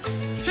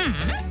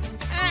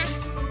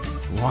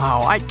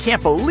 Wow, I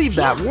can't believe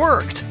that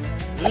worked.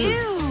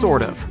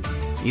 Sort of.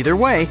 Either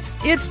way,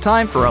 it's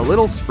time for a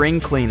little spring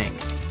cleaning.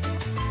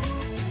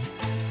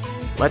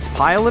 Let's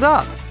pile it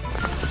up.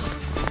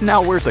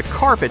 Now where's a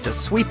carpet to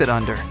sweep it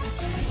under?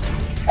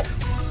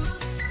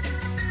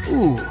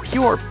 Ooh,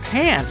 your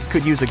pants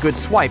could use a good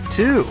swipe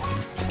too.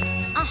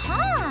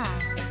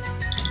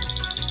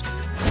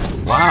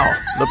 Wow,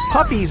 the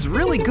puppy's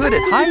really good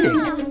at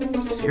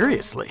hiding.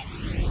 Seriously.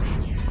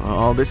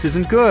 Oh, this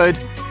isn't good.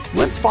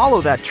 Let's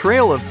follow that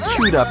trail of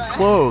chewed up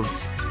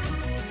clothes.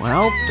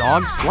 Well,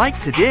 dogs like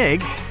to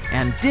dig,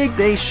 and dig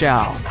they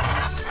shall.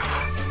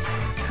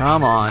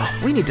 Come on,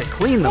 we need to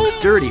clean those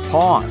dirty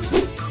paws.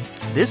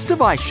 This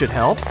device should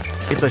help.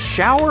 It's a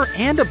shower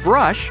and a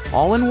brush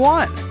all in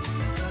one.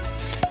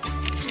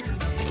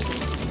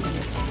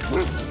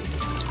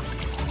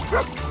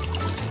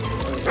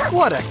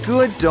 What a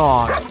good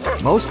dog.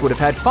 Most would have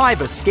had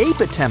 5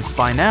 escape attempts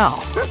by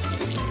now.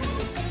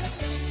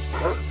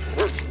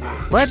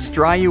 Let's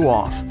dry you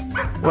off.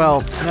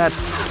 Well,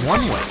 that's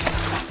one way.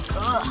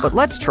 But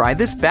let's try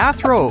this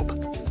bathrobe.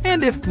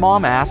 And if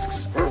Mom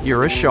asks,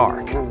 you're a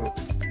shark.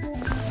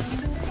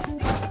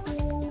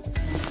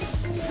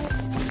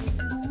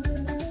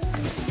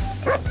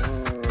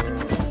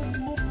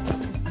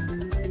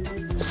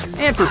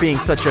 And for being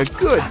such a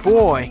good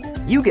boy,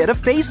 you get a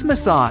face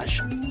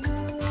massage.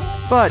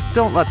 But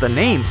don't let the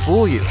name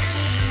fool you.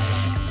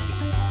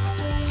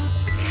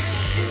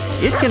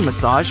 It can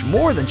massage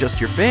more than just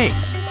your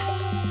face.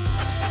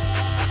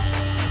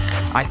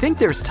 I think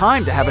there's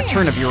time to have a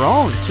turn of your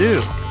own,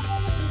 too.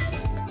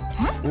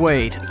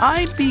 Wait,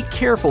 I'd be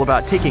careful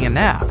about taking a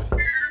nap.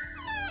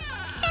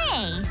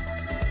 Hey.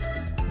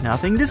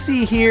 Nothing to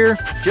see here,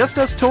 just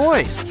us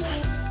toys.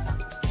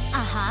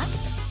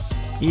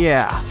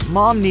 Yeah,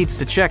 Mom needs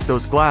to check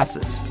those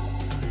glasses.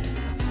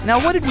 Now,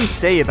 what did we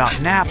say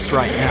about naps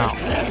right now?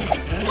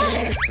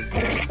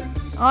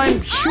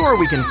 I'm sure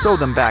we can sew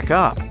them back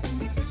up.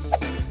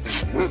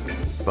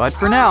 But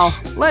for now,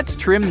 let's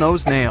trim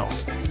those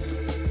nails.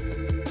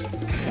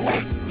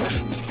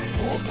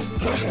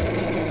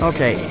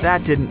 Okay,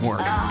 that didn't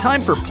work.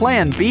 Time for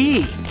plan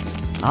B.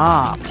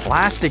 Ah,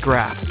 plastic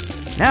wrap.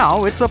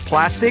 Now it's a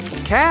plastic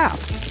cap.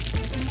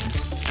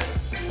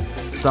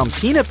 Some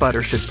peanut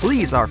butter should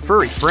please our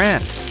furry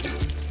friend.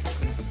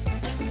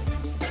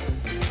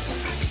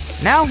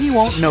 Now he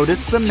won't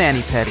notice the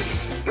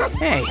mani-pedi.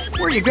 Hey,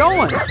 where are you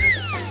going?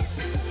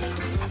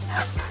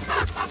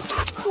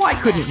 Why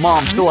couldn't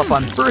Mom fill up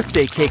on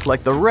birthday cake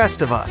like the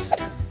rest of us?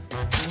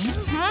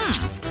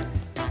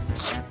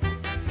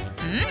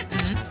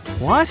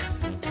 What?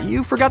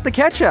 You forgot the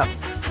ketchup.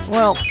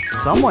 Well,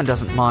 someone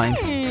doesn't mind.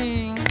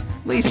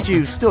 At least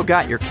you still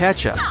got your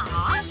ketchup.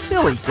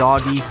 Silly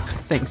doggy,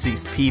 thinks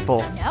he's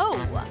people. No.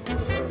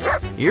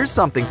 Here's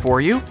something for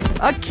you,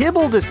 a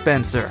kibble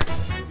dispenser.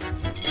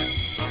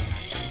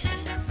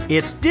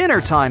 It's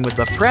dinner time with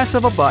the press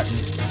of a button.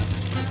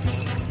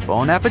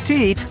 Bon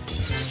appetit.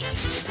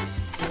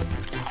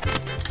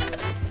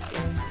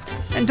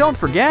 And don't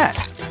forget,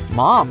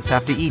 moms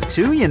have to eat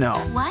too, you know.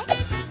 What?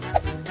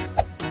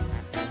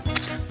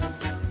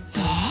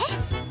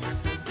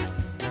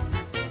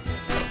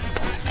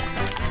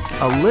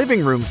 A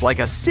living room's like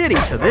a city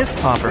to this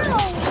pupper.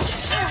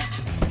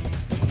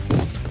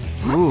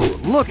 Ooh,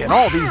 look at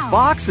all these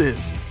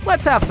boxes.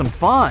 Let's have some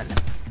fun.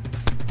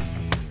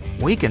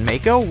 We can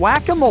make a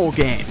whack-a-mole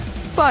game,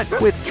 but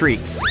with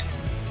treats.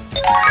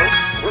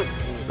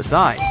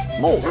 Besides,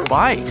 moles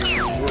bite.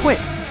 Quick,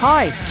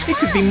 hide. It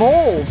could be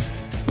moles.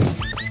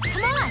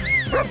 Come on.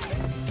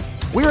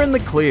 We're in the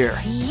clear.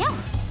 Yeah.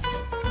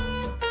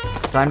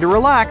 Time to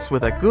relax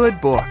with a good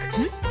book.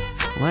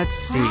 Let's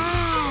see.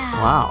 Wow.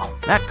 Wow,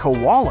 that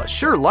koala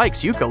sure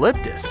likes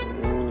eucalyptus.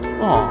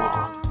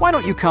 Aw, why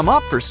don't you come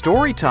up for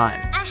story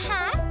time?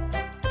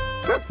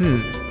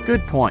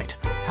 Good point.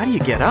 How do you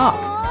get up?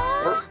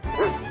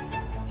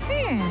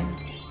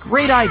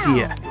 Great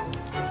idea.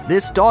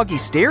 This doggy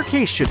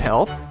staircase should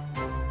help.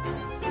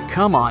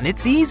 Come on,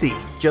 it's easy.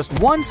 Just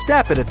one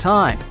step at a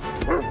time.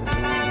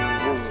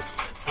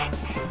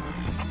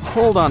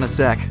 Hold on a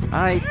sec.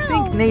 I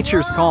think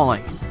nature's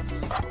calling.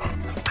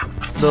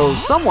 Though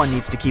someone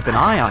needs to keep an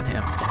eye on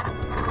him.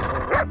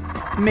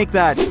 Make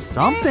that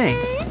something.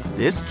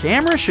 This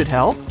camera should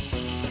help.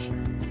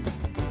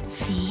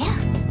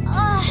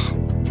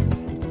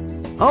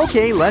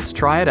 Okay, let's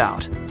try it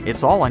out.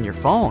 It's all on your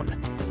phone.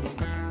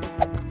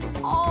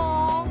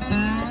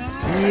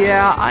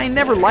 Yeah, I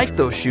never liked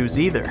those shoes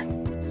either.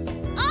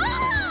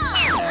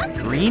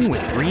 Green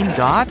with green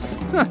dots?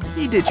 Huh,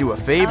 he did you a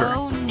favor.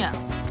 Oh no.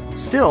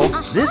 Still,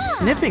 this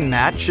sniffing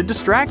mat should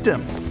distract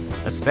him,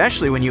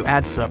 especially when you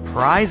add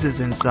surprises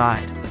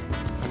inside.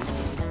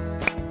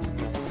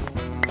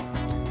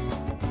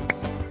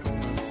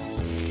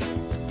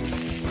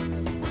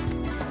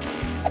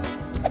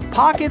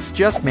 Pockets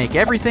just make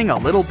everything a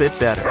little bit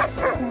better.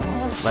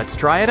 Let's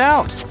try it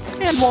out.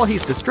 And while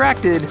he's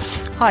distracted,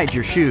 hide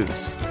your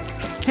shoes.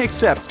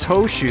 Except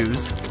toe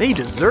shoes, they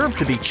deserve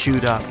to be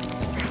chewed up.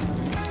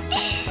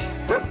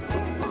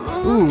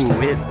 Ooh,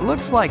 it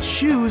looks like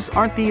shoes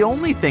aren't the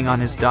only thing on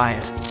his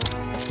diet.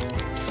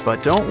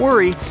 But don't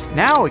worry,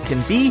 now it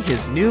can be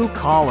his new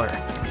collar.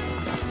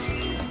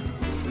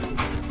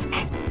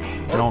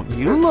 Don't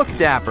you look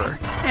dapper?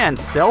 And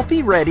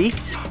selfie ready.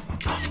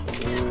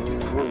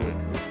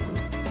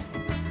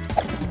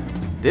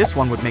 This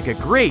one would make a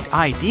great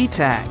ID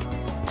tag.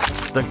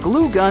 The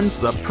glue gun's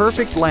the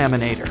perfect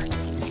laminator.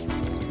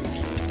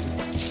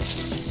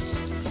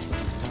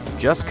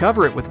 Just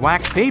cover it with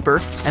wax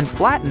paper and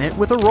flatten it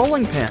with a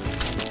rolling pin.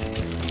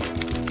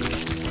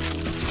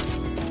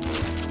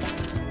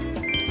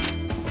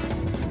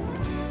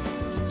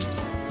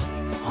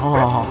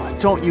 Oh,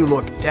 don't you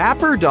look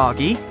dapper,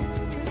 doggy?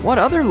 What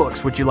other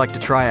looks would you like to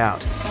try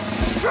out?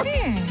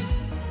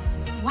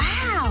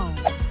 Wow.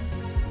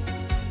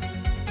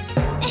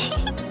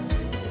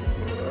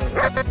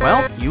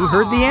 Well, you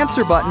heard the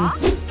answer button.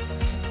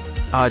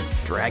 A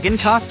dragon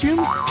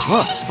costume?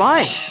 Look,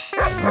 spikes.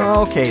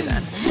 Okay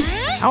then.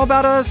 How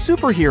about a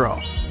superhero?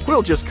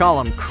 We'll just call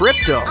him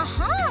Crypto.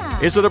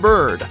 Is it a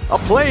bird? A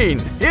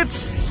plane?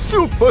 It's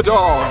Super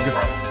Dog!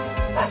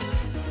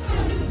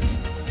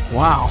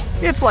 Wow,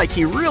 it's like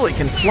he really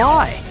can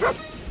fly.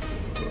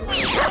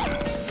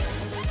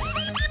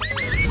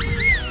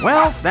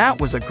 Well, that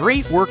was a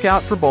great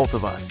workout for both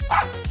of us.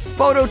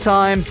 Photo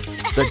time.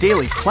 The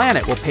Daily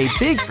Planet will pay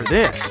big for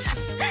this.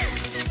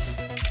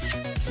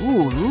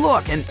 Ooh,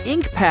 look, an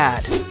ink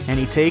pad.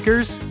 Any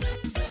takers?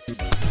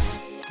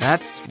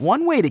 That's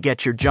one way to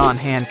get your John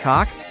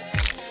Hancock.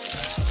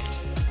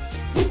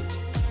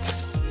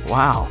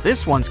 Wow,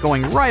 this one's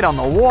going right on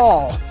the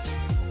wall.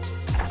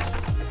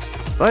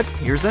 But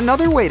here's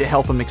another way to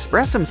help him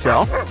express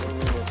himself.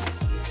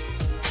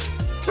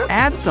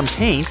 Add some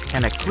paint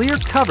and a clear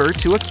cover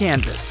to a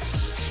canvas.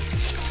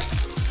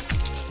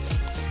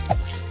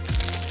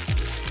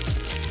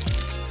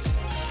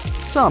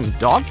 Some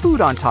dog food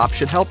on top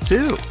should help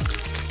too.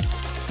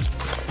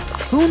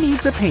 Who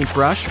needs a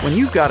paintbrush when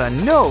you've got a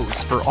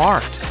nose for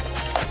art?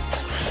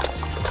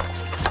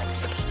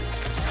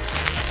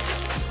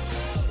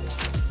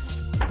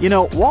 You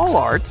know, wall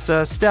art's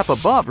a step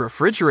above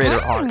refrigerator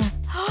art.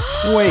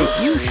 Wait,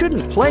 you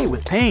shouldn't play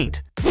with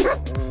paint.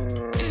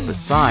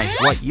 Besides,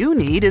 what you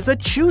need is a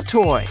chew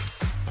toy.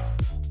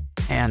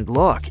 And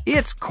look,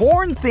 it's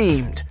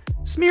corn-themed.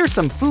 Smear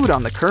some food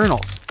on the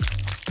kernels.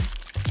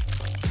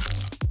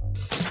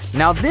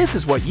 Now this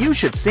is what you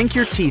should sink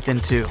your teeth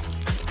into.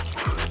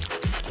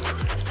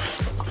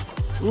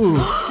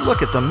 Ooh,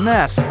 look at the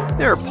mess.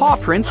 There are paw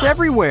prints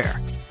everywhere.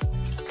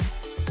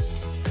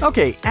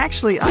 Okay,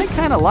 actually, I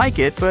kind of like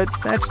it, but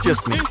that's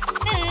just me.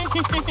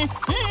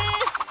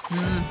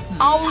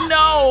 Oh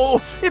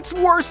no! It's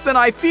worse than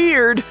I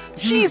feared!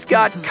 She's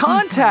got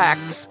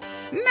contacts!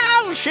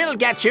 Now she'll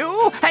get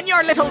you, and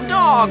your little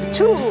dog,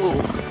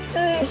 too.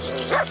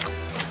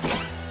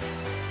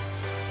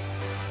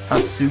 A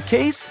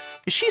suitcase?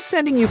 Is she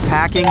sending you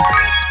packing?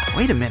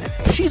 Wait a minute,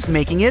 she's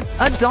making it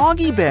a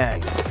doggy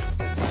bed.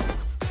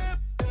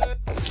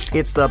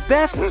 It's the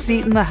best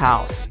seat in the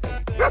house.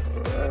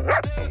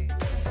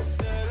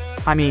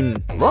 I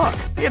mean, look,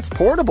 it's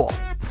portable.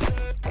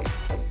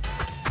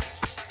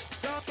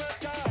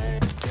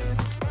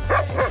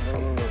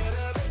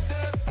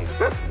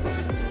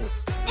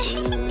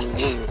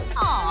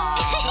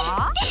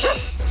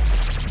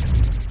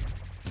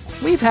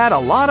 We've had a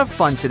lot of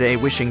fun today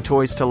wishing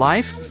toys to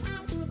life.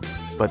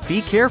 But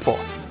be careful.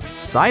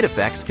 Side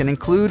effects can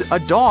include a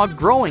dog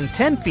growing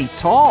 10 feet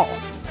tall.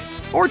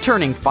 or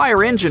turning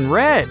fire engine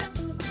red.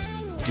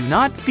 Do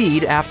not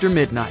feed after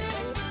midnight.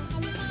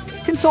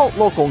 Consult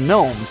local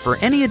gnome for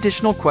any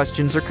additional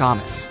questions or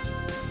comments.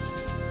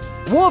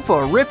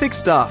 Wooferific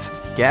stuff.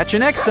 Catch you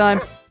next time.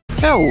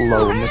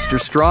 Hello, Mr.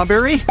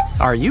 Strawberry.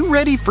 Are you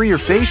ready for your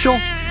facial?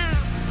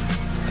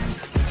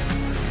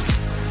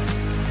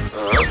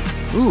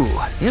 Ooh,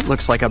 it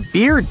looks like a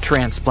beard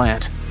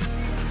transplant.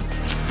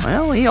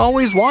 Well, he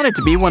always wanted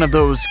to be one of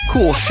those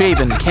cool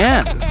shaven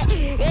Kens.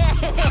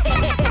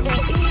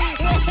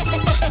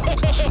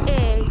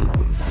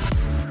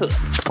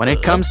 When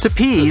it comes to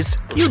peas,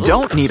 you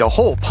don't need a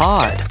whole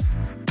pod.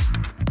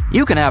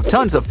 You can have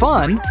tons of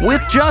fun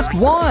with just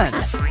one.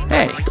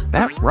 Hey,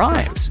 that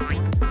rhymes.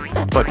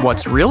 But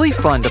what's really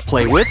fun to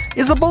play with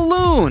is a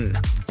balloon.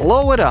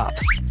 Blow it up.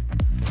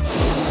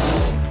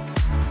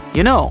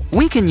 You know,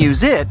 we can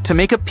use it to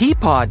make a pea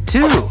pod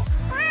too.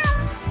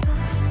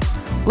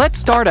 Let's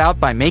start out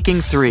by making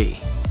 3.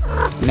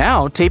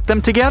 Now tape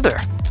them together.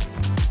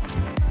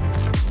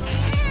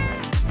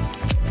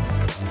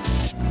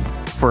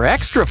 For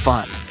extra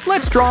fun,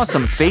 let's draw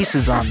some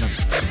faces on them.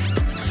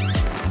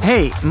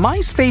 Hey,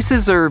 mice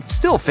faces are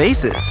still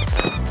faces.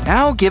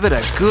 Now give it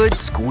a good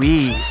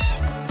squeeze.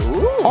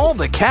 All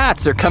the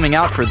cats are coming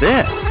out for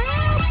this.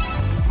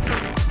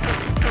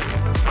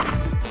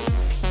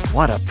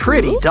 What a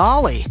pretty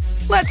dolly.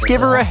 Let's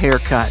give her a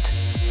haircut.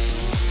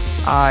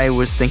 I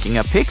was thinking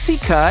a pixie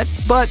cut,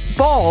 but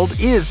bald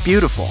is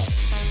beautiful.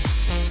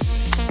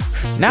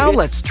 Now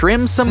let's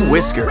trim some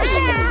whiskers.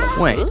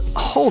 Wait,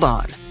 hold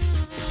on.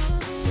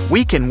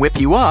 We can whip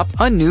you up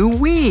a new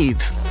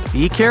weave.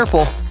 Be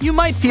careful, you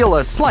might feel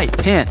a slight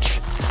pinch.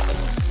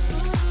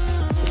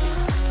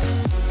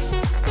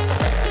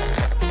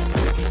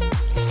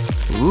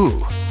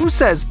 Ooh, who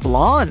says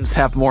blondes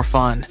have more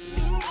fun?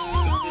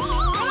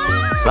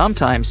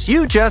 Sometimes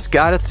you just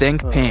gotta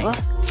think pink.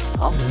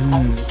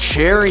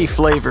 Cherry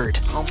flavored.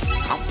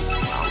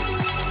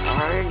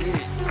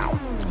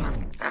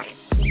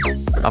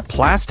 A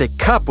plastic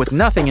cup with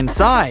nothing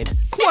inside.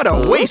 What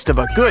a waste of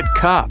a good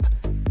cup.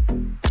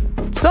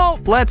 So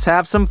let's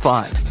have some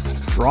fun.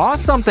 Draw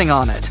something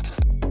on it.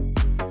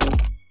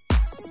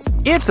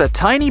 It's a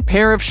tiny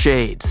pair of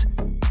shades.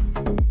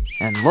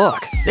 And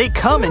look, they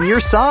come in your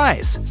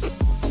size.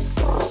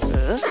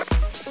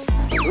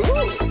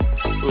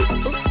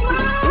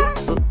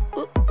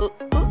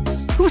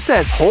 Who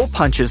says hole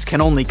punches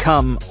can only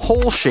come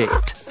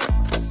hole-shaped?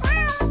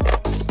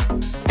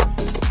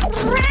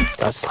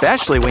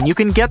 Especially when you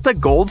can get the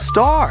gold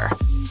star,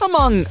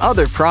 among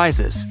other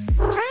prizes.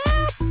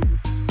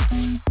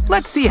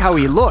 Let's see how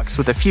he looks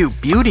with a few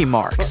beauty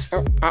marks.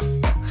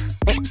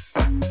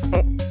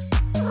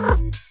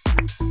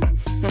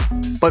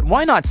 But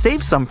why not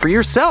save some for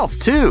yourself,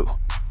 too?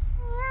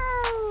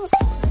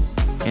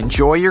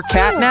 Enjoy your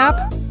cat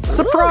nap?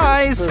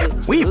 Surprise!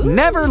 We've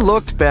never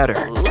looked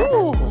better.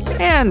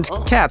 And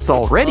cats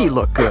already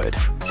look good,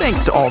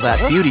 thanks to all that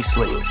beauty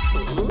sleep.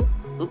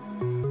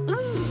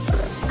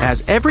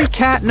 As every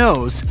cat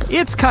knows,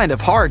 it's kind of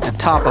hard to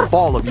top a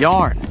ball of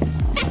yarn.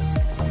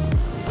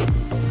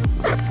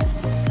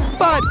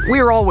 But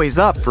we're always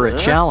up for a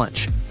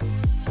challenge.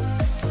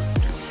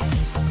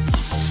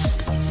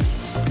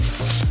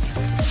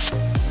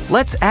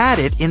 Let's add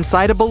it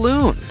inside a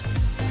balloon.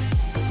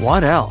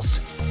 What else?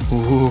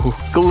 Ooh,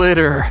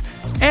 glitter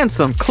and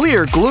some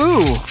clear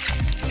glue.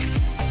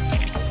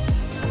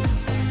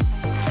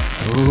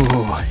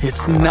 Ooh,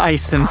 it's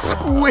nice and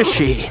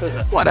squishy.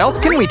 What else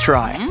can we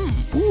try?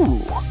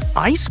 Ooh,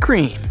 ice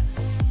cream.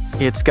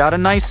 It's got a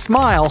nice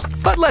smile,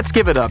 but let's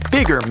give it a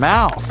bigger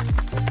mouth.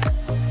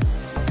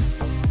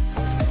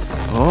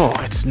 Oh,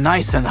 it's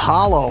nice and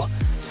hollow.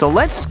 So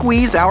let's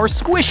squeeze our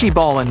squishy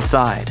ball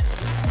inside.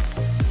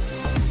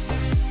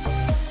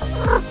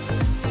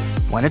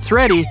 When it's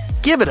ready,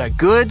 give it a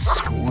good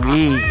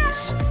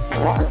squeeze.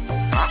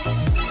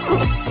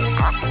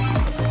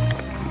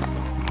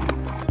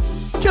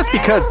 Just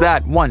because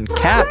that one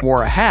cat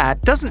wore a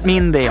hat doesn't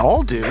mean they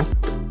all do.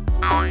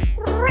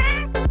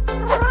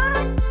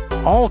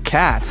 All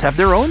cats have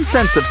their own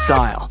sense of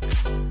style.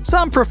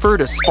 Some prefer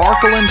to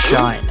sparkle and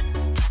shine.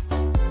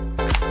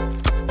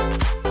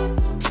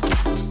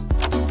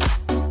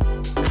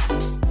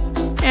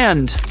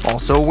 And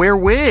also wear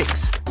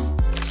wigs.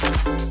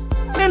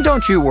 And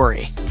don't you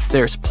worry,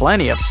 there's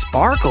plenty of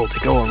sparkle to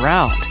go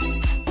around.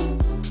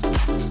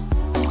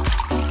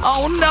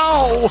 Oh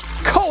no!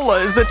 Cola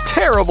is a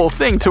terrible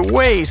thing to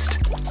waste.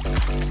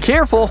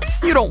 Careful,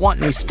 you don't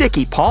want any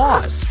sticky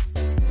paws.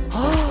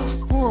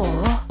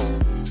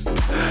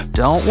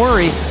 Don't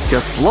worry,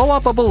 just blow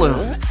up a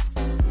balloon.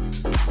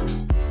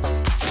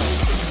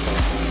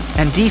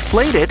 And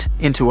deflate it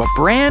into a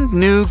brand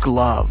new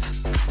glove.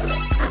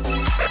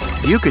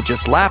 You could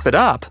just lap it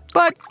up,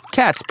 but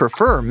cats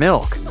prefer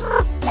milk.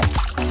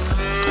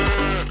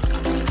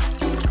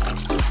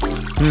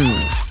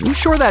 You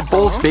sure that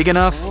bowl's big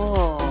enough?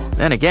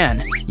 Then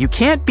again, you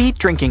can't beat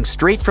drinking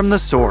straight from the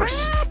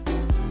source.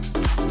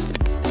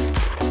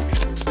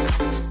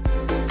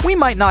 We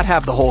might not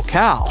have the whole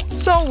cow,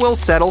 so we'll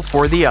settle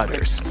for the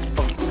others.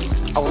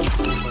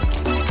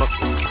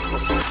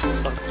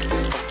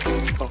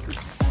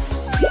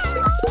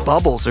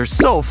 Bubbles are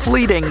so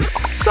fleeting,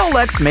 so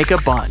let's make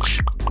a bunch.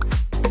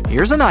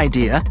 Here's an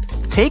idea.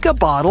 Take a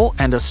bottle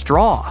and a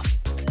straw.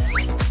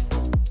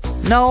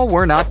 No,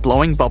 we're not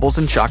blowing bubbles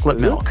in chocolate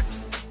milk.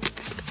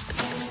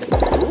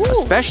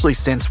 Especially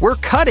since we're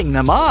cutting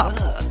them up.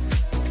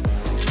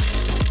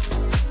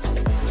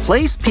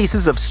 Place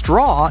pieces of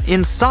straw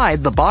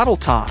inside the bottle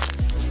top.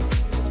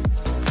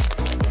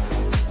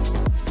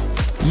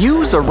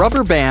 Use a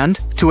rubber band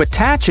to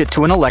attach it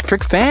to an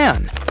electric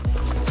fan.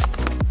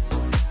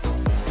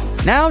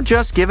 Now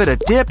just give it a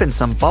dip in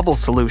some bubble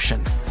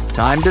solution.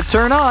 Time to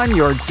turn on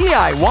your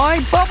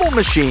DIY bubble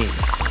machine.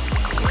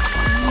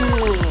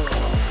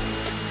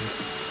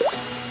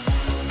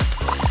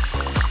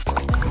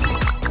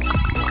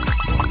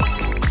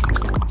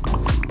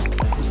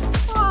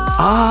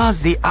 Ah,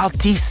 the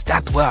artist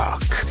at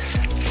work.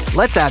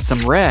 Let's add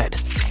some red,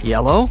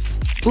 yellow,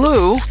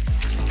 blue.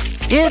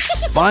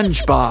 It's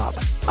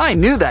SpongeBob. I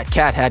knew that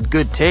cat had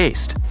good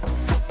taste.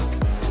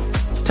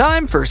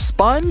 Time for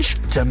Sponge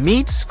to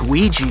meet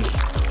Squeegee.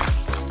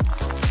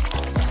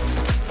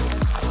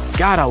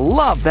 Gotta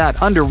love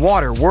that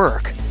underwater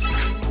work.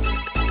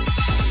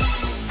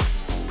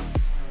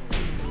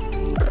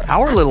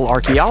 Our little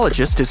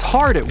archaeologist is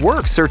hard at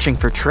work searching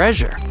for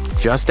treasure.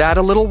 Just add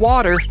a little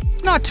water,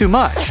 not too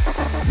much.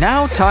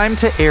 Now time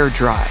to air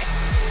dry.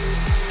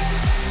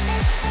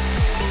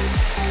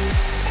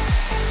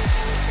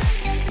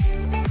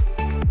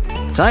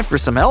 Time for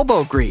some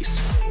elbow grease.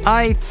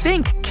 I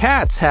think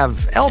cats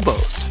have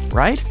elbows,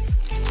 right?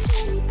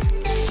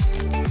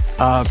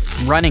 A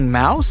running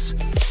mouse?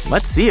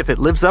 Let's see if it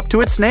lives up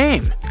to its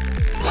name.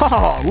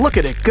 Oh, look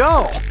at it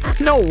go!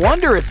 No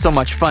wonder it's so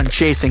much fun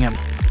chasing him.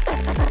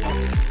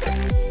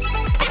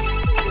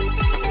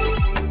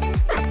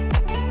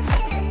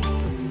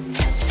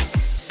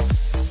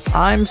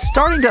 I'm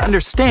starting to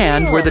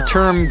understand where the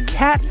term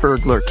cat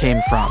burglar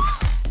came from.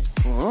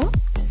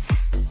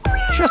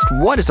 Just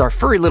what is our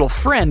furry little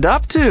friend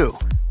up to?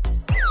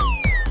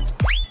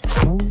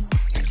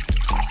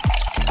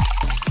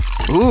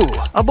 Ooh,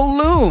 a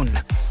balloon.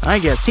 I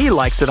guess he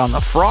likes it on the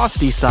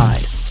frosty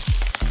side.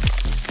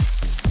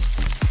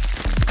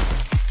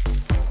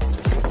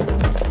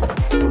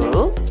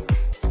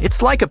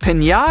 It's like a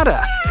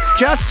piñata.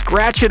 Just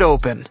scratch it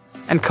open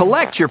and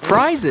collect your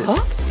prizes.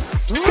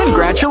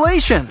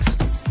 Congratulations!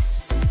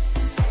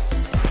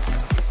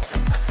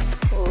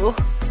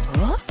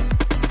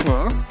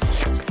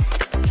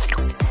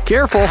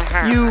 Careful,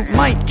 you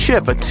might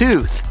chip a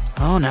tooth.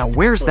 Oh, now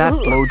where's that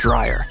blow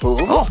dryer?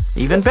 Oh,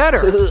 even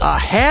better, a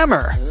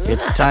hammer.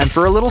 It's time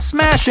for a little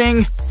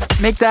smashing.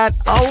 Make that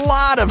a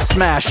lot of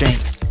smashing.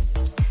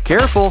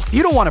 Careful,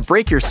 you don't want to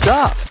break your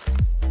stuff.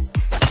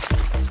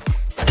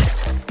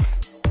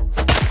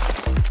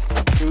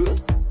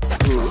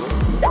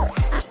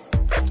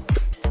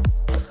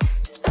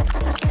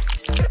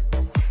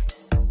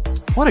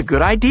 What a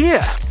good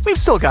idea. We've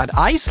still got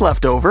ice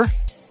left over.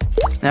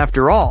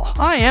 After all,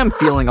 I am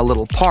feeling a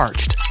little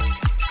parched.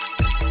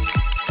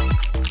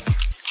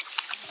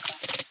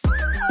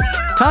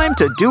 Time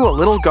to do a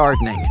little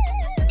gardening.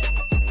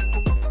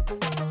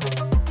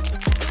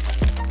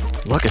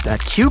 Look at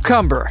that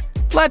cucumber.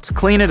 Let's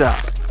clean it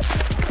up.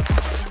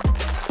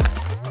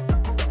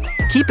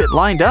 Keep it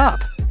lined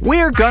up.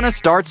 We're gonna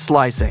start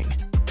slicing.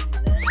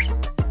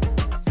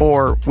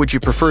 Or would you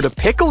prefer to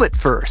pickle it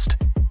first?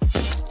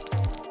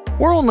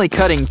 We're only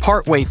cutting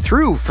partway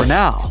through for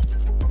now.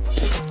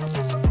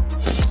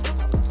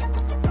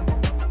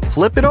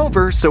 Flip it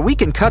over so we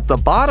can cut the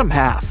bottom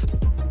half.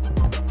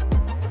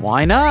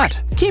 Why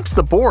not? Keeps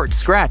the board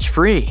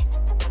scratch-free.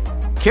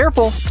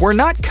 Careful, we're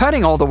not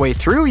cutting all the way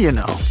through, you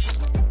know.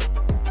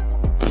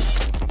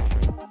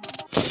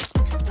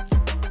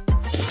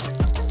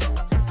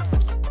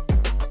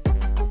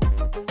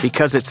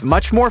 Because it's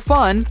much more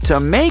fun to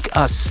make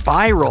a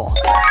spiral.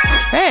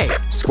 Hey,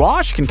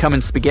 squash can come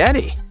in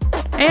spaghetti.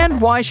 And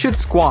why should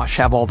squash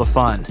have all the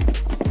fun?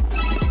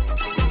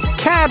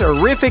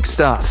 Cat-erific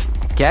stuff.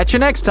 Catch you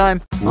next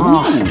time.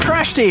 Oh,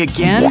 trash day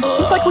again?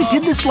 Seems like we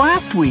did this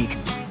last week.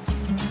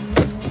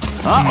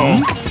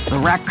 Uh-oh, the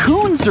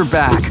raccoons are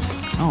back.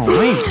 Oh,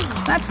 wait,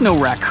 that's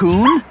no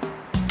raccoon.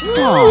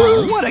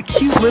 Oh, what a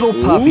cute little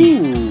puppy.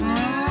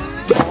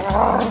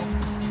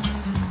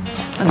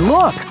 And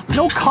look,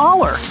 no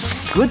collar.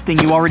 Good thing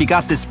you already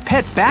got this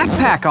pet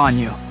backpack on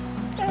you.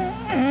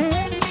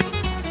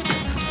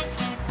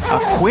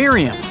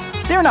 Aquariums.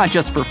 They're not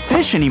just for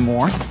fish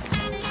anymore.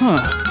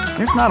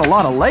 There's not a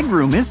lot of leg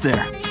room, is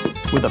there?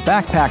 With a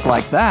backpack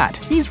like that,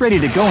 he's ready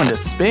to go into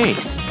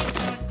space.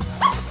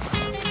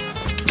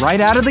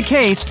 Right out of the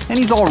case, and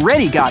he's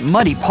already got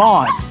muddy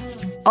paws.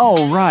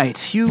 Oh,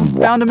 right, you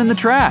found him in the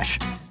trash.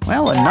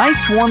 Well, a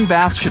nice warm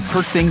bath should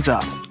perk things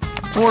up.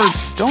 Or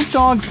don't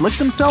dogs lick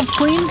themselves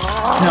clean?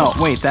 No,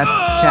 wait, that's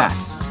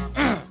cats.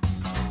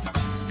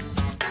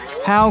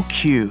 How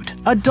cute.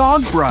 A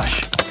dog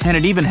brush. And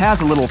it even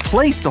has a little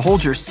place to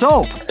hold your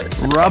soap.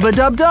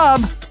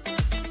 Rub-a-dub-dub.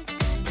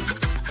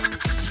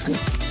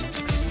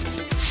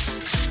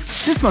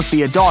 This must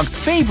be a dog's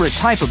favorite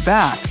type of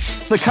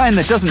bath. The kind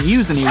that doesn't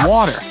use any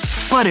water.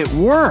 but it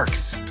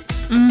works.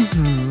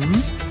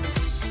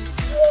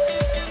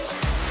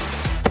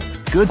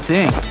 Good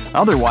thing.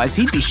 Otherwise,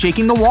 he'd be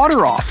shaking the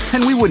water off,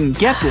 and we wouldn't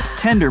get this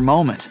tender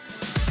moment.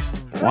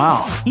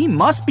 Wow, he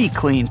must be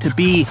clean to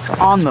be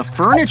on the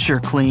furniture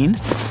clean.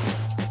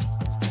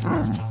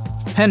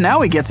 And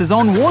now he gets his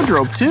own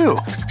wardrobe, too.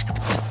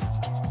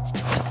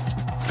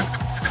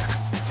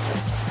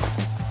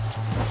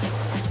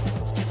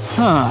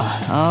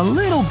 A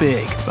little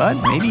big, but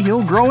maybe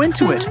he'll grow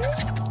into it.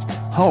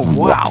 Oh,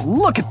 wow,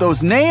 look at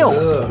those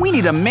nails! We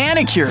need a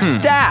manicure,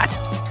 stat!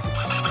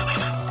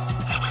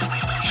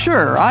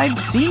 Sure,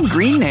 I've seen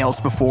green nails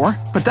before,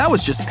 but that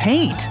was just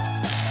paint.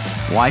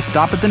 Why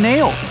stop at the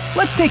nails?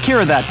 Let's take care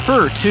of that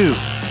fur, too.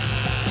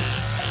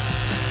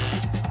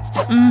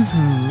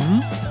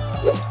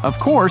 Of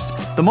course,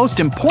 the most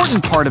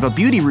important part of a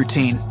beauty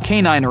routine,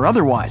 canine or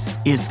otherwise,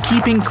 is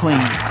keeping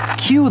clean.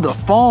 Cue the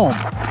foam.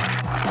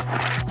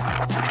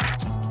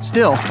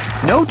 Still,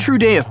 no true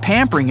day of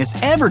pampering is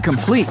ever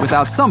complete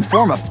without some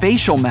form of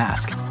facial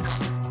mask.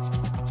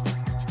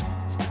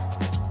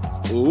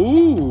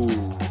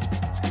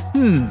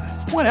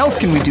 What else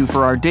can we do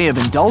for our day of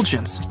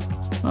indulgence?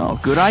 Oh,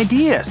 good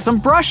idea, some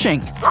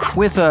brushing.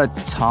 With a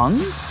tongue?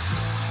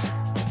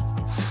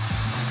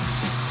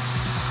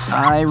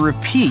 I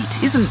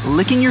repeat, isn't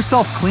licking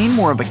yourself clean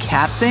more of a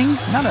cat thing,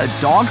 not a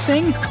dog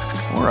thing?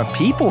 Or a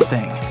people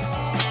thing?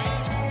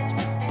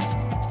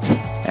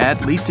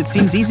 At least it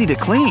seems easy to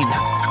clean.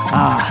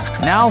 Ah,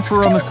 now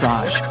for a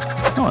massage.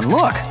 Oh, and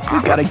look,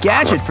 we've got a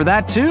gadget for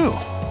that too.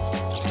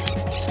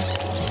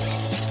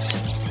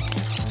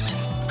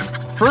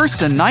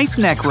 First, a nice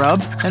neck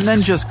rub, and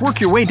then just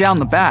work your way down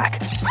the back.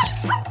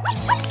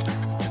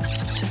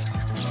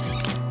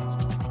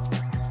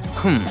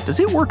 Does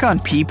it work on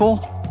people?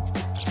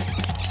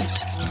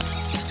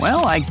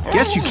 Well, I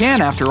guess you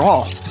can after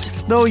all.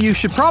 Though you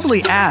should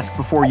probably ask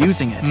before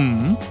using it.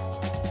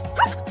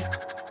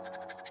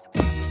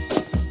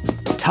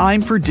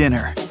 Time for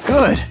dinner.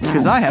 Good,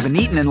 because I haven't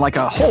eaten in like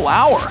a whole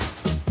hour.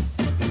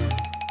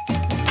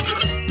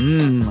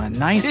 A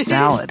nice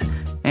salad.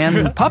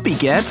 And the puppy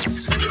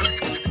gets…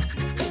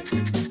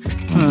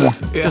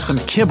 just some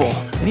kibble,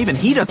 and even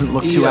he doesn't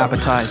look too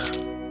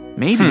appetized.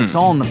 Maybe it's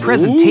all in the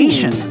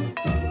presentation.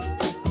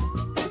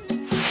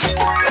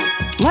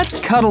 Let's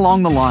cut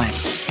along the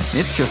lines.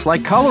 It's just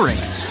like coloring.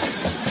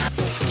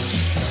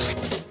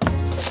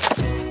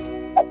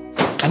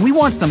 And we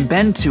want some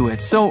bend to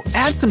it, so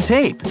add some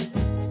tape.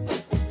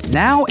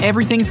 Now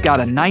everything's got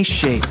a nice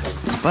shape.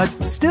 But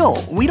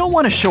still, we don't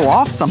want to show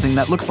off something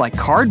that looks like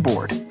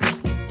cardboard.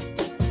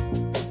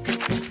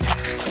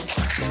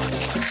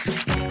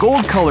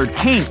 Gold-colored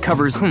paint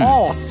covers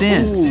all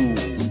sins.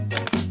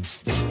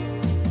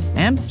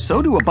 And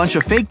so do a bunch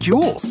of fake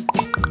jewels.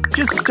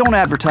 Just don't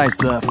advertise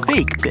the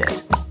fake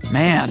bit.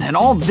 Man, and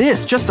all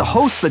this just to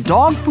host the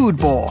dog food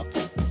bowl.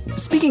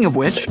 Speaking of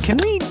which, can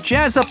we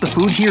jazz up the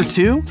food here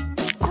too?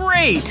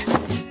 Great!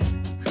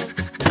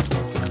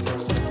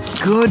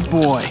 Good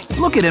boy.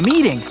 Look at him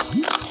eating.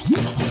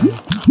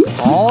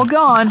 All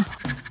gone.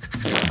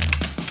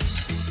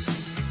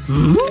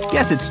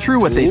 Guess it's true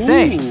what they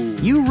say.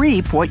 You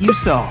reap what you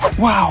sow.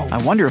 Wow.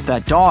 I wonder if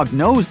that dog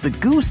knows the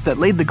goose that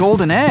laid the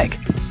golden egg.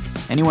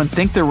 Anyone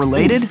think they're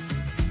related?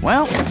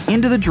 Well,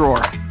 into the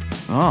drawer.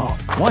 Oh,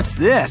 what's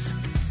this?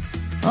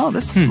 Oh,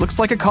 this looks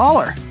like a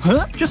collar.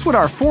 Just what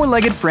our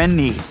four-legged friend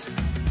needs.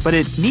 But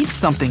it needs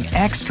something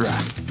extra.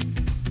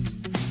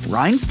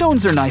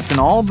 Rhinestones are nice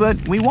and all, but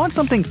we want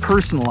something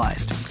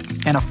personalized.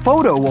 And a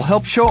photo will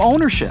help show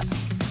ownership.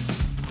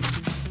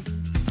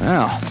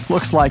 Oh,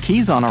 looks like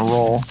he's on a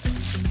roll.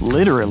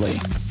 Literally.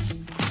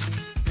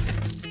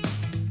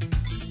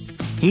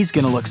 He's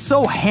gonna look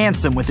so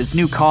handsome with his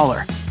new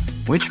collar.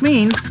 Which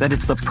means that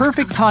it's the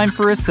perfect time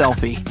for a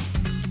selfie.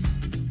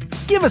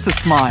 Give us a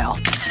smile.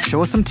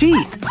 Show us some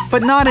teeth,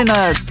 but not in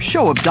a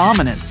show of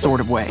dominance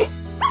sort of way.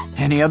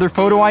 Any other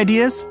photo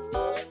ideas?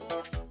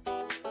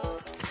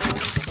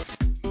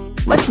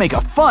 Let's make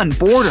a fun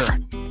border.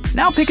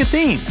 Now pick a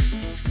theme.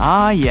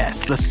 Ah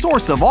yes, the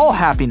source of all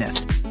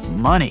happiness.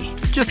 Money.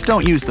 Just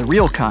don't use the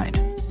real kind.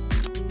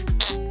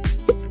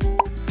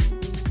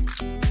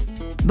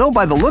 Though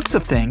by the looks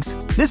of things,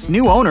 this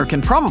new owner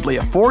can probably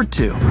afford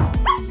to.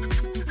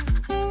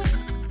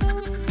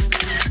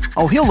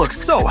 Oh, he'll look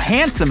so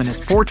handsome in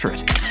his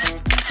portrait.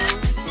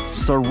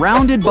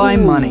 Surrounded by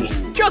money.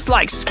 Just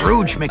like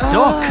Scrooge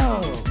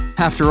McDuck.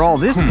 After all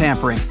this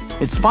pampering,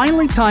 it's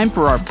finally time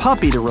for our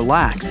puppy to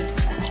relax.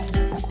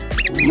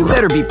 You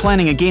better be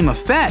planning a game of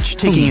fetch,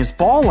 taking his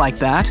ball like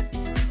that.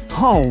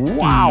 Oh,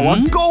 wow,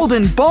 a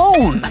golden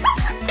bone!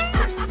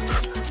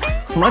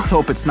 Let's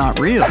hope it's not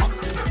real.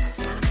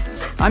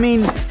 I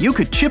mean, you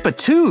could chip a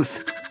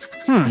tooth.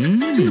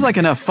 Seems like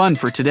enough fun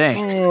for today.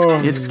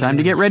 It's time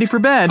to get ready for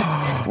bed.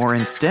 Or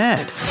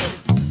instead,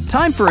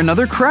 time for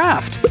another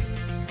craft.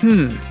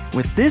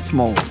 With this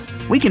mold,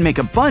 we can make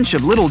a bunch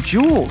of little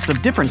jewels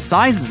of different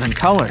sizes and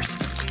colors.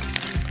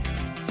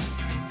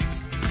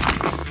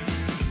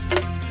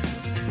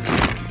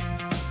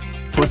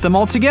 Put them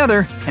all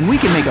together, and we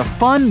can make a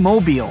fun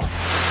mobile.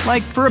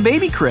 like for a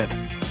baby crib.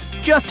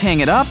 Just hang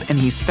it up and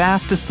he's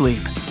fast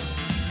asleep.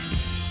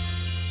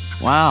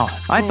 Wow,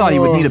 I thought he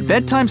would need a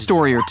bedtime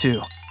story or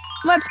two.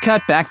 Let's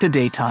cut back to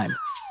daytime.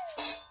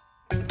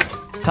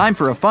 Time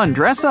for a fun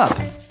dress up.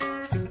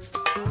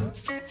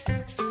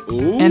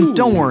 And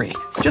don't worry,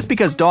 just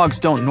because dogs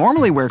don't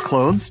normally wear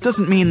clothes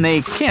doesn't mean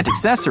they can't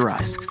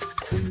accessorize.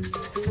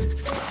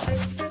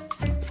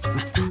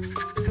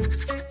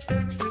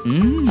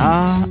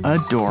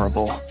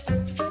 Adorable.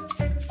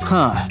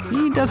 Huh,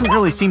 he doesn't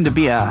really seem to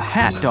be a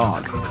hat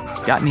dog.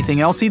 Got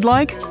anything else he'd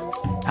like?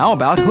 How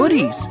about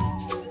hoodies?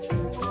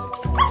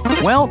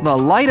 Well, the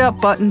light up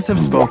buttons have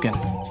spoken.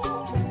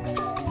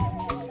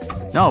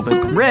 Oh,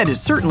 but red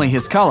is certainly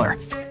his color.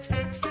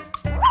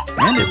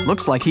 And it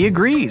looks like he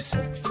agrees.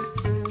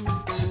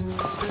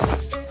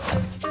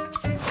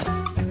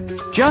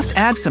 Just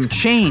add some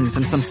chains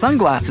and some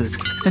sunglasses,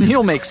 and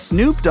he'll make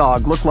Snoop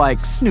Dogg look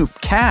like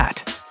Snoop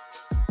Cat.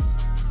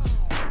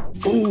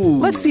 Ooh.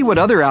 Let's see what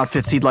other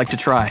outfits he'd like to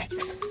try.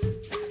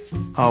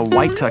 A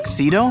white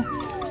tuxedo?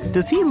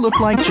 Does he look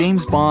like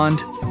James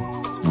Bond?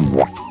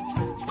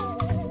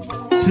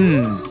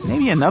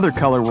 Maybe another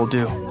color will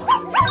do.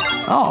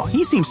 Oh,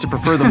 he seems to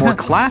prefer the more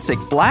classic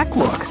black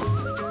look.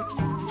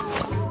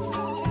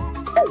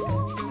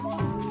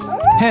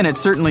 And it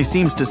certainly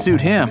seems to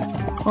suit him.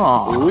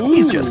 Aw,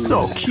 he's just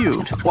so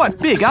cute. What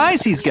big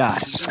eyes he's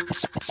got.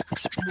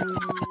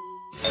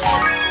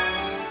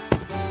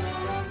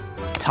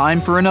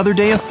 Time for another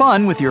day of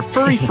fun with your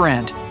furry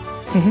friend.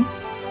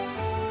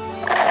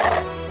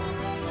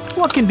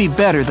 What can be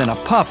better than a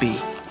puppy?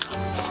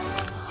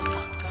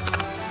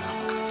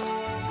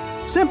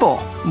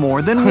 Simple,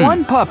 more than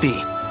one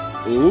puppy.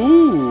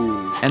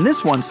 Ooh. And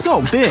this one's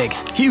so big,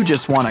 you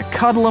just want to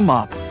cuddle him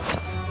up.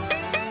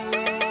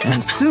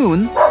 And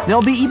soon,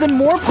 there'll be even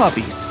more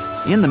puppies.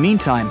 In the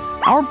meantime,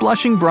 our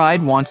blushing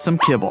bride wants some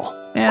kibble.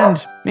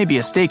 And maybe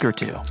a steak or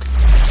two.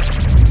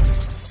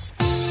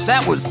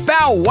 That was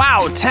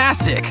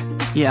bow-wow-tastic!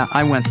 Yeah,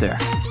 I went there.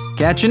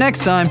 Catch you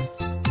next time.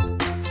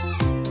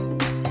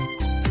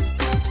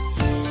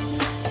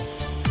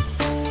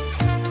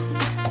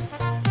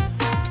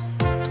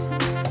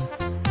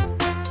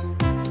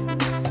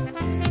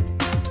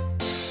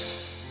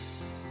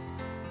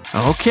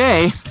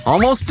 Okay,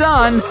 almost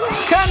done.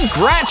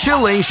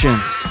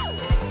 Congratulations!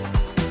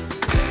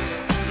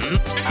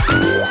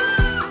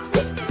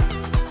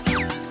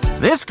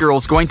 This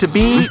girl's going to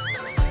be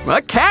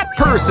a cat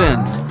person.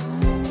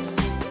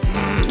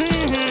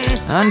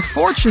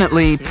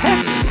 Unfortunately,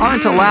 pets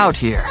aren't allowed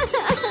here.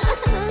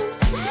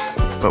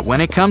 But when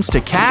it comes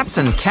to cats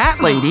and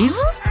cat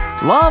ladies,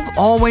 love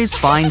always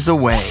finds a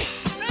way.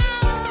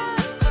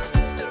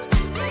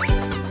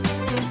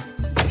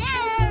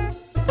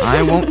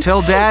 I won't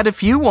tell Dad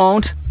if you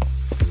won't.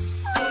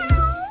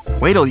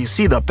 Wait till you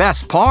see the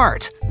best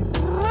part.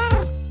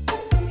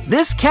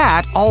 This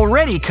cat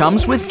already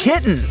comes with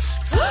kittens.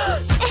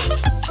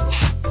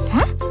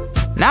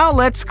 Now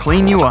let's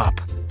clean you up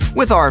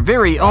with our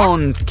very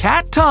own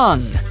cat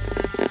tongue.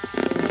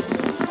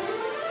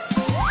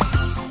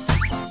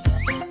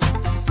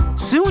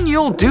 Soon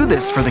you'll do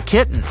this for the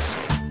kittens.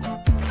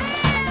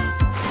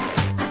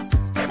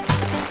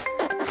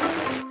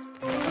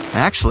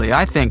 Actually,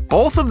 I think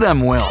both of them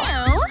will.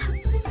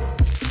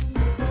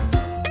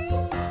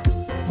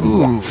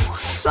 Ooh,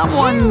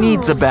 someone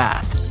needs a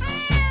bath.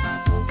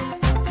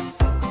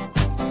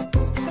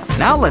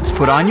 Now let's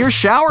put on your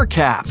shower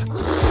cap.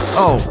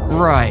 Oh,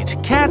 right,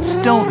 cats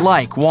don't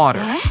like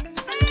water.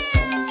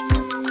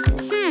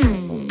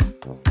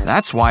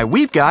 That's why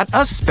we've got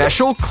a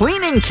special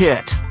cleaning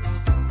kit.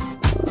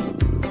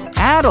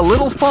 Add a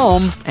little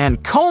foam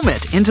and comb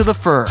it into the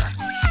fur.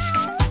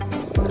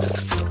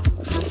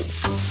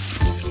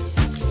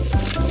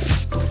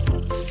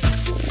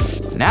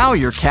 Now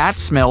your cat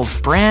smells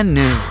brand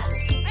new.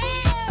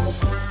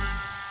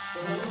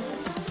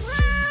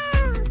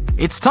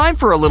 It's time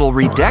for a little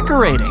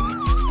redecorating.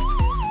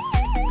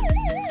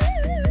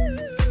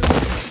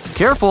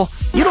 Careful,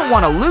 you don't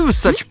want to lose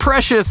such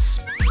precious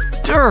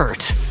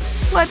dirt.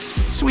 Let's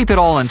sweep it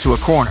all into a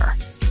corner.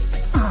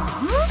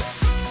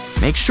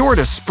 Make sure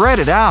to spread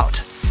it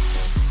out.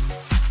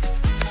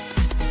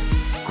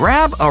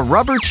 Grab a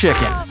rubber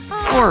chicken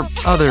or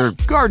other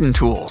garden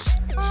tools.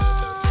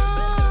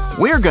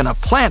 We're gonna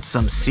plant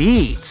some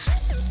seeds.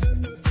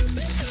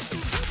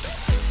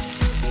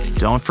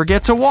 Don't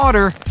forget to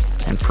water,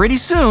 and pretty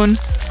soon,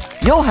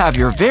 you'll have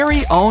your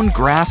very own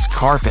grass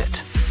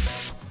carpet.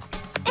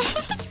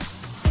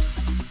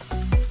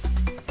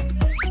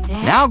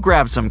 Now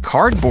grab some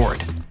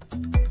cardboard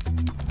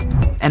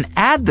and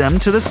add them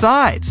to the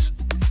sides.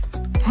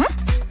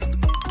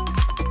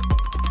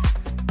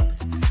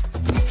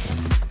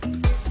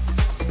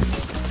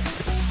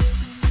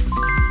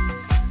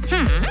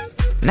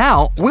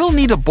 Now we'll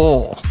need a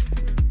bowl.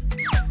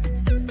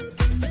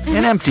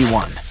 An empty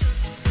one.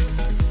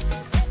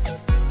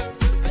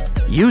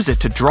 Use it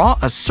to draw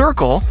a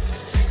circle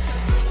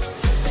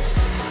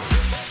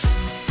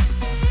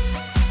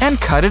and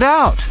cut it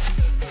out.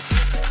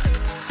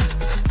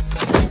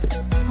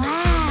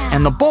 Wow.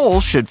 and the bowl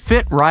should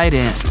fit right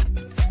in.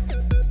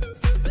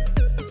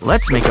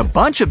 Let's make a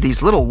bunch of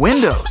these little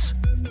windows.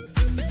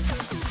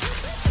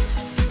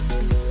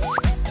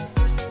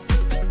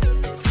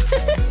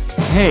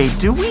 Hey,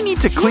 do we need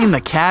to clean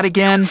the cat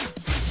again?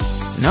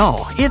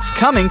 No, it's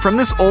coming from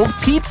this old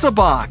pizza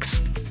box.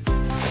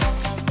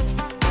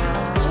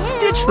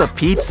 Ditch the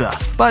pizza,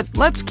 but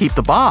let's keep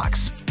the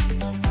box.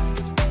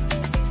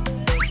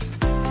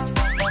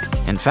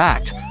 In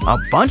fact, a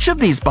bunch of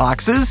these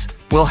boxes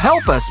will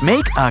help us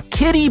make a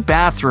kitty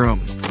bathroom.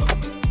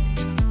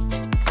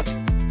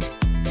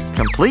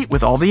 Complete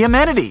with all the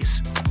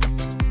amenities.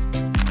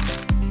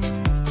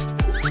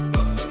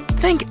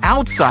 Think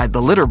outside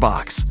the litter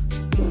box.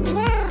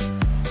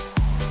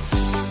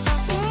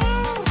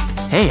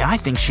 Hey, I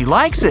think she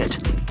likes it.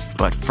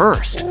 But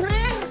first,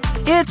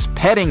 it's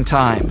petting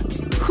time.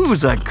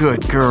 Who's a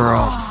good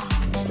girl?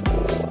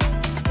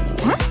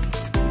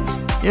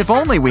 If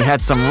only we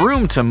had some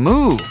room to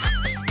move.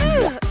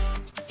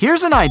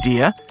 Here's an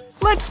idea.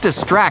 Let's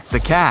distract the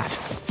cat.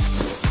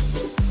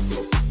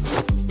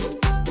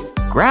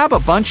 Grab a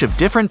bunch of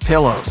different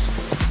pillows.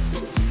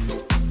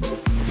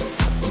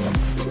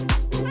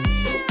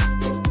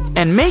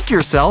 And make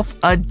yourself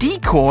a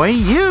decoy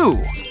you.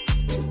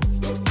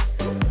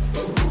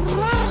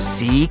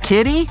 See,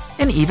 kitty?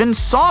 An even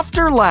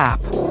softer lap.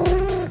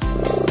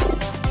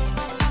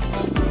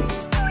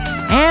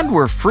 And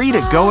we're free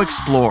to go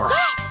explore.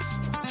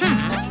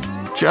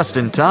 Just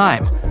in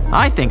time.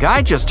 I think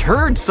I just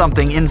heard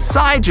something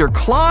inside your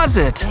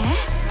closet.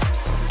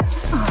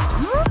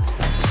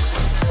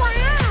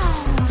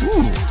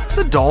 Ooh,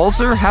 the dolls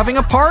are having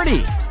a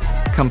party,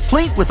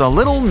 complete with a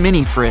little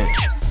mini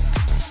fridge.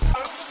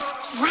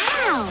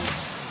 Wow!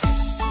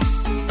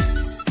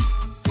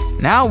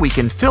 Now we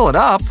can fill it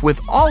up with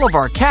all of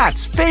our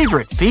cat's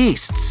favorite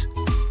feasts.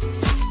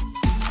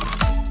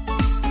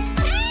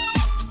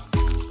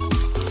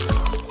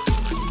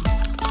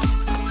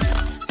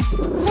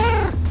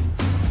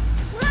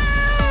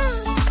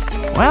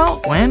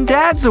 Well, when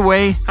Dad's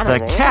away, the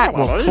cat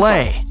will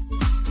play.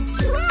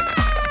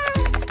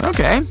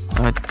 Okay,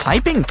 a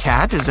typing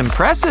cat is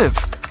impressive.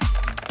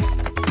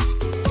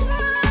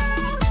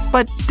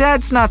 But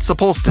Dad's not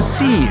supposed to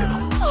see you.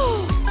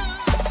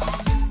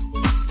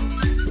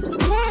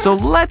 So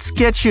let's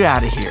get you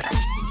out of here.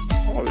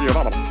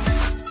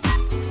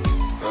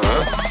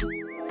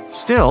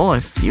 Still,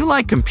 if you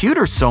like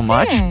computers so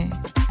much,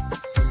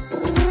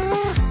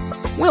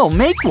 we'll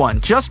make one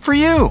just for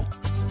you.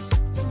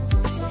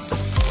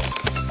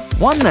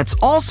 One that's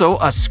also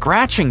a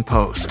scratching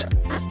post.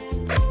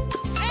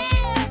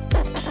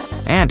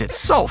 And it's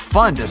so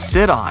fun to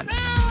sit on.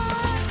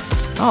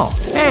 Oh,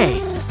 hey,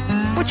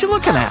 what you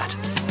looking at?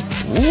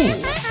 Ooh,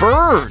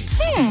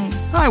 birds.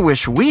 I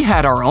wish we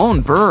had our own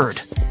bird.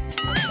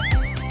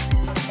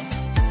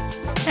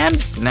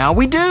 And now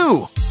we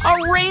do,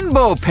 a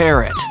rainbow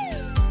parrot.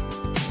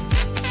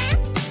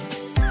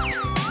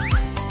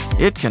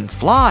 It can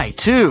fly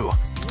too.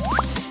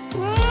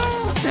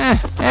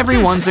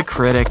 Everyone's a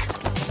critic.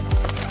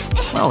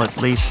 Well, at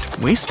least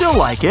we still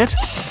like it.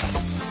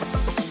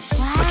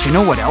 But you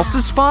know what else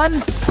is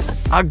fun?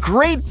 A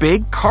great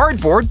big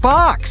cardboard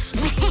box.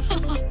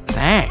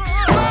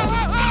 Thanks.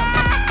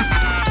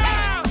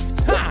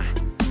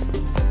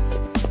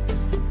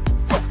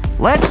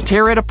 Let's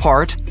tear it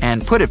apart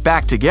and put it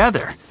back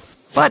together,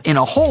 but in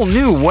a whole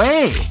new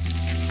way.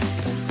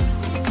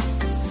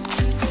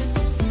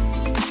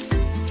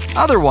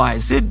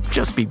 Otherwise, it'd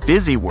just be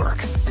busy work.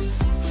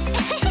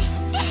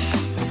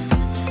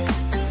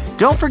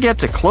 Don't forget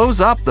to close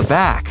up the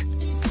back.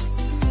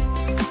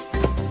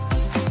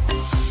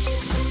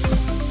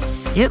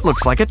 It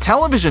looks like a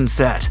television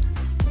set.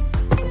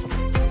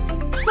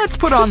 Let's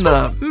put on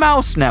the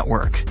mouse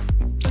network.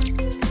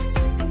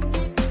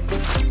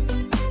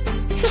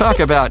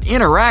 Talk about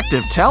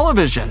interactive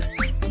television.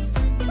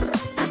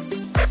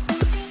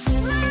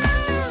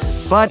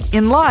 But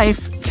in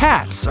life,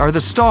 cats are the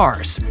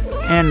stars,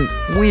 and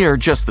we are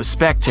just the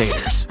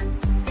spectators.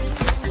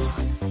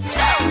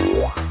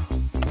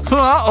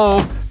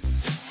 Uh-oh.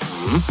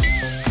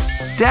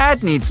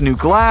 Dad needs new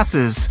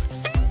glasses.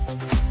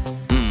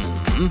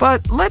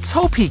 But let's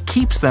hope he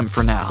keeps them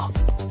for now.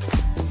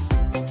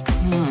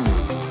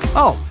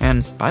 Oh,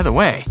 and by the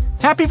way,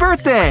 happy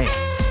birthday!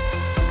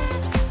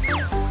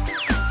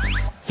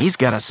 He's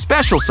got a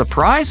special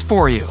surprise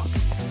for you.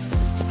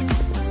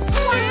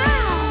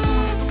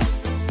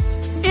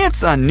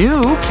 It's a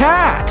new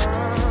cat.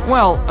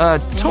 Well, a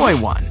toy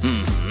one.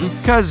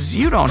 'Cause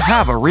you don't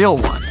have a real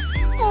one.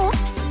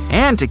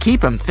 And to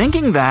keep him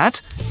thinking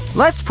that,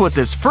 let's put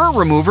this fur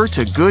remover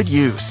to good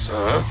use.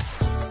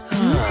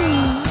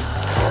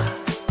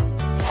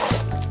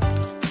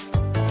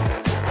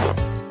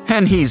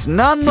 And he's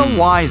none the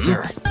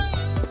wiser.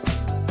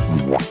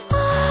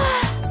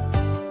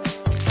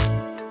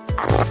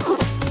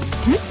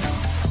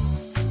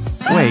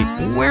 Wait,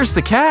 where's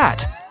the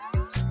cat?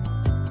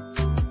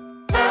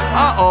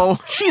 Uh-oh,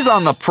 she's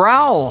on the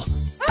prowl.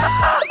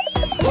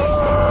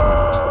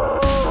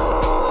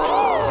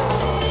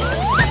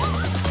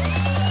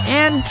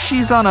 And And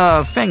she's on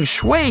a feng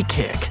shui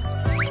kick.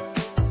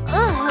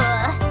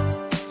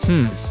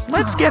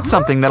 Let's get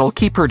something that'll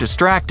keep her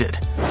distracted.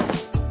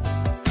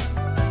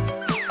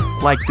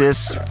 Like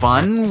this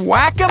fun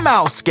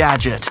whack-a-mouse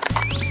gadget.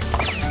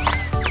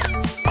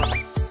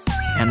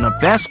 And the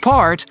best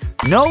part,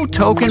 no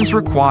tokens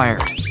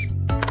required.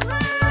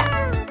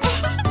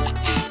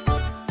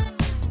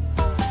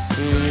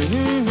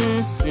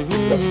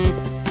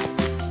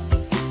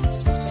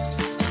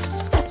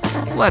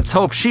 Let's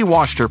hope she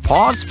washed her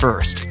paws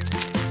first.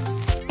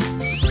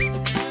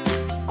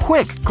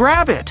 Quick,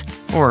 grab it!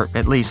 Or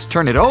at least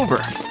turn it over.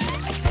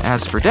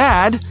 As for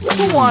Dad,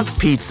 who wants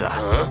pizza?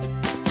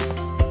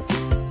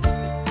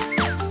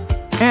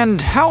 And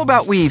how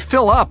about we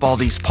fill up all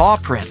these paw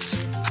prints?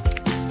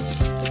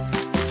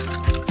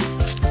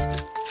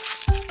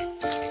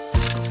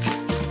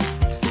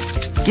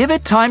 Give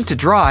it time to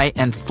dry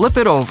and flip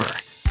it over.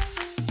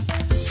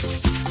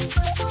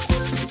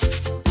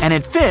 And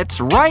it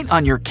fits right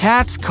on your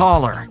cat's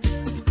collar.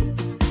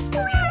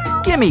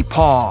 Gimme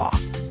paw.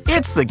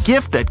 It's the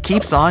gift that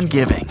keeps on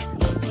giving.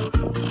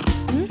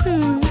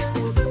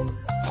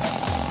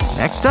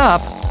 Next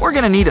up, we're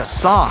gonna need a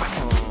sock.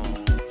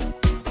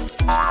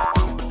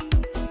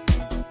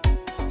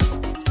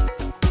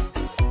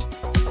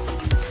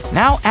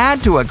 Now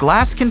add to a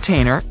glass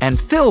container and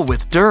fill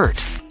with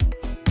dirt.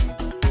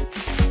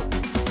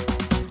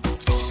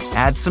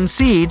 Add some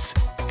seeds,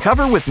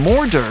 cover with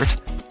more dirt,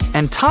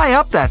 and tie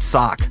up that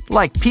sock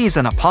like peas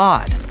in a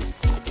pod.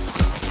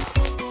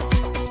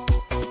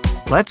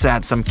 Let's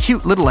add some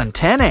cute little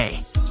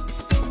antennae.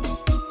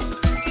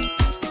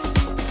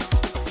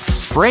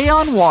 Spray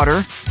on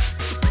water.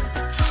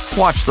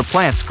 Watch the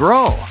plants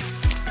grow.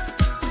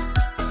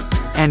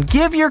 And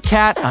give your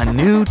cat a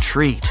new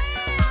treat.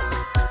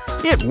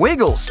 It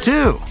wiggles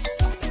too.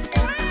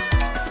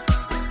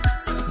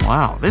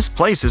 Wow, this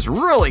place is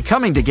really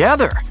coming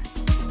together.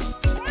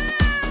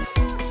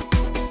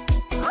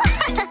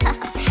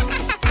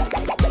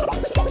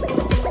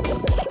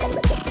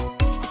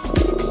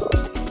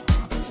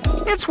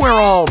 It's where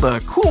all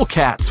the cool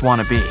cats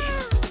want to be.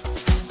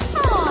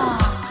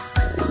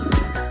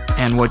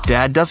 And what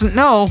Dad doesn't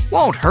know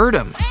won't hurt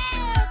him.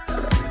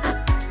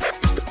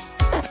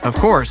 Of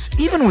course,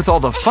 even with all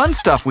the fun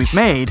stuff we've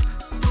made,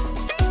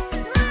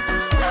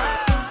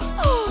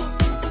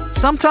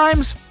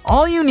 sometimes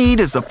all you need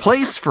is a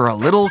place for a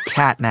little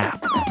cat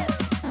nap.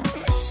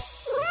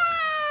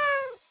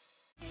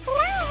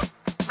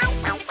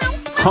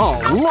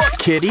 Oh, look,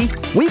 Kitty!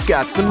 We've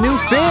got some new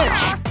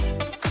fish!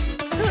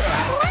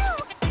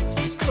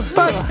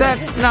 But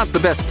that's not the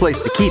best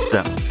place to keep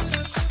them.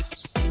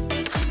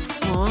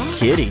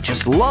 Kitty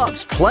just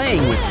loves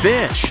playing with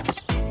fish.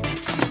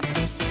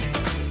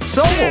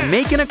 So we'll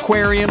make an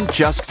aquarium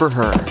just for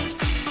her.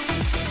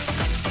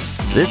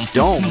 This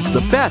dome's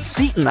the best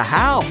seat in the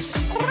house.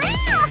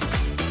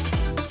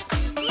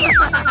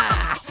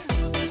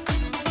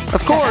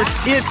 Of course,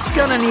 it's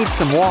gonna need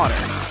some water.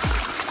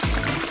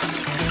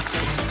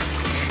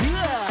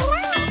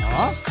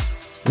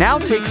 Now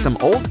take some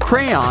old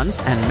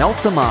crayons and melt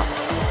them up.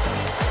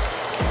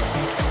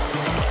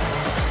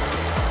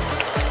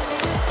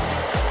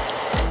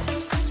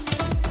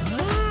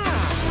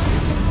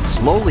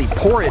 Slowly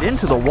pour it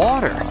into the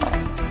water.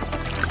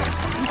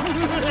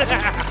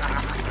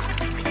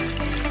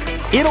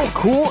 It'll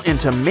cool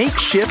into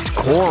makeshift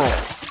coral.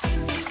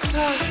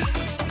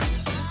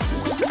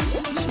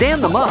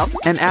 Stand them up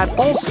and add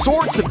all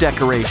sorts of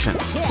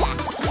decorations.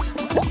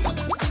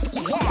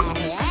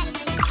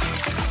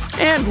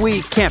 And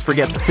we can't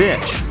forget the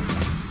fish.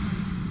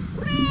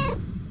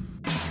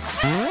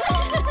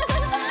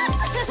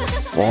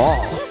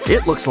 Whoa,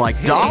 it looks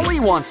like Dolly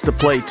wants to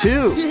play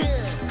too.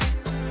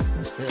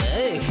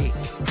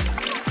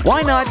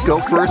 Why not go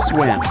for a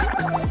swim?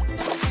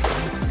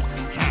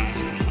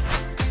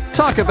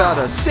 Talk about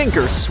a sink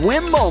or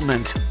swim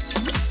moment.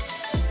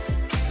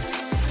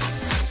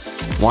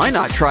 Why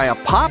not try a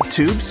pop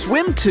tube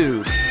swim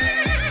tube?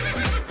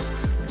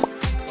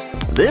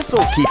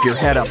 This'll keep your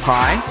head up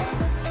high.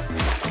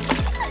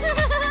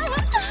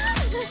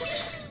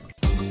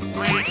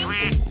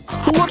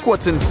 Look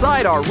what's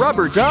inside our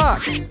rubber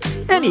duck.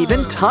 An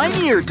even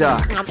tinier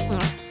duck.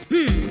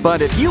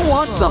 But if you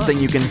want something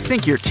you can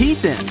sink your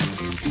teeth in,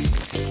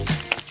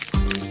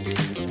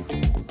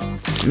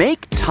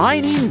 make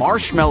tiny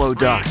marshmallow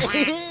ducks.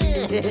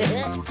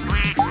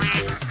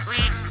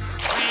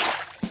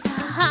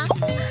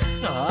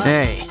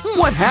 Hey,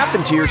 what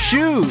happened to your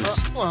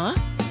shoes?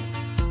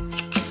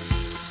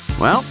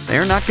 Well,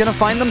 they're not gonna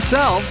find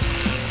themselves.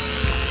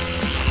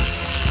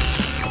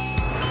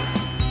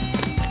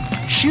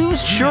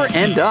 Shoes sure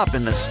end up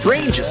in the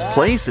strangest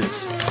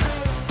places.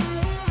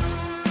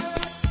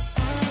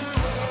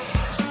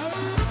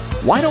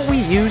 Why don't we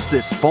use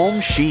this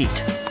foam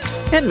sheet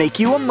and make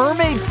you a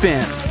mermaid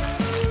fin?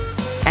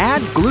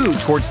 Add glue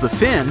towards the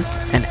fin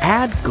and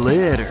add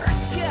glitter.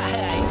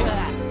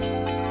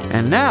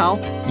 And now,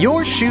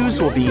 your shoes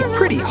will be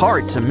pretty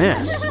hard to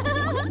miss.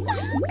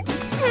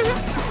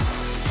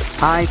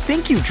 I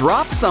think you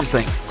dropped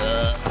something.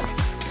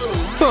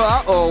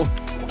 Uh-oh,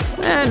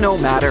 No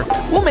matter.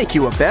 We'll make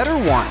you a better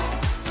one.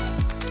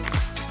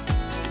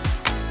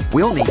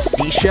 We'll need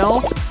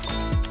seashells,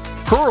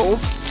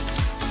 pearls,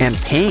 and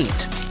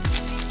paint.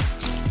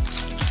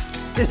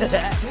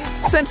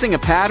 Sensing a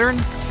pattern,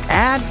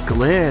 add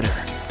glitter.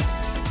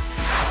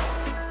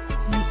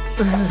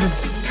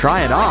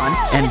 Try it on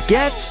and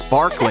get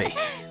sparkly.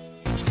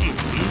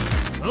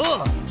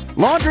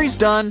 Laundry's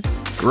done.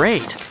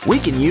 Great, we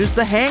can use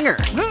the hanger.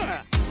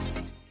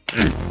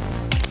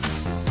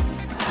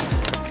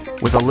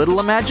 With a little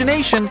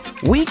imagination,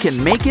 we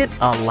can make it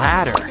a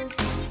ladder.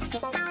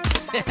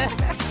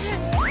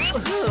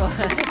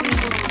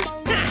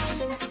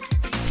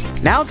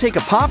 Now take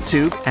a pop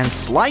tube and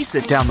slice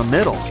it down the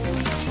middle.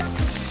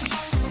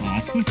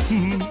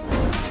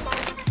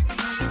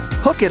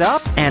 Hook it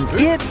up and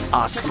it's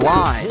a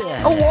slide,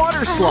 a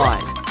water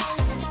slide.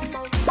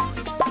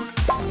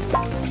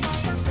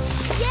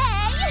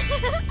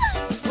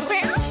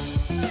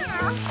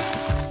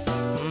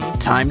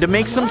 Time to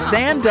make some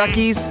sand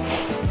duckies.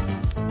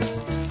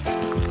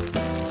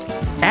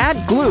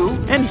 Add glue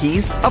and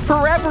he's a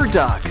forever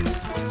duck.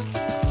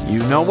 You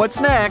know what's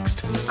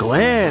next,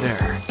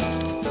 glitter.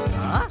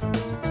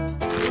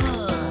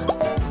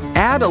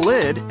 Add a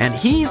lid and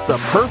he's the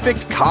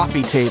perfect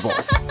coffee table.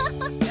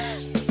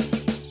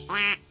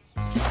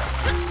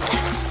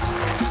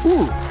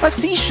 Ooh, a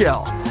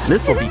seashell.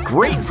 This'll be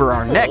great for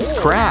our next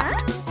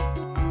craft.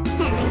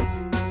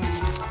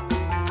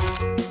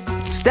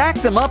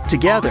 Stack them up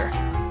together.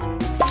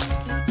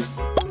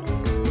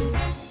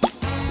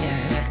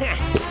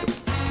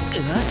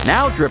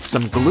 Now drip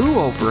some glue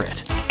over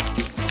it.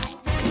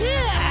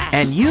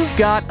 And you've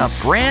got a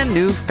brand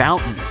new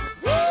fountain.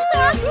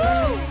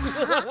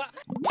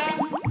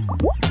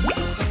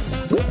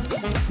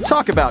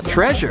 Talk about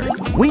treasure.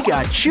 We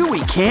got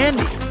chewy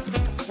candy.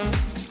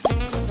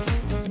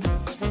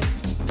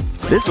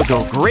 This will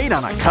go great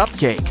on a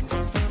cupcake.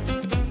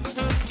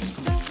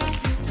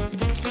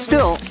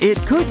 Still,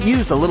 it could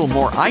use a little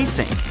more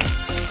icing.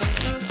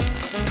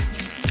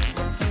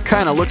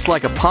 Kinda looks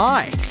like a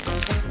pie.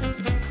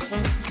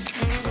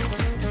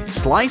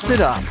 Slice it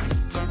up.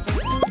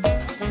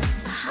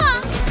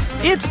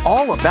 It's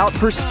all about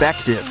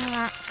perspective.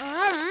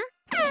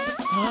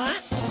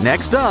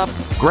 Next up,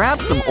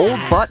 grab some old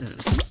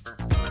buttons.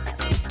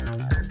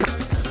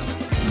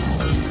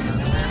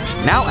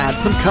 Now add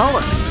some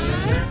color.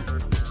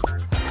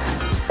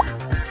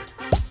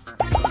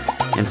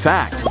 In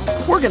fact,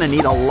 we're gonna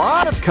need a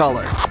lot of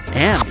color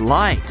and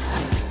lights.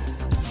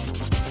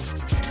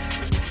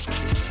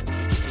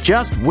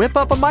 Just whip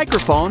up a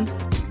microphone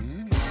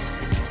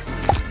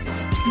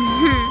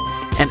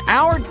and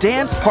our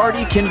dance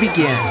party can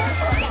begin.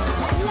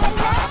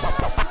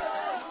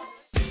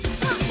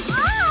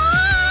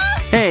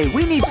 Hey,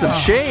 we need some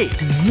shade.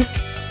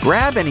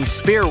 Grab any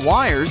spare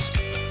wires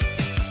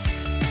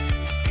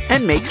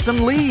and make some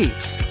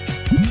leaves.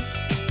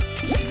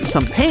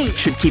 Some paint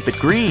should keep it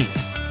green.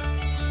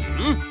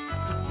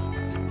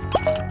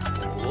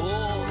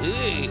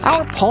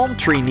 Our palm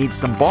tree needs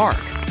some bark.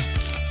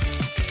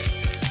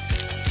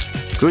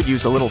 Could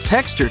use a little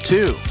texture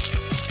too.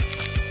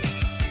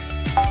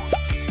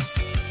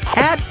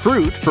 Add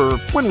fruit for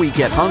when we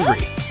get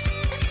hungry.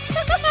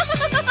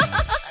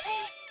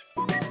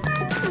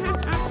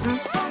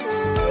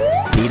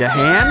 Need a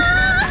hand?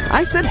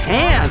 I said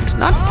hand,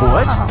 not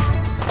foot.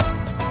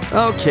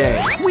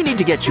 Okay, we need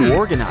to get you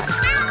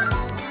organized.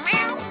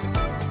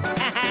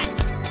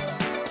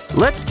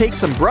 Let's take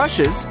some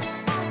brushes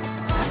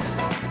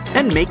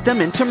and make them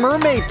into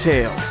mermaid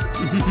tails.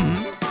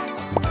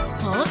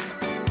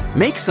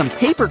 Make some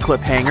paperclip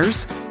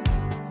hangers.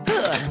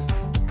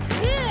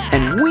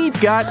 And we've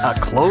got a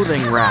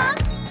clothing rack.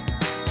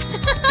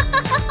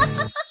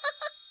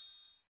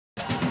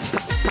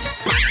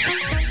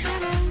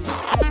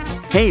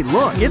 Hey,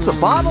 look, it's a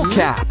bottle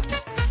cap.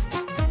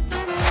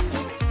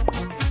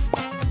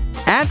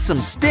 Add some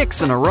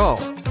sticks in a row.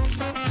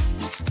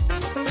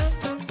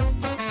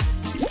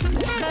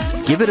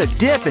 Give it a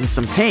dip in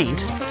some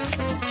paint.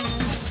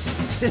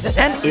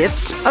 And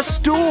it's a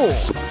stool.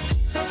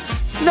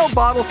 No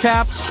bottle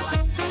caps.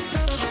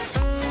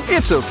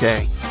 It's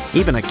okay.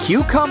 Even a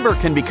cucumber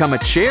can become a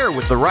chair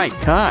with the right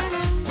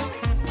cuts.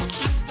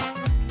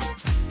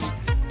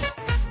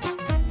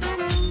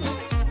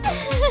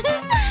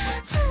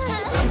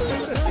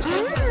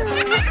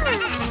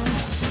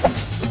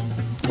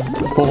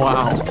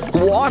 Wow,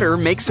 water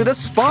makes it a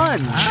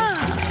sponge.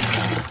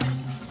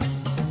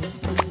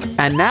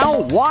 And now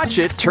watch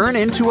it turn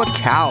into a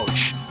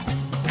couch.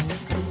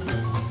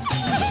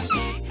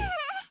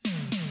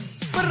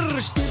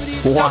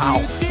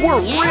 Wow, we're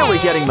really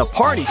getting the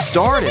party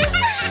started.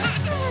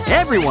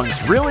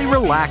 Everyone's really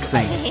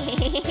relaxing.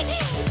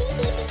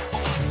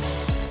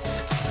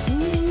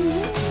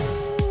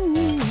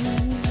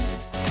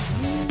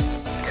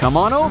 Come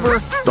on over,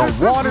 the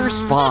water's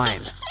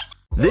fine.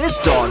 This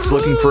dog's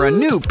looking for a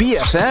new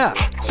BFF.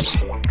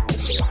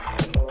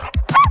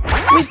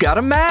 We've got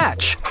a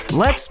match.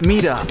 Let's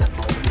meet up.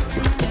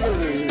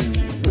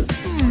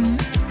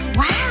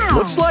 Wow.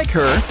 Looks like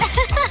her.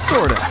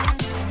 Sorta.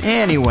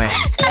 Anyway,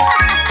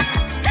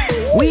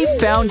 We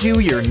found you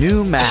your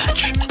new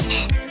match.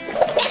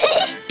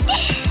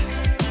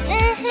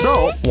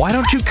 So, why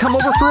don't you come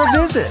over for a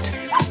visit?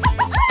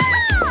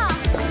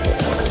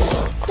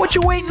 What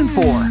you waiting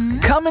for?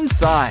 Come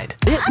inside.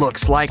 It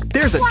looks like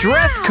there's a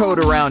dress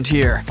code around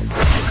here.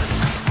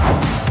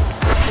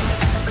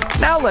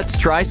 Now let's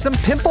try some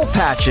pimple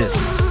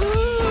patches.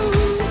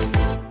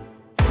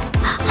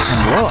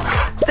 And look,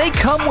 they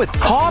come with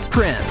paw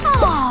prints.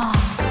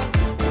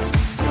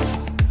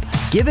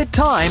 Give it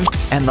time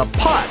and the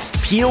pus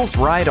peels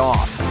right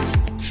off.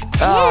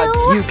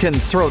 You can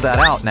throw that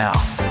out now.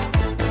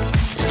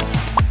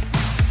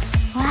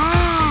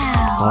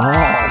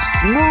 Oh,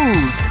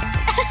 smooth.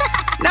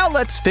 Now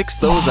let's fix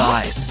those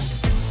eyes.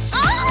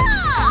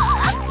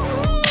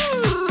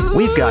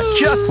 We've got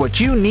just what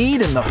you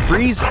need in the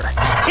freezer.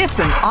 It's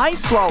an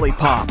ice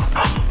lollipop.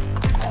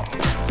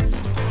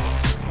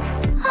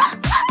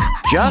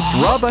 Just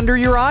rub under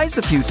your eyes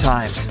a few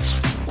times.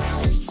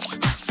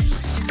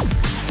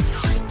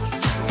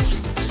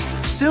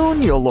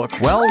 Soon you'll look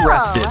well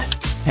rested.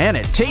 And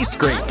it tastes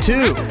great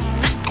too.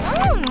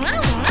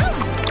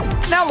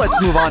 Now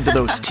let's move on to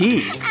those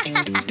teeth.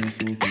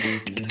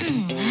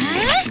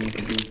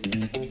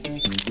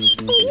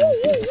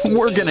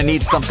 We're gonna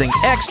need something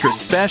extra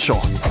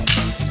special.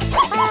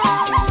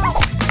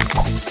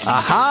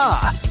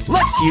 Aha!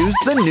 Let's use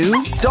the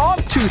new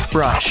dog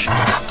toothbrush.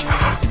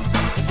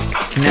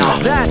 Now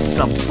that's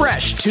some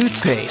fresh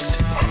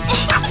toothpaste.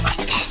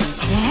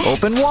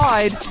 Open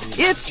wide.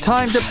 It's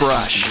time to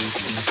brush.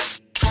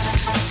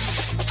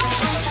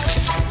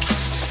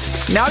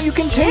 Now you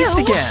can taste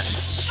again.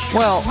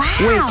 Well,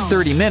 wait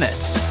 30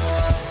 minutes.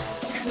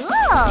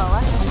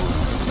 Cool.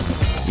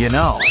 You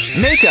know,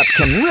 makeup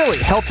can really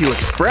help you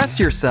express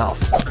yourself.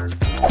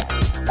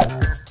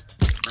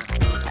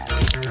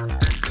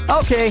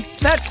 Okay,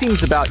 that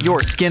seems about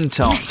your skin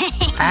tone.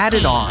 Add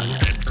it on.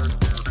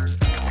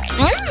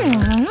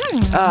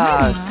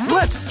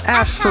 Let's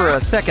ask for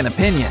a second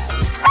opinion.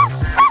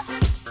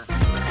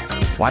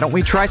 Why don't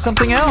we try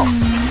something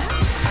else?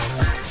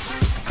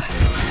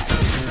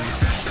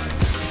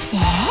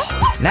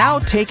 Now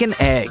take an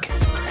egg.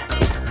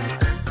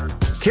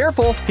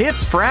 Careful,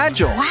 it's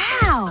fragile.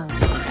 Wow.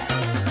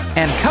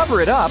 And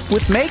cover it up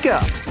with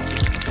makeup.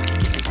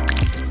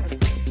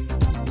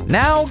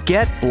 Now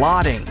get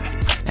blotting.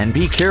 And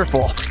be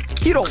careful,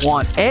 you don't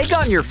want egg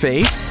on your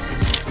face.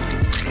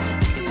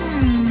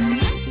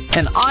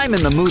 And I'm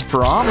in the mood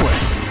for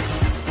omelets.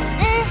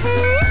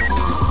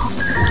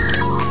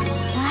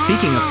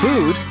 Speaking of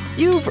food,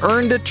 you've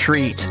earned a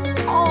treat.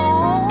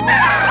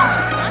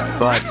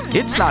 But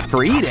it's not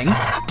for eating,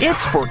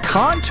 it's for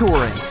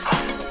contouring.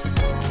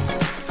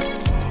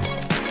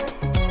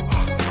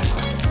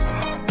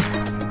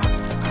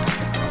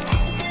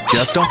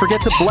 Just don't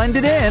forget to blend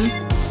it in.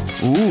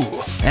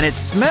 Ooh, and it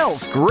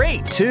smells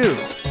great too.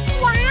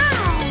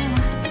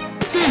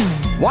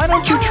 Why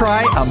don't you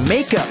try a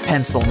makeup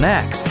pencil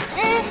next?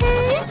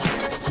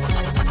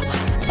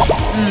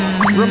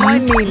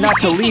 Remind me not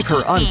to leave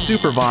her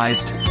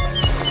unsupervised.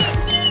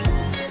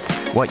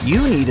 What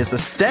you need is a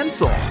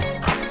stencil.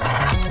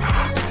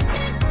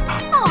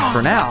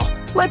 For now,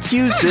 let's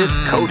use this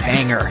coat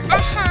hanger.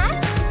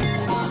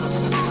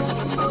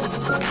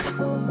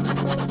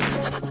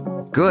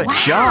 Good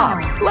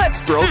job!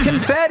 Let's throw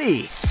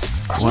confetti!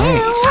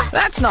 Wait,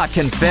 that's not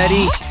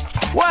confetti!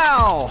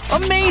 Wow,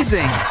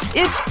 amazing!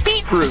 It's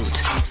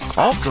beetroot!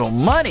 Also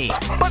money,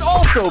 but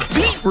also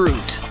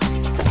beetroot!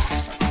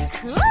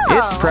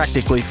 It's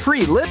practically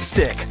free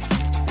lipstick.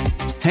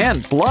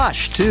 And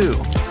blush, too.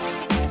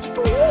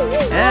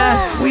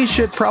 We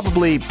should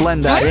probably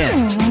blend that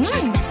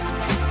in.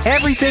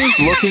 Everything's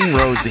looking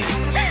rosy.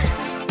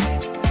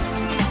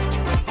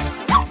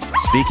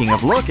 Speaking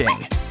of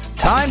looking,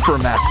 time for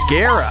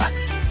mascara.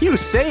 You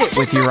say it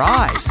with your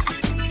eyes.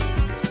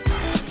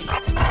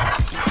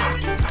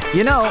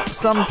 You know,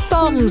 some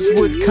thumbs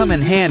would come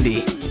in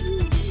handy.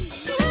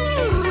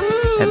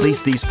 At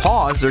least these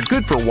paws are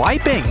good for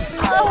wiping.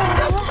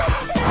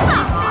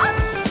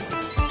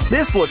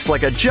 This looks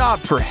like a job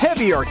for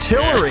heavy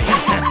artillery.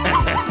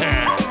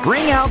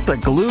 Bring out the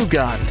glue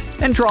gun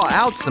and draw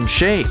out some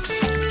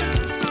shapes.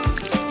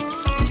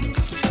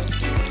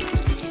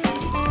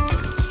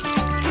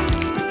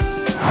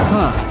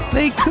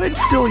 They could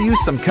still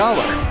use some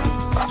color.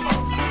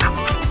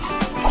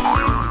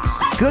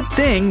 Good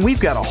thing we've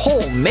got a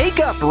whole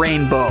makeup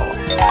rainbow.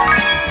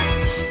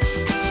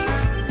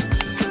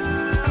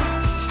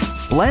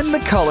 Blend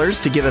the colors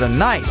to give it a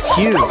nice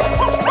hue.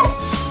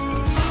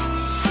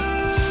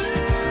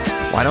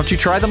 Why don't you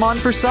try them on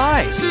for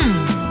size?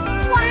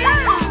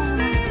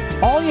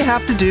 All you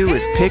have to do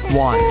is pick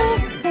one.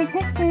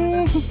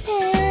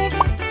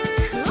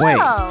 Wait,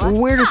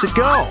 where does it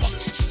go?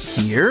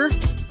 Here?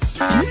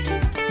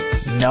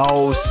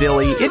 No,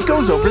 silly, it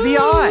goes over the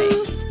eye.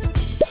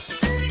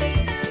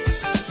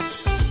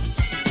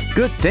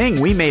 Good thing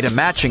we made a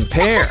matching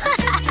pair.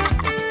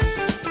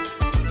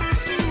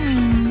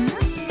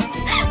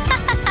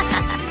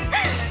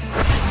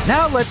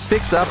 Now let's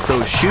fix up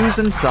those shoes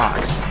and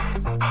socks.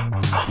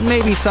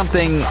 maybe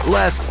something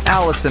less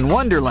Alice in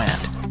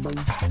Wonderland.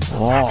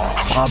 Oh,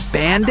 a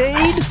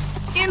Band-Aid?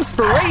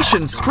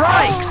 Inspiration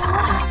strikes!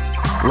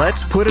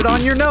 Let's put it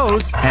on your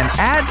nose and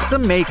add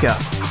some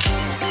makeup.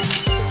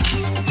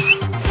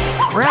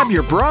 Grab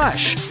your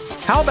brush.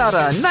 How about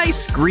a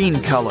nice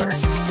green color?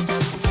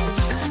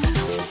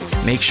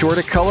 Make sure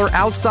to color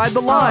outside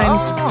the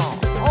lines.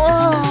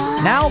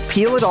 Now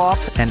peel it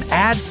off and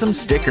add some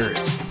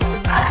stickers.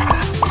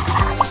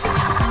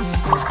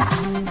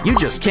 You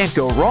just can't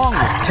go wrong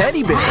with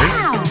teddy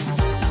bears.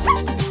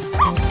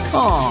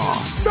 Aw,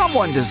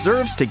 someone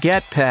deserves to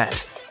get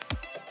pet.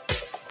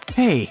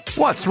 Hey,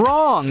 what's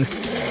wrong?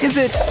 Is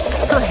it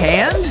her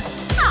hand?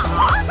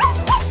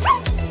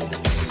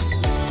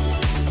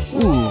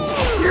 Ooh,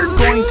 you're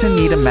going to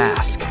need a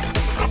mask.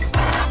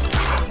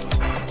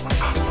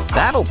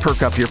 That'll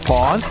perk up your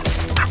paws.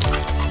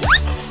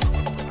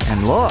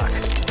 And look.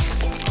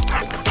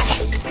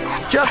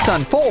 Just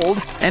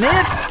unfold, and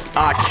it's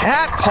a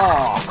cat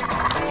paw.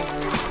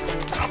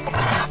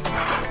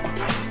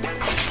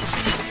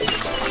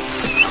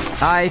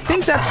 I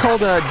think that's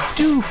called a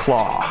dew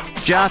claw.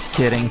 Just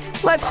kidding.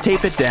 Let's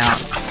tape it down.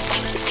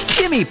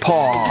 Gimme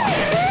paw.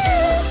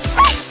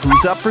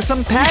 Who's up for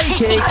some patty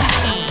cake?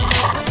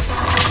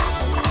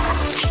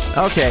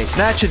 Okay,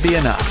 that should be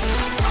enough.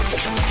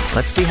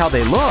 Let's see how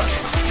they look.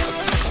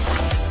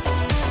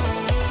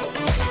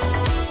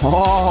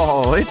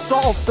 Oh, it's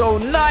all so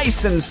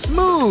nice and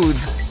smooth.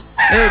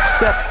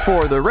 Except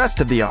for the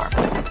rest of the arm.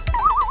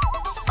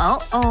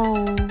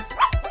 Uh-oh.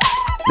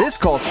 This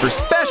calls for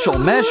special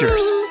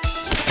measures.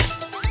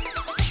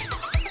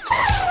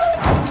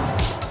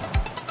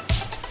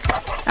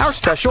 Our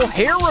special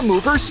hair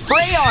remover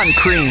spray-on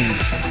cream.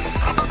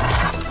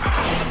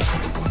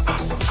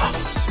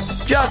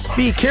 Just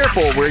be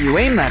careful where you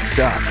aim that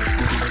stuff.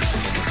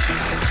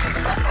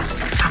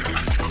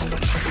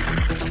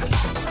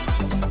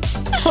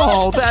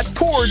 Oh, that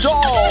poor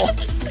doll!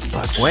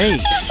 But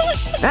wait,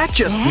 that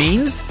just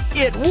means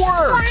it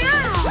works!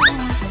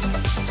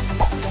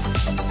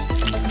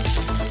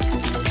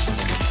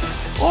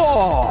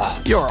 Oh,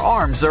 your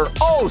arms are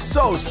oh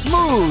so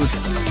smooth!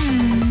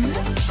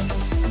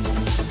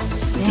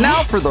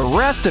 Now for the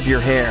rest of your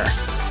hair.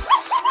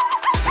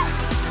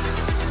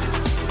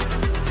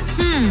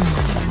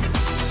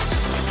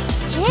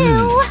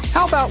 Ew.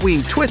 How about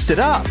we twist it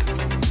up?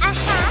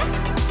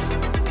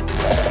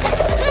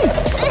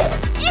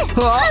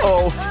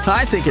 Uh-oh,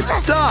 I think it's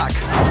stuck.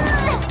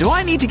 Do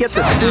I need to get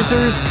the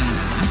scissors?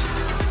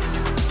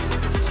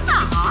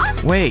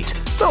 Wait,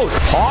 those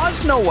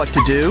paws know what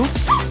to do.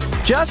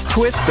 Just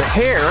twist the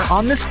hair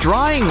on this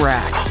drying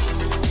rack.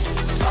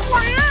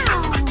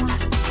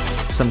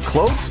 Some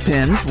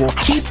clothespins will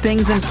keep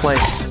things in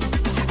place.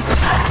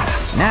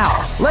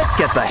 Now, let's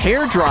get the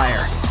hair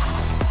dryer.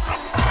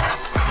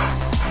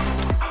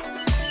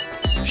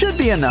 Should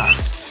be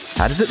enough.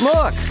 How does it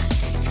look?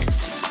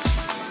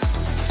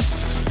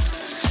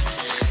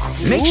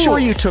 Make sure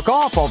you took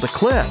off all the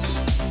clips.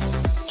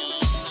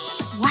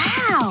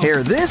 Wow.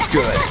 Hair this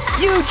good,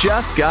 you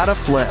just gotta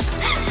flip.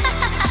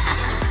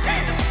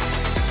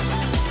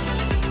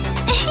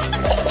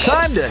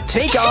 Time to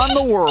take on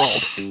the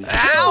world.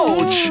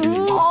 Ouch!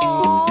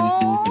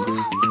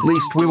 At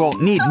least we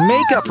won't need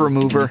makeup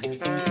remover.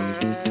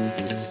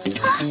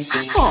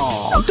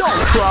 Oh,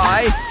 don't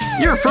cry.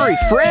 Your furry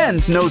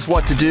friend knows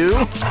what to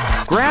do.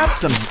 Grab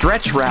some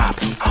stretch wrap.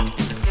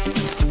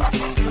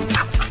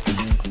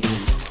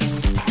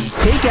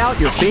 Take out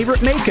your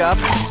favorite makeup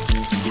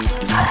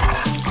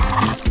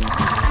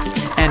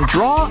and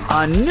draw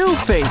a new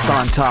face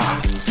on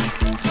top.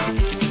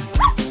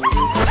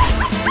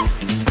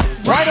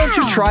 Why don't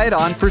you try it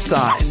on for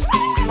size?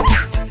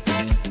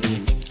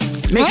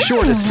 Make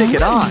sure to stick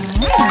it on.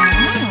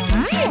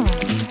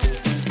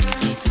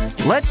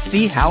 Let's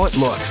see how it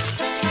looks.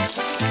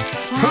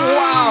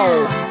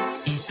 Wow!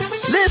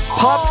 This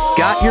pup's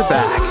got your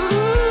back.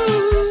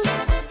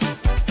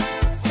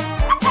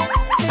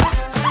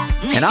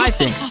 And I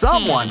think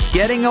someone's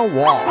getting a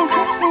walk.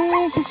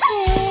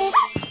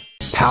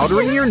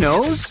 Powdering your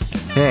nose?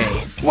 Hey,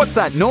 what's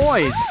that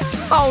noise?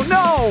 Oh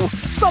no!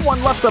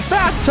 Someone left the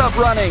bathtub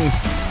running!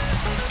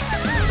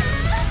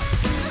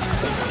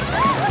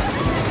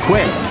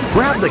 Quick,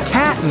 grab the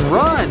cat and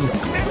run!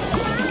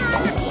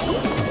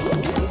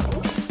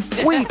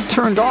 We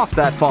turned off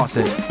that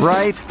faucet,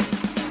 right?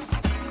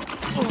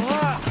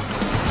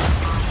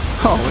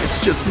 Oh,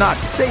 it's just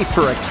not safe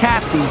for a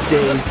cat these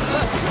days.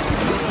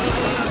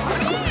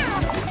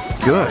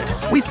 Good,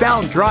 we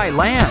found dry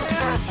land.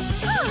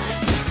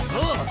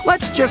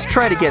 Let's just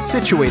try to get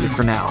situated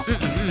for now.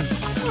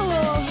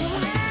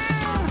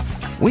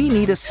 We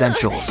need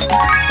essentials.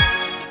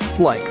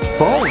 Like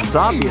phones,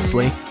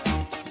 obviously.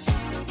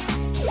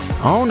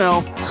 Oh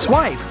no,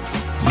 swipe.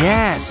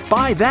 Yes,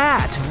 buy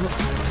that.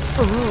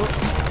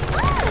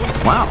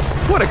 Wow,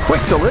 what a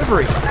quick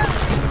delivery.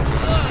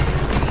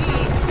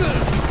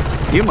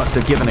 You must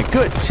have given a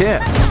good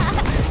tip.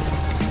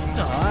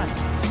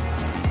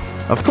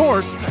 Of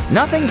course,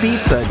 nothing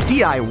beats a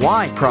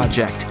DIY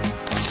project.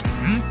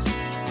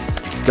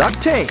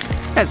 Duct tape,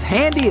 as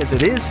handy as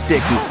it is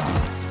sticky.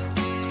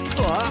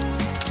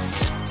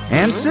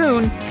 And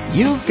soon,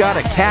 you've got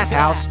a cat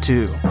house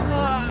too.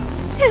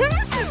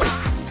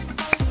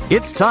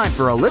 It's time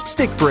for a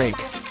lipstick break.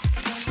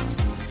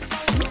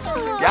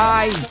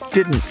 I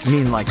didn't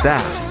mean like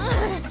that.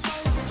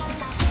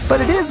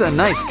 But it is a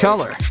nice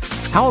color.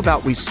 How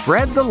about we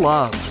spread the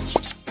love?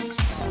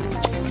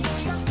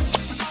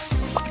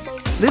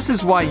 This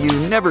is why you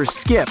never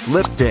skip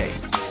lip day.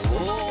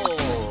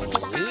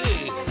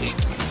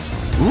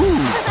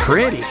 Ooh,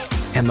 pretty.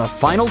 And the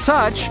final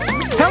touch,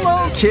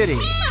 hello, kitty.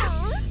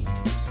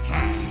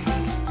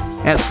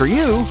 As for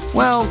you,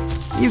 well,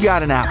 you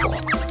got an apple.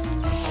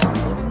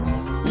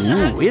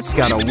 Ooh, it's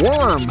got a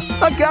worm,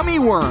 a gummy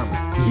worm.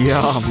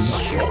 Yum.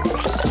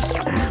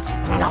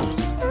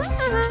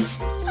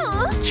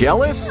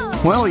 Jealous?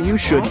 Well, you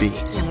should be.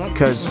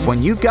 Because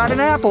when you've got an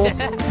apple,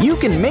 you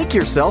can make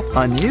yourself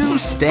a new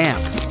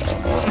stamp.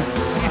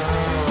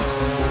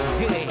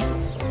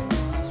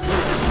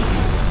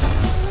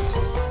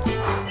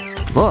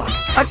 Look,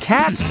 a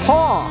cat's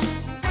paw.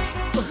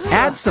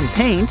 Add some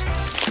paint.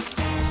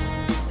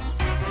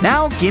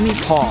 Now gimme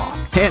paw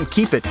and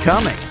keep it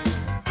coming.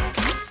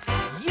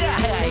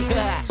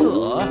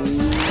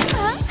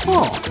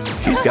 Oh,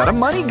 she's got a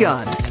money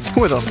gun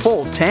with a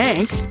full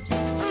tank.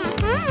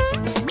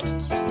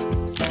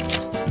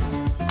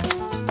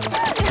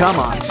 Come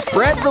on,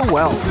 spread the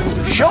wealth.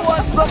 Show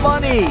us the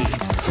money.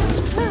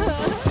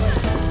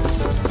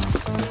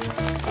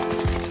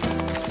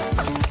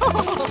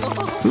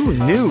 Who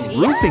knew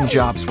roofing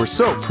jobs were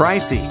so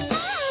pricey?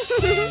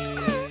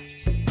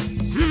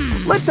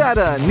 Let's add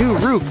a new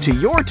roof to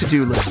your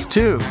to-do list,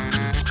 too.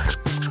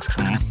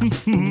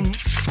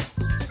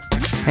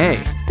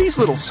 Hey, these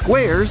little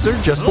squares are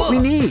just what we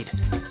need.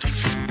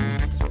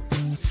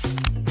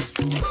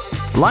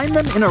 Line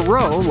them in a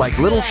row like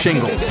little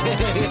shingles.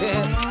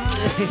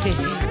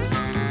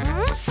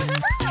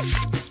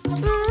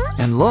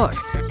 And look,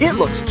 it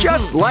looks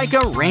just like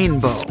a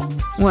rainbow.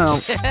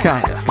 Well,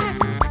 kinda.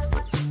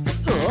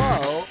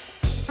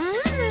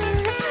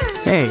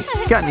 Hey,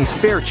 got any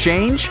spare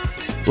change?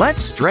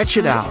 Let's stretch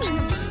it out.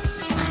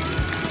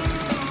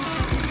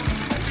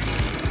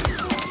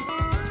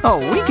 Oh,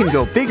 we can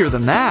go bigger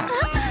than that.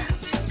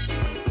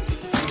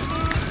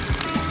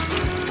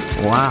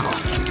 Wow.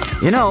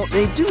 You know,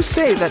 they do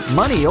say that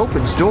money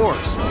opens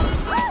doors.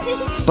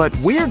 But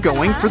we're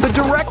going for the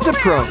direct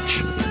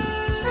approach.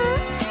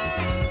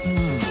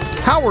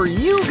 How are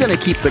you gonna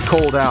keep the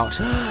cold out?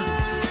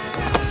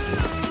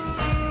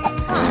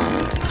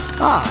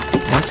 Ah,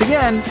 once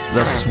again,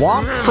 the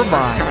swamp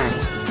provides.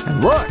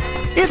 And look,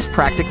 it's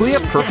practically a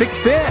perfect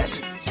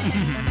fit.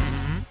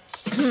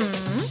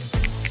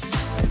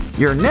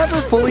 You're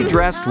never fully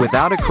dressed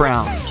without a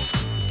crown.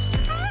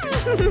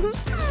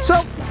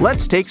 So,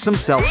 let's take some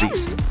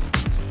selfies.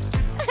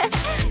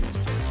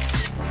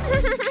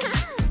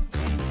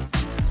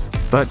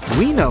 But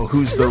we know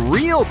who's the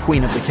real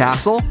queen of the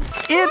castle.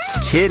 It's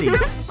Kitty.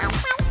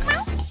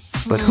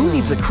 But who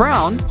needs a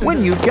crown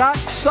when you've got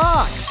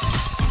socks?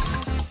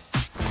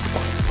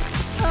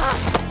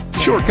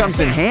 Sure comes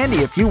in handy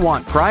if you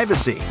want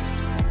privacy.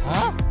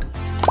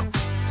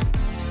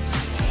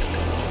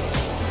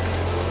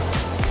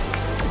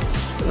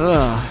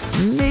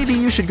 Maybe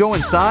you should go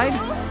inside?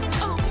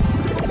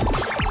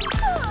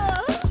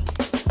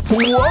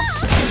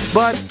 Whoops!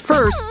 But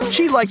first,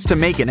 she likes to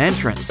make an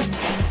entrance.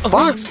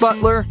 Fox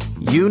Butler,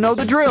 you know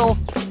the drill.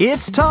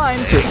 It's time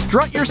to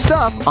strut your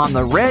stuff on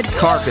the red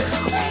carpet.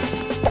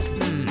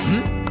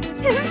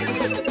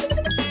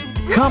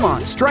 Come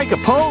on, strike a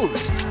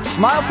pose.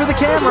 Smile for the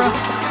camera.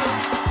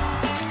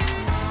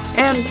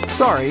 And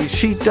sorry,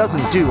 she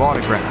doesn't do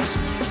autographs.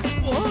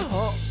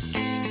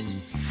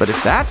 But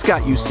if that's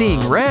got you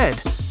seeing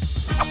red,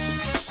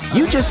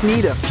 you just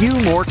need a few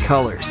more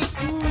colors.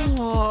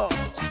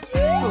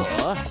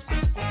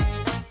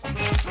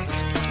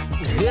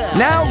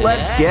 Now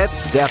let's get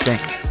stepping.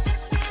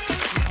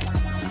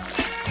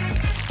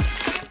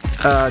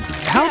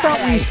 How about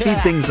we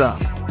speed things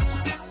up?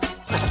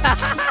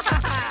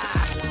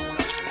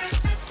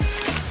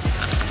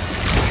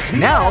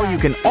 Now you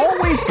can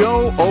always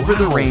go over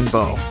the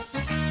rainbow.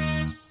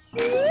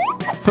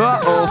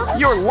 Uh-oh,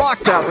 you're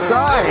locked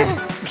outside.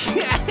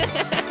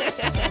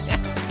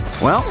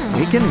 Well,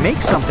 we can make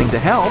something to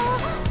help.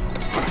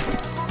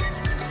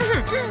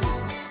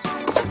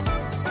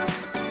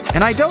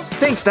 And I don't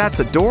think that's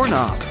a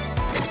doorknob.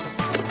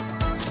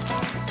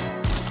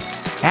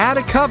 Add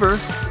a cover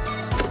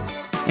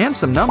and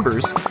some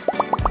numbers.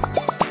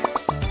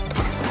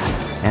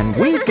 And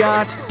we've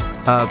got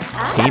a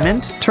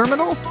payment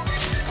terminal.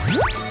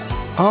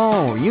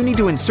 Oh, you need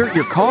to insert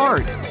your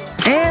card.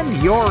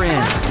 And you're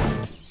in.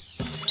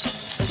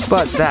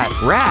 But that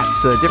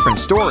rat's a different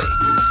story.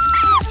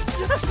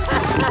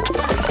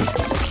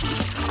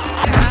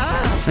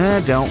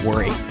 Don't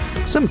worry.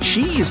 Some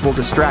cheese will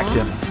distract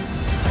him.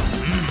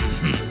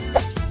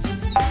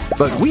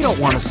 But we don't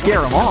want to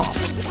scare him off.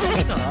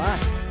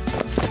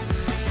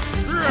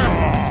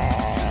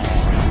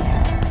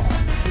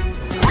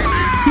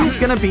 He's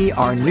gonna be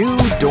our new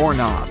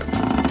doorknob.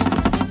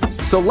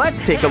 So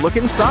let's take a look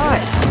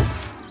inside.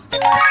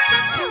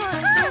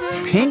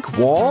 Pink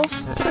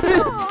walls?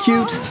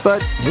 Cute,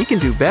 but we can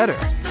do better.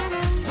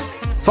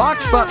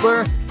 Fox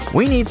Butler,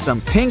 we need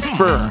some pink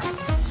fur.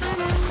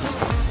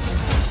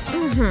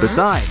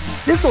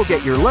 Besides, this'll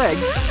get your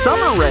legs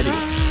summer ready.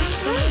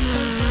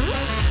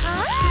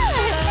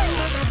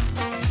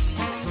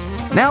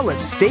 Now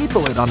let's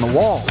staple it on the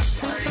walls.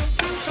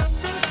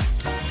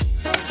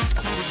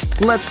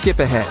 Let's skip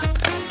ahead.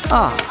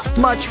 Ah,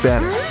 much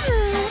better.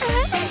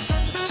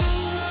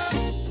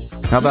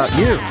 How about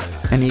you?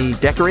 Any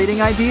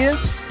decorating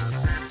ideas?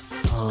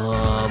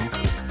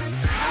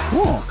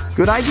 Oh,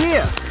 good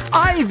idea.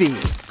 Ivy.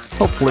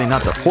 Hopefully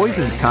not the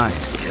poison kind.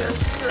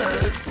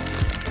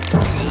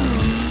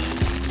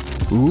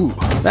 Ooh,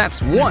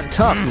 that's one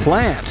tough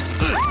plant.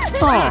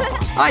 Oh,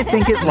 I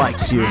think it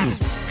likes you.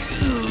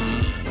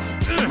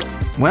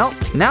 Well,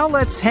 now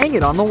let's hang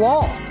it on the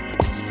wall.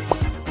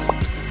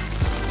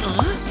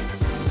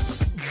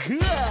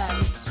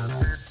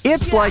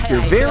 It's like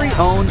your very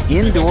own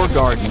indoor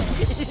garden.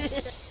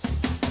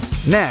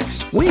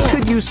 Next, we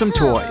could use some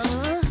toys.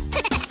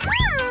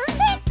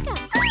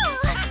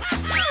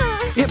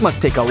 It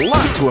must take a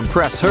lot to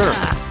impress her.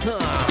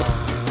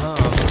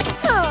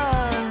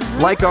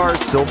 Like our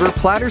silver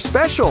platter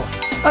special,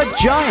 a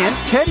giant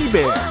teddy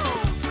bear.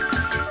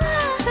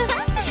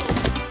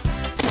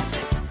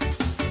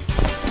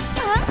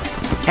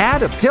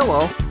 Add a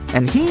pillow,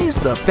 and he's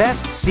the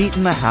best seat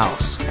in the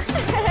house.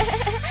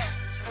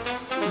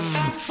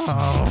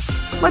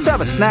 Let's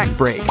have a snack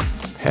break.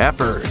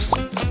 Peppers.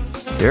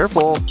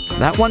 Careful,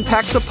 that one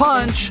packs a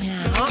punch.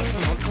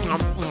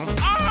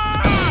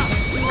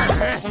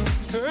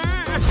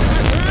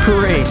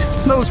 Great,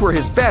 those were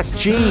his best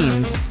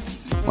jeans.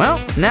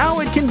 Well, now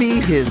it can be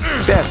his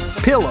best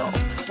pillow.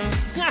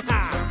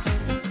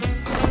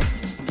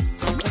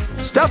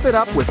 Stuff it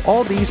up with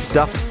all these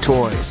stuffed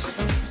toys.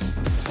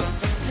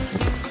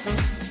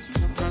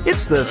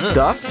 It's the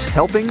stuffed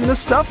helping the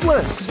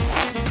stuffless.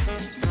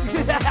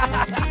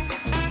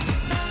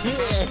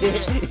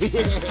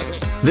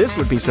 This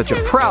would be such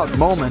a proud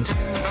moment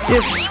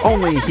if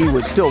only he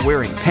was still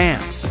wearing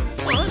pants.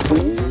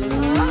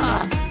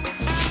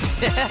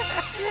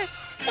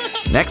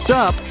 Next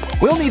up,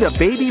 we'll need a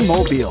baby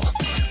mobile.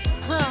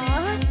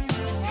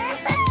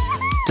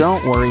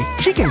 Don't worry,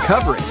 she can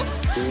cover it.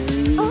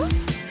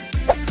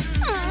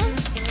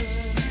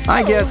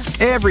 I guess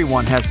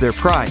everyone has their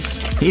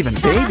price, even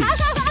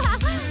babies.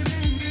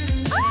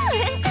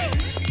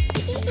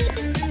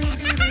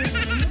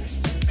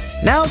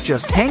 Now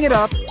just hang it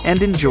up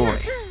and enjoy.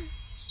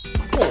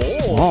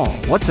 Oh,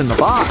 what's in the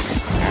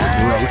box?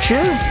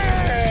 Roaches?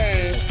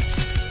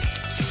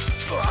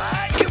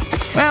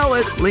 Well,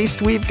 at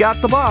least we've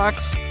got the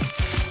box.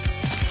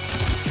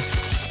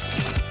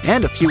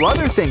 And a few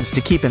other things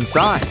to keep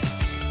inside.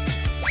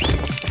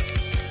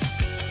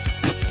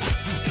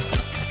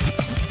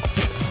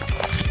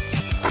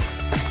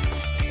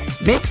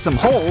 Make some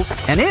holes,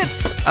 and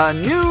it's a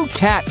new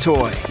cat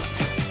toy.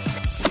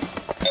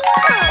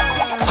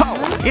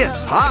 Oh,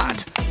 it's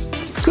hot.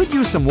 Could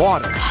use some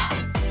water.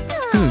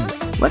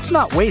 Let's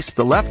not waste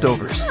the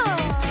leftovers.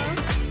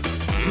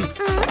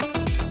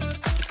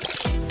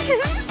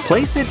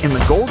 Place it in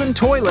the golden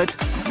toilet,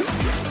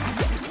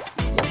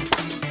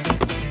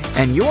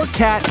 and your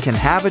cat can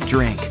have a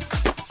drink.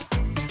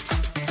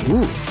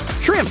 Ooh,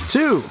 shrimp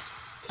too.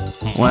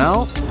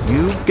 Well,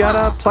 you've got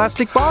a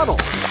plastic bottle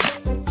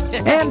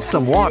and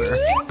some water,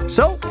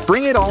 so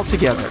bring it all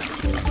together.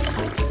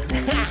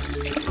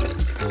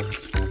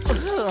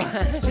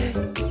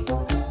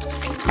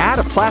 Add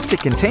a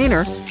plastic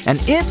container, and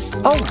it's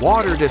a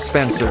water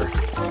dispenser.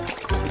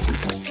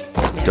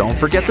 Don't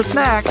forget the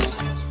snacks.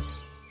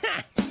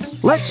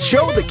 Let's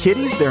show the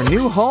kitties their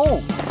new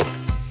home.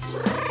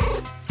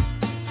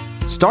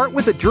 Start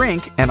with a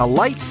drink and a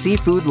light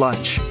seafood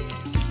lunch.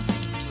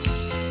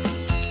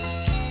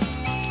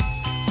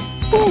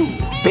 Ooh,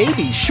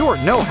 babies sure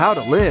know how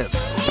to live.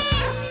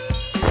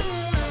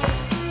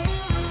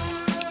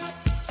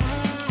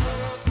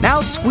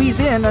 Now squeeze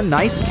in a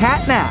nice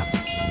cat nap.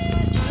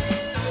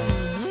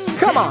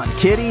 Come on,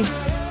 kitty.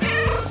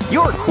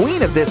 You're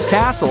queen of this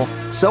castle,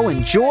 so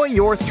enjoy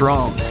your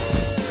throne.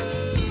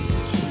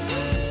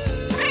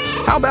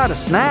 How about a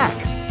snack?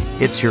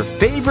 It's your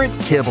favorite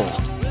kibble.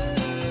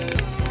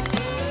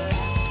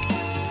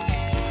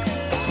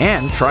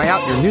 And try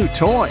out your new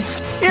toy.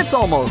 It's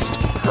almost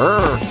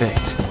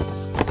perfect.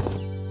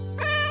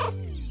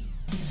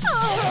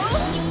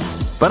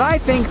 But I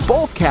think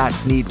both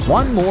cats need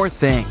one more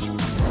thing.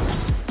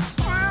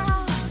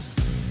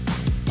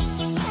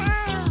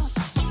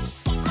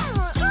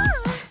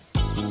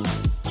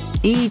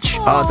 Each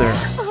other.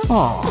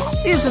 Aw,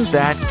 isn't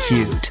that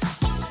cute?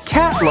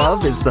 Cat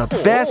love is the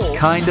best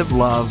kind of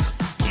love.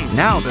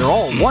 Now they're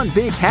all one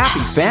big happy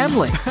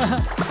family.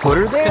 Put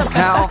her there,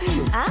 pal.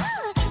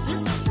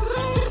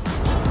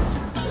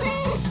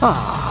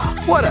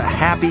 Ah, what a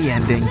happy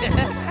ending.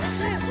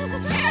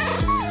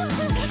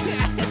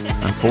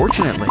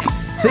 Unfortunately,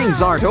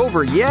 things aren't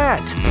over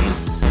yet.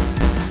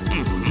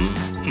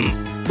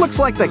 Looks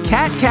like the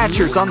cat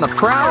catcher's on the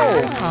prowl.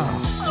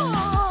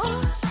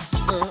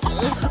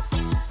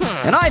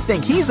 And I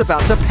think he's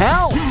about to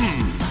pounce.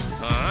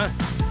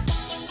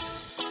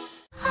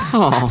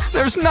 Oh,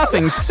 there's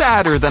nothing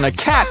sadder than a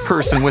cat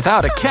person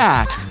without a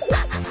cat.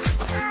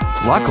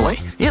 Luckily,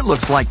 it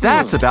looks like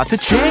that's about to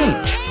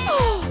change.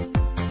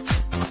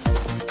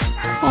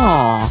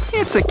 Oh,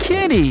 it's a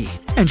kitty,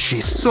 and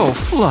she's so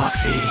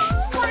fluffy.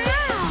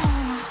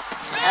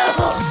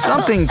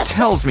 Something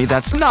tells me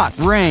that's not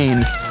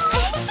rain.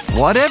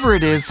 Whatever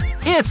it is,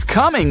 it's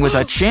coming with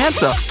a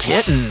chance of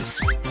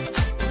kittens.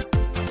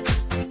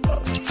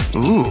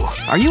 Ooh,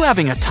 are you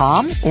having a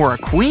tom or a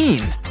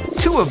queen?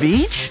 Two of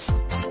each?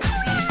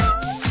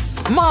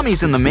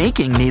 Mommies in the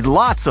making need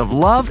lots of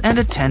love and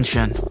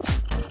attention.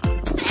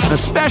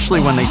 Especially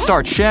when they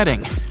start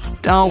shedding.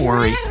 Don't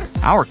worry,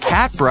 our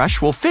cat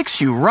brush will fix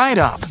you right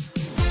up.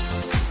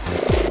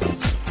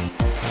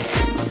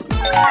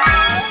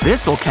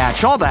 This'll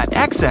catch all that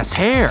excess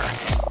hair.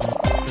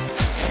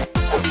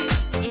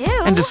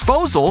 Ew. And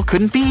disposal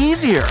couldn't be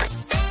easier.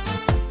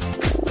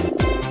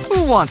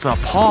 Who wants a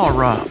paw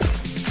rub?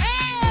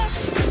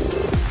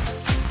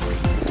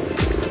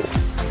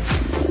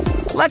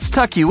 Let's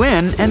tuck you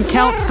in and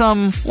count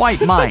some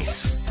white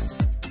mice.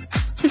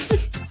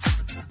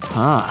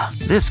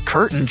 This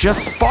curtain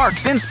just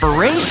sparks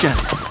inspiration.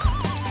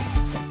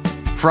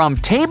 From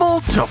table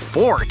to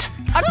fort,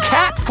 a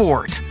cat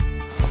fort.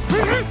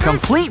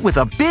 Complete with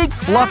a big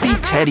fluffy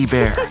teddy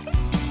bear.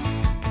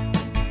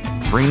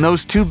 Bring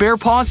those two bear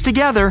paws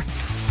together.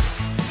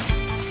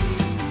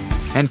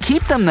 And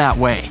keep them that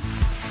way.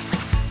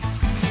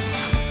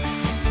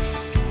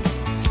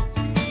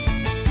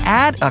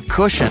 Add a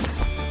cushion.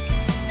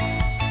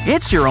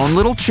 It's your own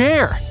little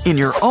chair, in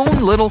your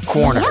own little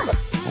corner.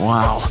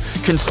 Wow,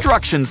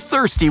 construction's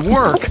thirsty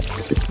work,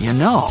 you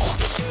know.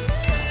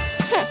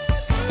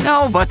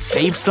 No, but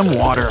save some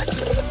water.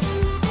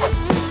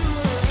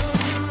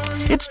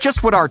 It's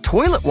just what our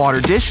toilet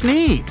water dish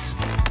needs.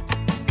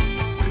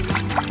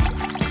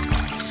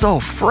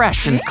 So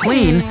fresh and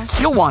clean,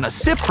 you'll want to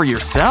sip for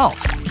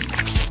yourself.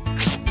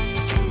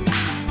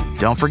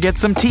 Don't forget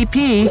some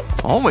TP,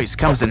 always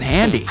comes in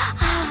handy.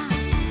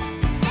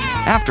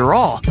 After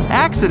all,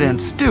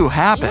 accidents do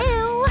happen.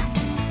 Ew.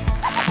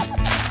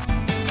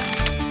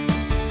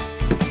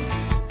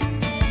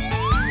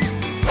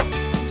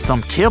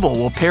 Some kibble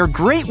will pair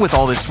great with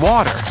all this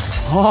water.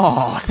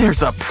 Oh,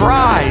 there's a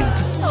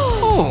prize!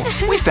 Oh,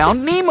 we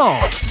found Nemo!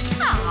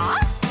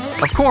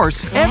 Of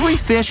course, every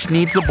fish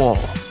needs a bowl.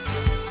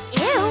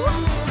 Ew.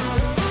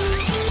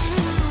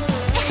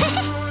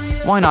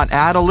 Why not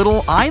add a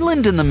little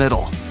island in the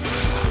middle?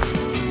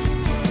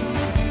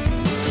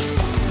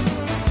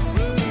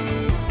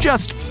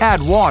 Just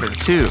add water,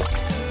 too.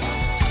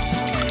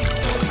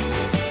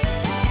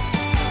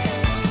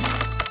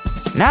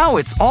 Now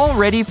it's all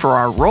ready for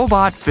our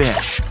robot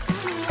fish.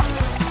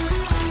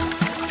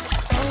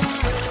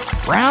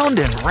 Round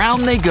and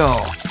round they go.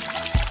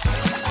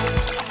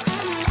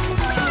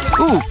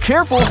 Ooh,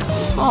 careful!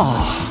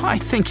 Oh, I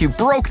think you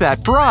broke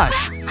that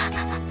brush.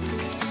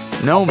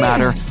 No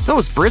matter,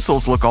 those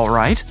bristles look all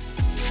right.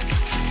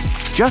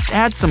 Just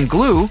add some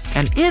glue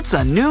and it's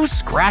a new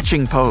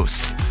scratching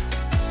post.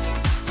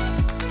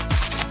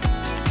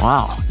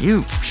 Wow,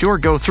 you sure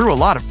go through a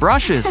lot of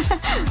brushes.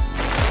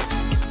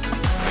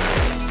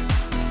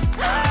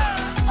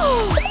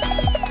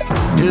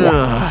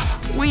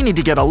 Ugh, we need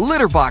to get a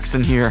litter box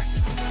in here.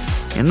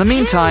 In the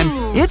meantime,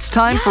 it's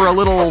time for a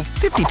little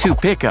 52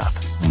 pickup.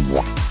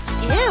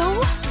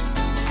 Ew.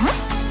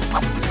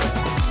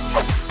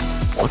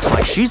 Looks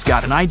like she's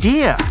got an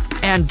idea.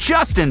 And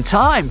just in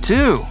time,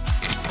 too.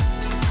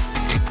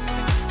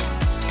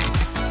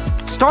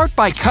 Start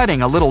by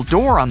cutting a little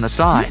door on the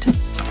side.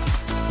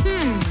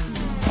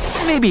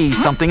 Maybe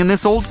something in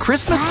this old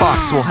Christmas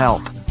box will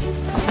help.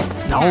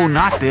 No,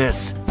 not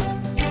this.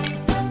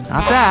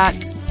 Not that.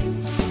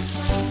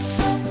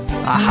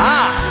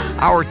 Aha!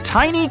 Our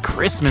tiny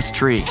Christmas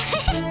tree.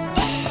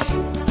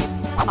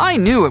 I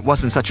knew it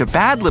wasn't such a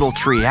bad little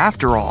tree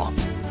after all.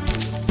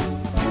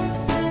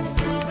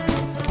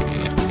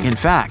 In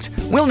fact,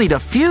 we'll need a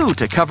few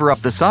to cover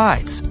up the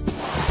sides.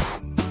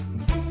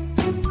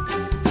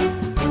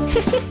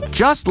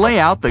 Just lay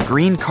out the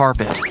green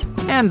carpet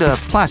and a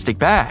plastic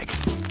bag.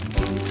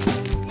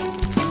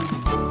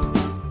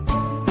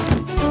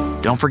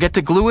 Don't forget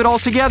to glue it all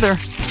together.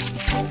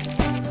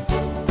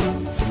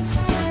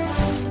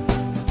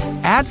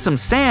 Add some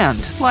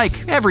sand,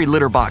 like every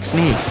litter box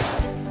needs.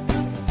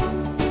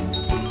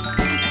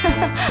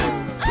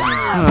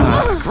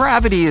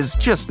 Gravity is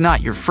just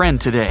not your friend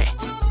today.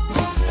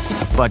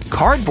 But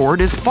cardboard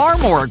is far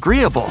more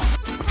agreeable.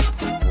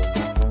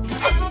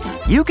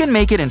 You can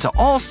make it into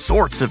all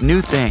sorts of new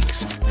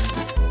things.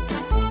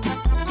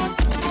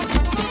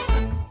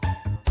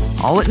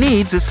 All it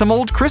needs is some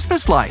old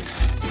Christmas lights.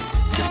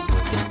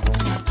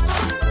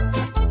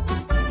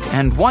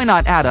 And why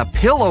not add a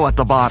pillow at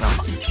the bottom?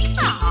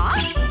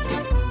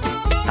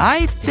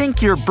 I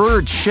think your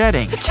bird's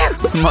shedding.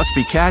 Must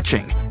be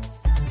catching.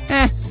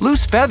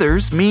 Loose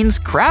feathers means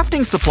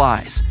crafting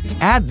supplies.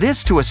 Add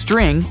this to a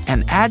string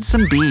and add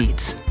some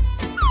beads.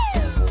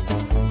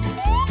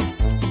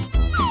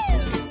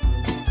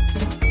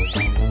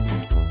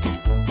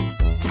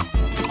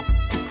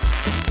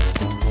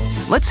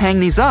 Let's hang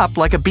these up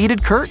like a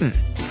beaded curtain.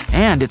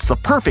 And it's the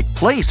perfect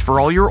place for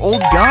all your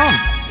old gum.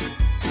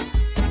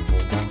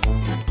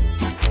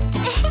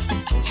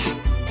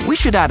 We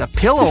should add a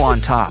pillow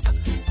on top.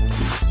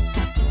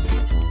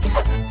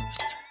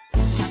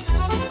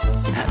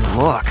 And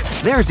look,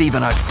 there's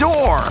even a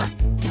door.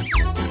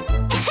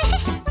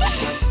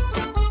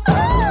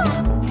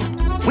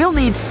 We'll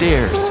need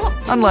stairs,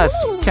 unless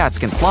cats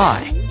can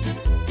fly.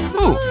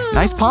 Ooh,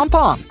 nice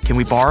pom-pom. Can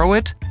we borrow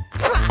it?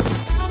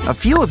 A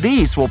few of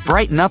these will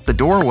brighten up the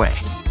doorway.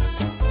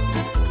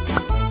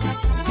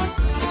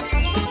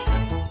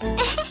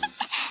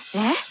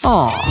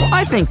 Aw,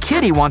 I think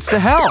Kitty wants to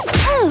help.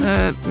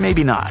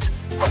 Maybe not.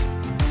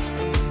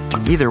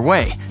 Either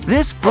way,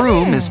 this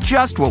broom is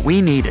just what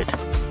we needed.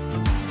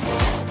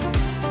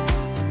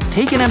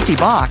 Take an empty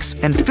box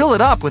and fill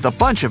it up with a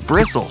bunch of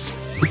bristles.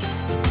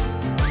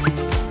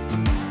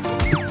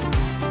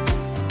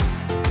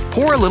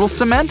 Pour a little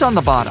cement on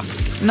the bottom,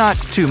 not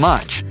too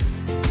much.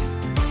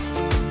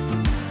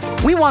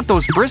 We want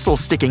those bristles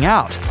sticking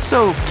out,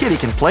 so Kitty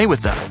can play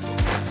with them.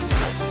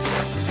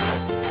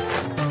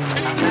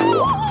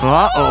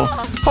 Uh-oh,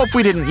 hope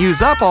we didn't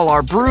use up all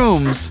our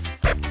brooms.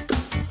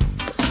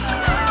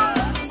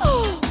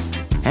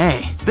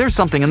 Hey, there's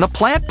something in the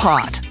plant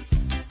pot.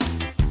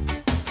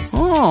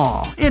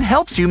 Oh, it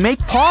helps you make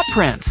paw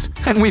prints,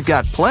 and we've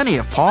got plenty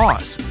of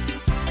paws.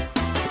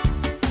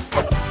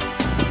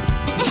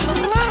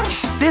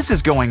 This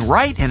is going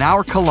right in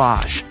our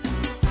collage.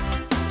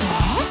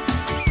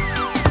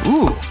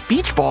 Ooh,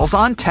 beach balls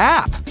on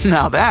tap.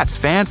 Now that's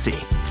fancy.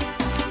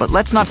 But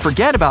let's not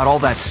forget about all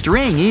that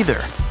string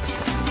either.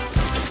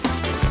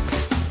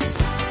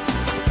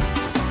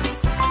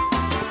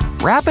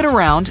 Wrap it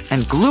around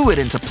and glue it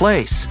into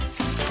place.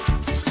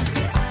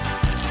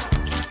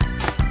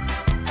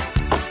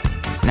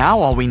 Now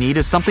all we need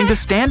is something to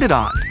stand it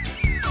on.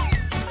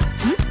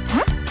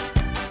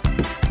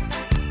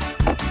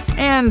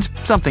 And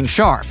something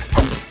sharp.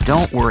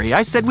 Don't worry,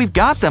 I said we've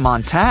got them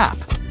on tap.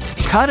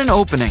 Cut an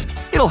opening.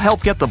 It'll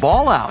help get the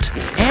ball out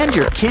and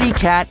your kitty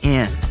cat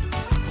in.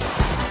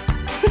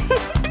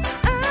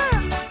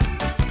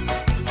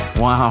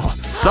 Wow,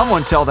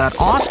 someone tell that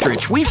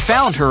ostrich we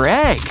found her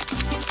egg.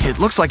 It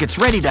looks like it's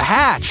ready to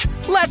hatch.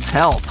 Let's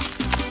help.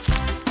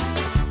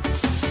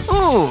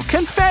 Ooh,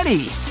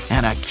 confetti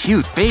and a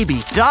cute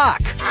baby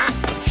duck.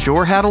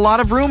 Sure had a lot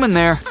of room in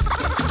there.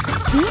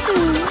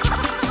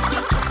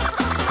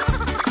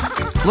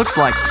 Looks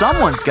like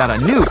someone's got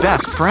a new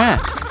best friend.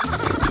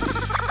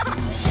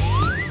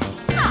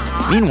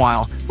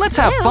 Meanwhile, let's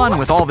have fun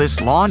with all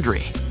this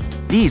laundry.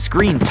 These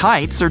green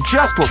tights are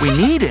just what we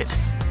needed.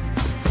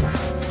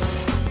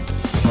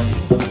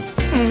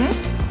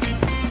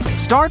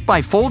 Start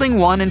by folding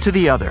one into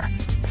the other.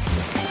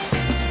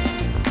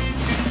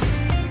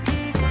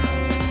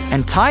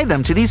 And tie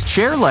them to these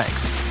chair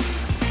legs.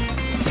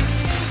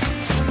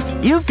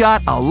 You've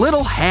got a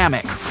little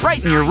hammock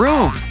right in your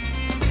room.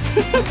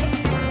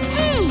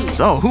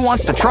 So, who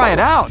wants to try it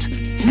out?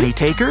 Any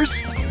takers?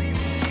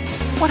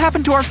 What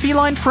happened to our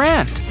feline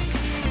friend?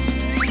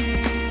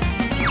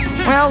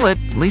 Well, at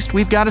least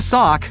we've got a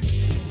sock.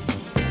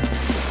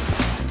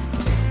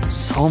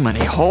 So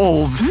many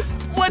holes.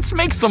 Let's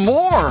make some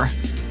more.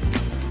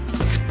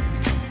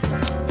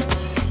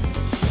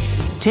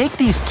 Take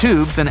these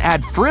tubes and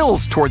add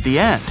frills toward the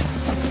end.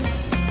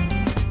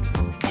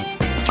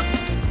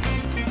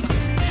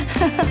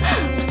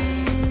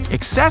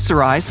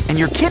 Accessorize and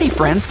your kitty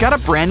friend's got a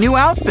brand new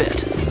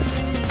outfit.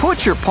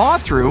 Put your paw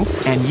through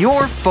and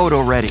you're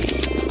photo ready.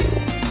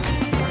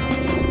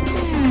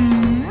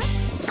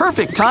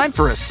 Perfect time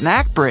for a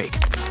snack break.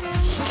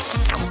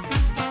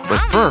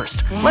 But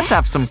first, let's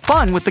have some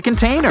fun with the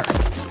container.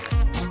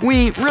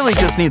 We really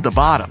just need the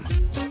bottom.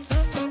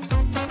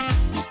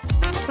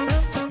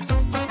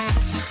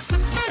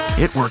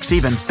 It works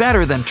even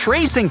better than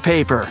tracing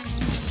paper.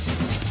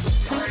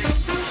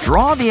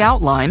 Draw the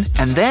outline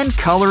and then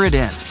color it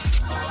in.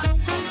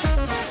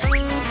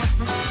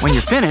 When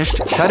you're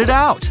finished, cut it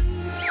out.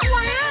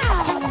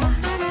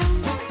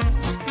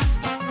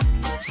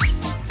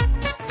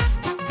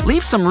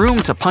 Leave some room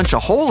to punch a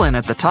hole in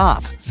at the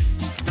top.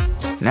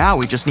 Now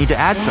we just need to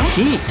add some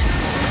heat.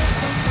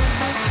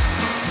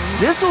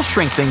 This'll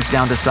shrink things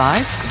down to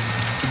size.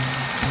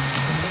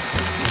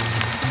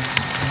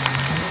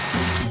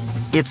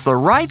 It's the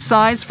right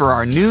size for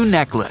our new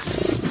necklace.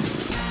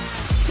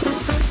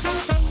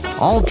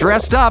 All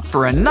dressed up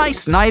for a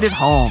nice night at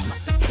home.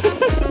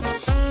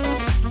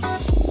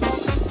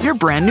 Your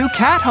brand new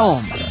cat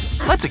home.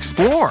 Let's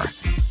explore.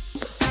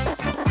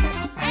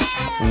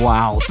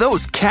 Wow,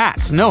 those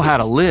cats know how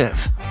to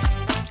live.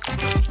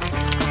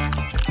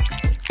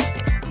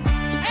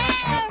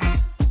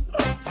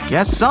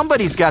 Guess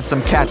somebody's got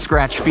some cat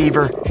scratch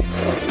fever.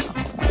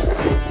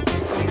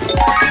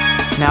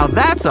 Now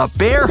that's a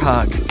bear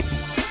hug.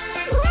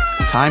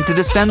 Time to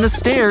descend the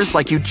stairs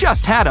like you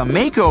just had a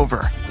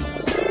makeover.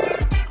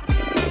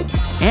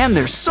 And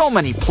there's so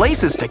many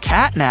places to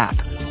catnap.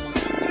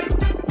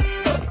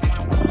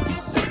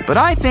 But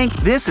I think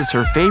this is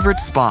her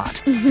favorite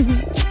spot.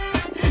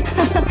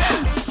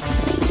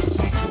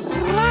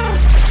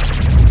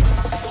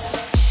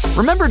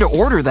 Remember to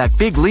order that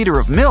big liter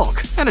of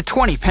milk and a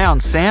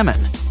 20-pound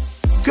salmon.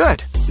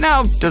 Good.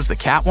 Now, does the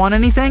cat want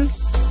anything?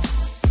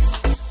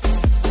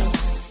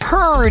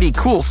 Pretty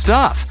cool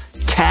stuff.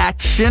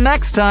 Catch you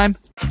next time.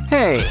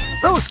 Hey,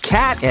 those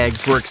cat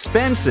eggs were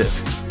expensive.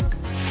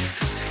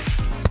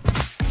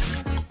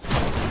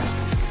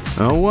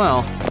 Oh well,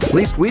 at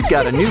least we've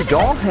got a new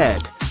doll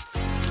head.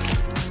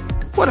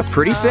 What a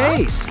pretty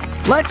face.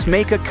 Let's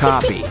make a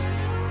copy.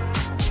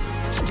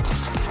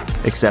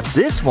 Except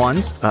this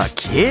one's a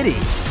kitty.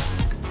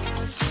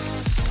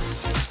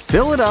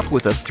 Fill it up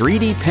with a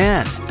 3D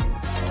pen.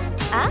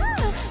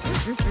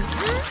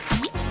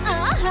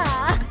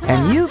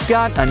 And you've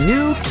got a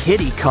new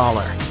kitty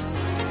collar.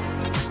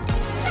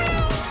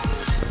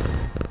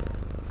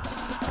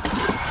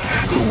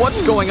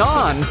 What's going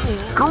on?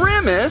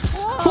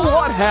 Grimace?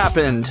 What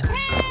happened?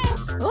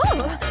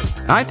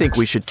 I think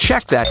we should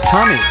check that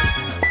tummy.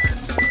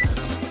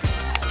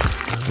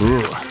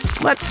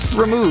 Ooh, let's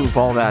remove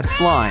all that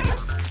slime.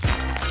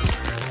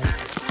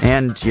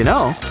 And, you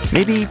know,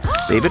 maybe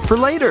save it for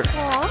later.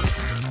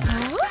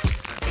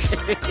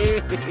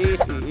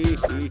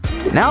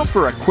 Now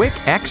for a quick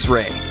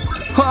X-ray.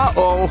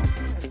 Uh-oh.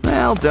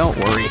 Well, don't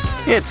worry.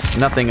 It's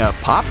nothing a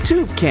pop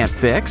tube can't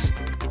fix.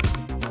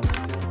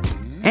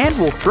 And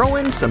we'll throw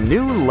in some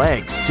new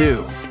legs,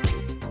 too.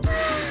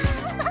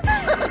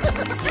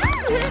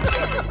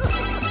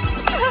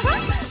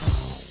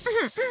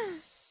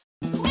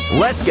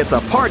 Let's get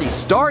the party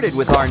started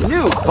with our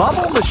new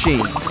bubble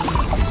machine.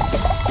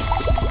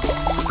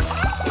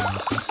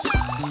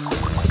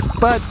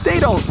 But they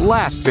don't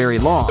last very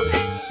long.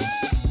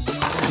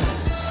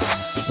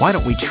 Why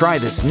don't we try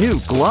this new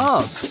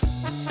glove?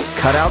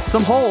 Cut out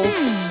some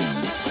holes.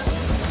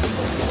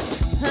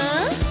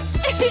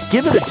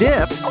 Give it a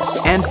dip,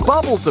 and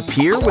bubbles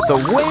appear with a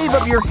wave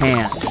of your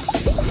hand.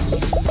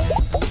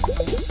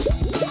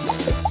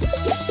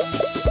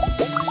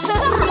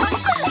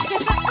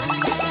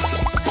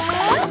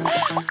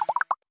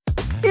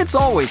 It's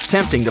always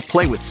tempting to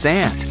play with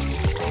sand.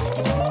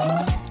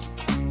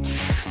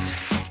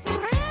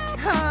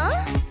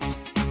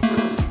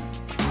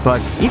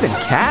 But even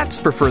cats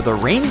prefer the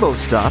rainbow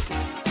stuff,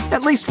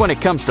 at least when it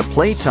comes to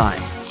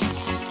playtime.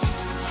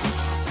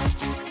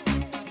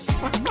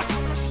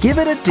 Give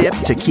it a dip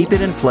to keep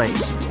it in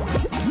place.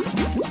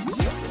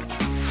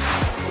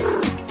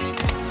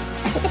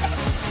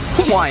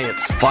 Why,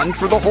 it's fun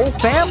for the whole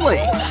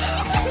family.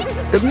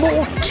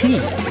 More tea,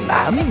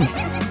 ma'am.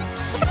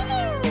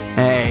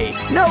 Hey,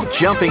 no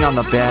jumping on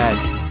the bed.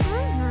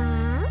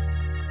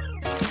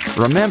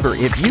 Remember,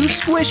 if you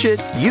squish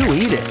it, you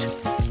eat it.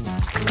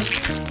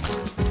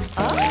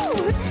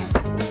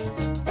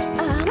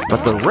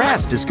 But the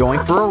rest is going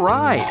for a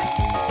ride.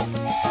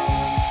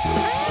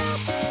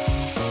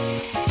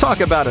 Talk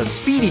about a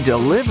speedy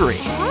delivery.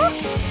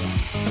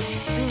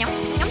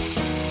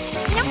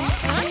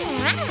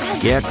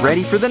 Get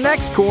ready for the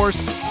next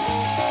course.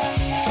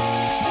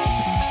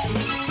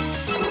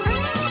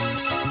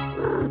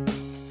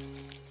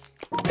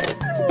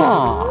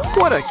 Aw,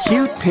 what a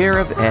cute pair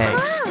of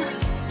eggs.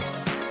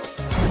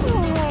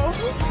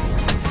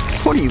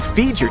 What do you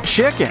feed your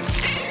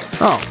chickens?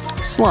 Oh,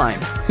 slime.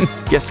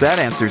 Guess that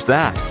answers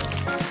that.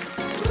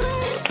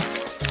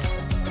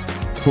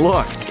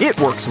 Look, it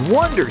works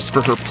wonders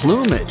for her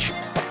plumage.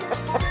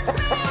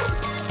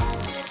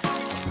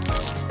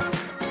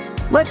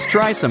 Let's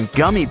try some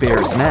gummy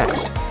bears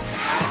next.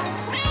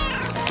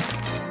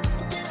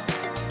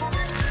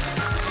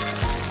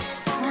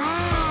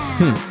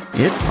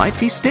 It might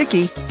be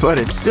sticky, but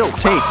it still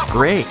tastes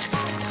great.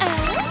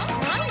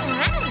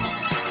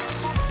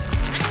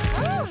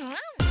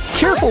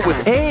 Careful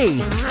with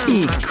A.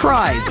 He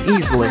cries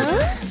easily.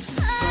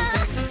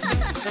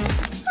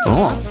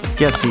 Oh,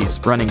 guess he's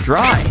running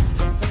dry.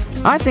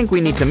 I think we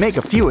need to make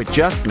a few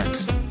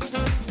adjustments.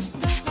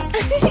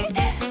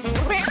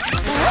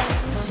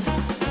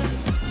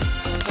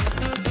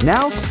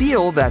 Now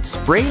seal that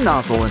spray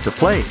nozzle into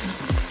place.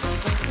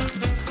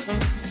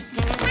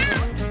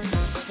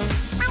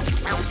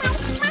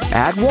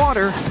 Add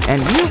water,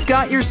 and you've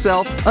got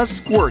yourself a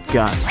squirt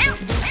gun.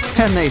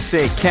 And they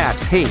say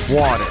cats hate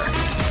water.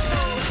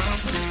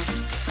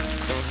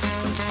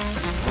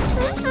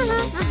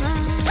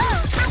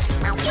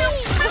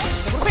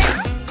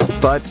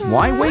 But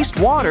why waste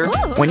water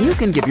when you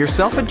can give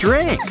yourself a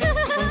drink?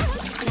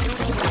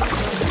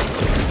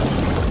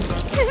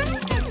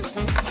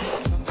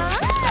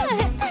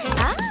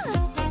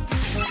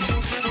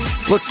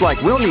 Looks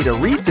like we'll need a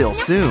refill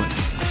soon.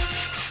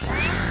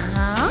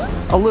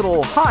 A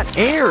little hot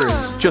air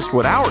is just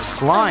what our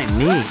slime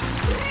needs.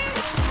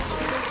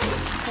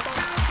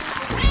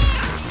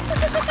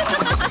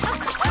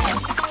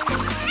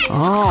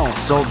 Oh,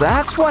 so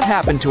that's what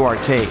happened to our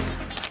tape.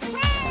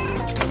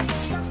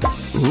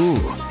 Ooh,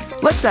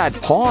 let's add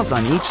paws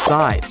on each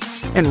side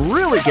and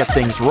really get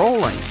things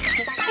rolling.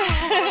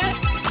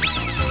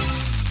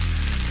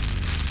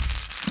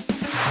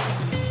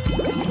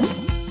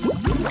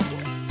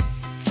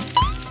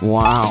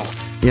 Wow,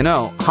 you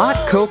know,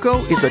 hot cocoa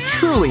is a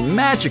truly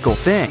magical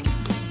thing,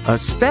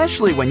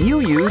 especially when you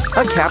use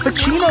a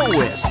cappuccino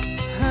whisk.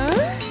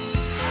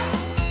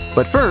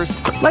 But first,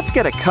 let's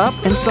get a cup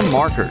and some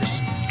markers.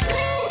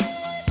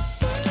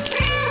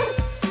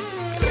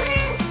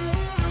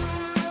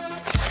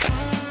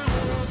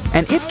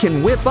 And it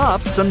can whip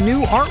up some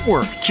new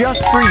artwork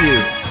just for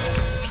you.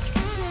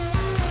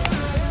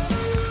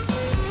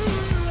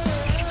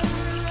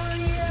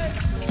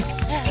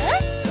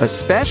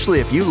 Especially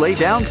if you lay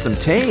down some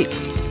tape.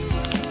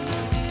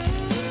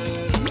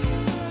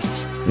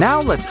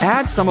 Now let's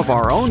add some of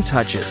our own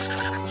touches.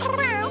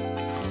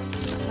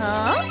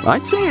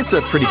 I'd say it's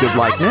a pretty good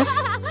likeness.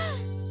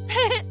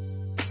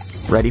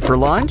 Ready for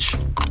lunch?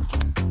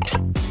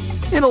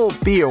 It'll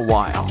be a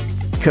while,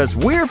 because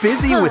we're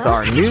busy with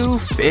our new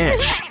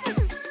fish.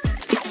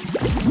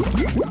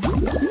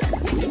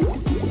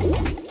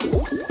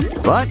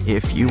 But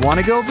if you want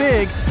to go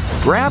big,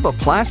 grab a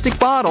plastic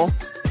bottle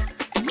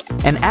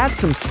and add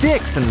some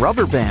sticks and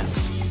rubber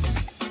bands.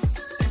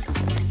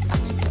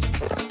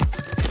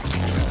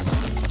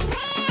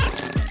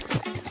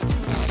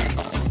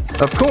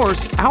 Of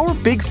course, our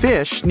big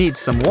fish needs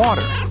some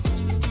water.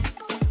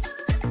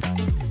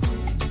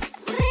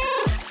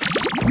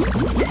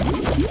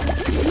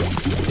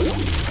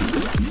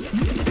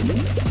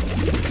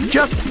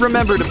 Just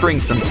remember to bring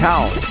some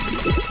towels.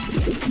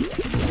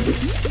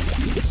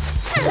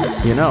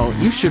 You know,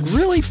 you should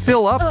really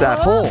fill up that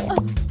hole.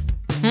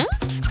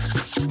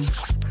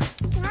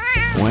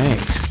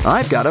 Wait,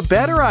 I've got a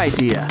better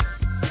idea.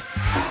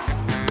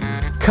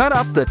 Cut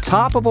up the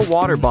top of a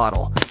water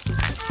bottle.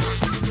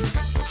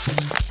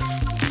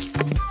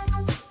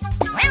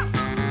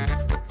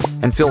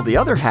 And fill the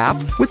other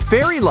half with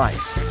fairy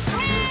lights.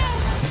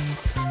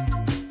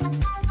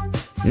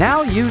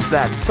 Now use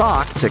that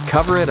sock to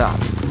cover it up.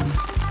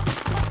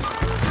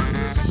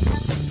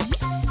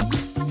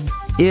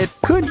 It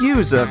could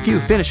use a few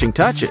finishing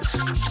touches.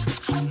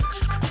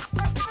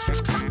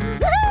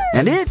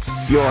 And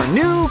it's your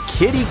new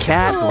kitty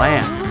cat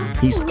lamp.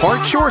 He's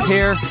part short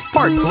hair,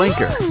 part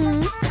blinker.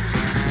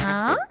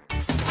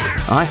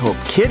 I hope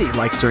Kitty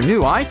likes her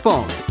new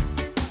iPhone.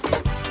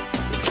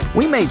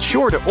 We made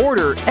sure to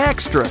order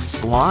extra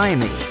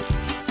slimy.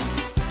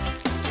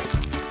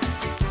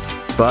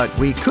 But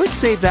we could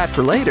save that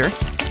for later.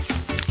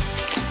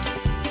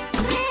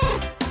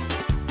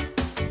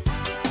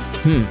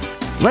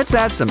 Let's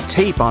add some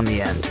tape on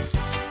the end.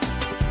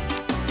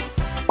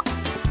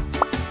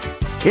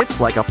 It's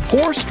like a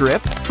pour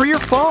strip for your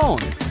phone.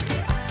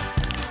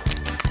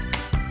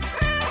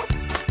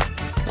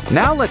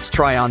 Now let's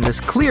try on this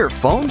clear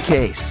phone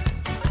case.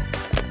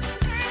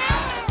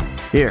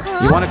 Here,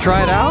 you want to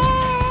try it out?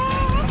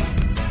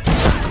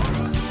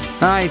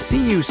 I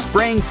see you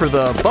spraying for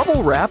the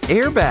bubble wrap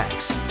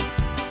airbags.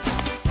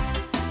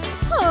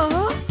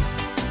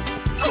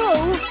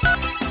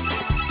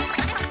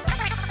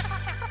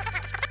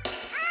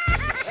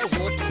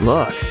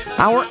 Look,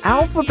 our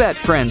alphabet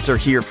friends are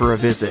here for a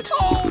visit.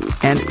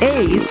 And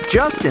A's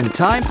just in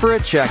time for a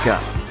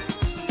checkup.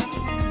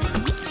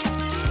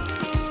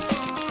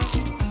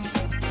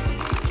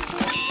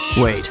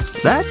 Wait,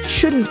 that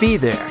shouldn't be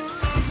there.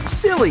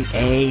 Silly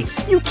A,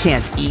 you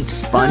can't eat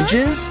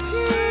sponges.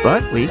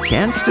 But we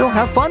can still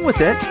have fun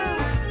with it.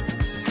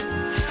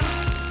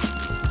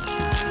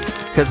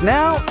 'Cause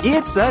now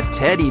it's a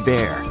teddy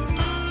bear.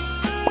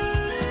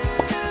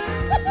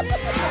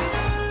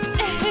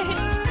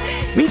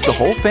 Meet the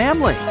whole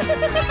family.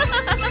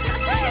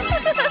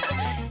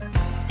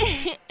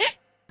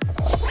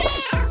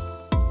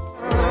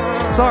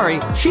 Sorry,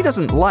 she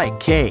doesn't like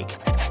cake.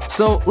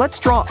 So let's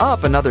draw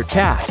up another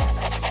cat.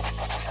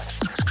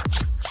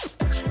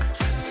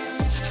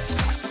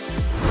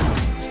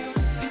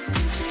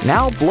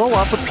 Now blow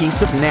up a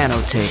piece of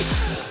nanotape.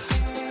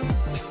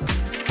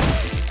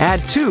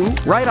 Add 2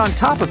 right on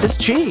top of his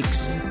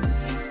cheeks.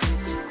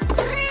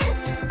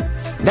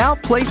 Now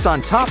place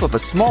on top of a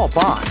small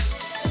box.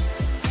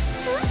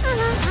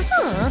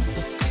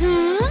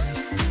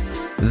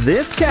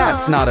 This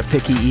cat's not a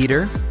picky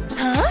eater.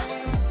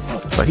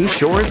 But he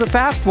sure is a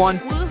fast one.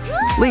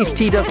 At least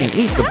he doesn't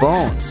eat the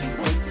bones.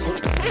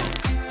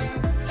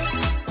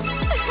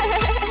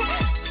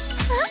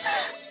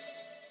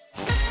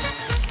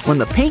 When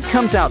the paint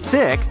comes out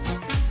thick,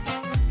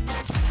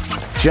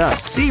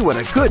 just see what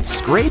a good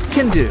scrape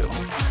can do.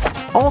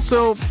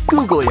 Also,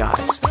 googly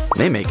eyes.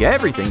 They make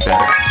everything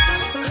better.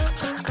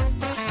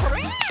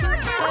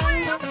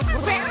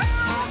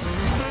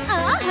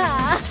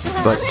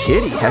 But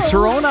Kitty has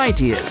her own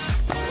ideas.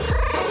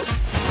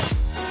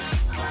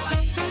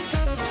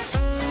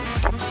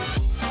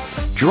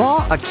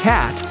 Draw a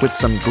cat with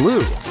some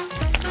glue.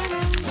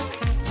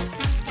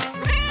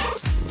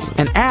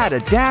 And add a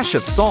dash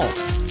of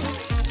salt.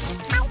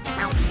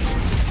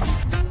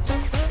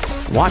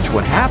 Watch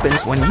what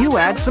happens when you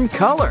add some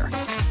color.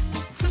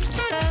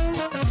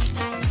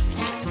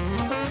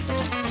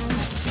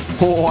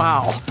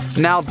 Wow,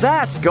 now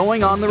that's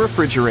going on the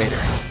refrigerator.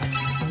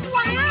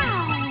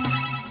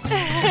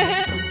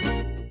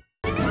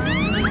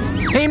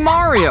 Hey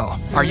Mario,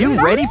 are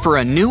you ready for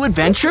a new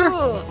adventure?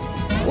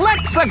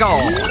 Let's go!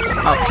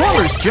 A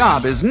plumber's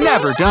job is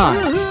never done.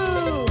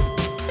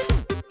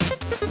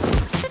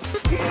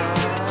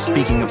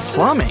 Speaking of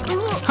plumbing,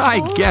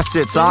 I guess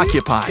it's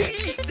occupied.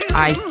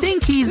 I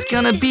think he's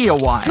gonna be a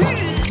while.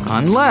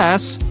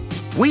 Unless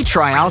we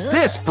try out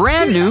this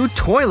brand new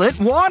toilet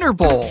water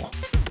bowl.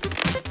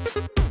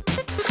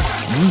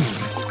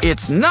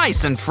 It's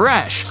nice and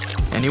fresh.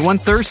 Anyone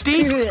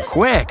thirsty?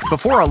 Quick,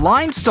 before a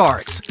line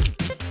starts.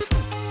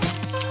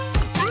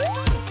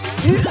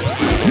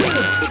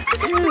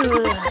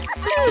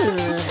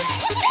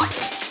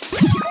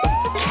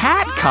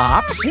 Cat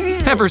cops?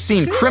 Ever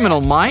seen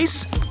criminal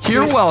mice?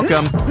 You're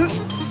welcome.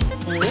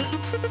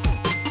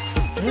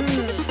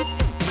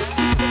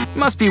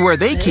 Must be where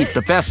they keep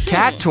the best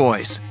cat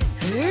toys.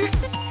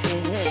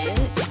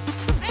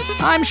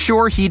 I'm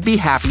sure he'd be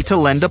happy to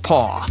lend a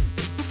paw.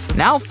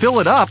 Now fill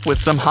it up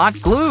with some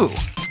hot glue.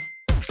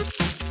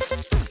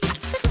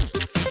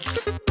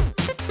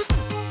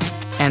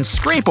 And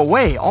scrape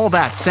away all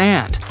that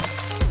sand.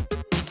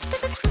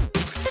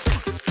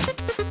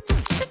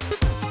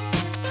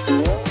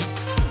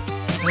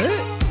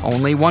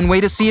 Only one way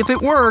to see if it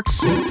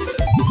works.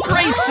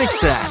 Great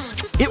success!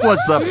 It was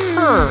the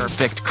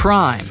perfect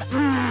crime.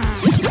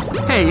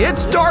 Hey,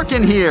 it's dark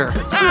in here!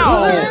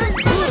 Ow!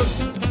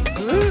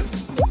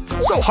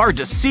 So hard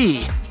to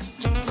see.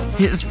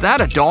 Is that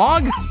a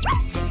dog?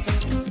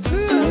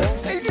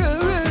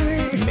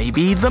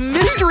 Maybe the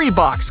mystery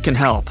box can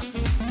help.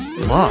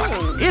 Look,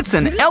 it's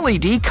an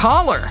LED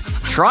collar.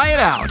 Try it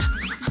out.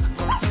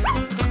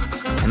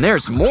 And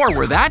there's more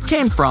where that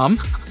came from.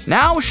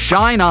 Now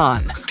shine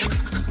on.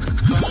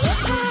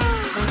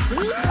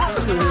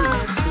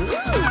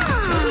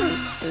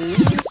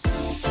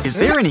 Is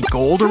there any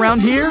gold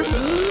around here?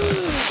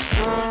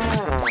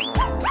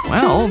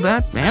 Well,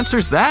 that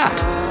answers that.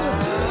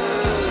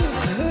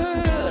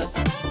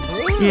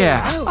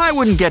 Yeah, I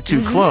wouldn't get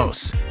too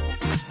close.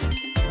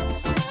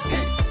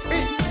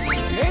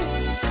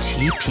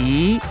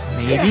 TP,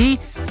 maybe?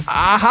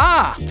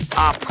 Aha!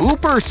 A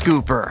pooper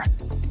scooper.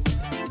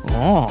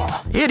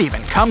 Oh, it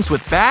even comes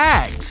with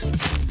bags.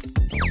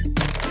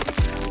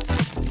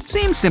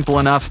 Seems simple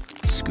enough.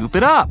 Scoop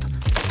it up.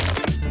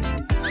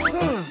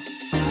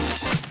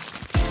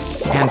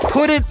 And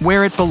put it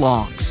where it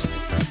belongs.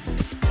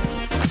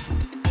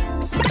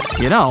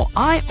 You know,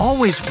 I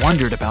always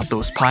wondered about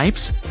those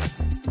pipes.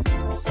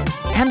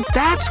 And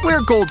that's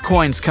where gold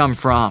coins come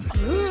from.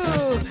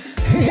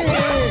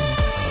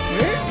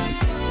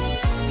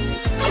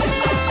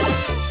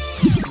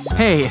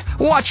 Hey,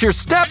 watch your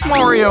step,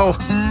 Mario!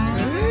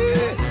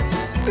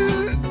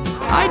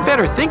 I'd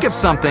better think of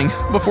something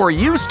before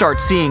you start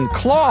seeing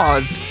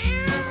claws.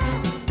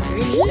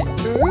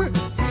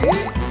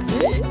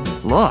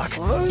 Look,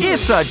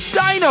 it's a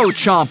dino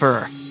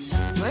chomper!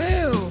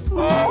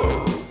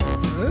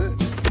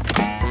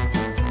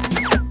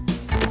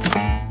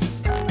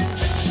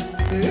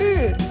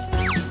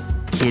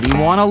 Kitty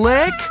want a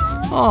lick?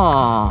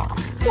 Aw,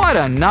 what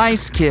a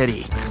nice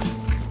kitty.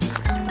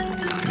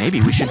 Maybe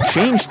we should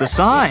change the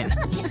sign.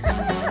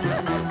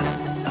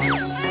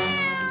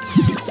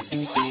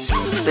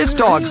 This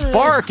dog's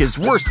bark is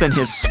worse than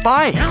his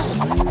spikes.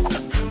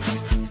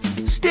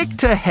 Stick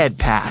to head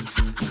pats.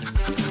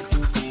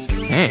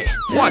 Hey,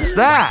 what's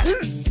that?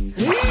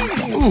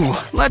 Ooh,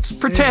 let's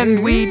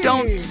pretend we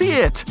don't see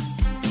it.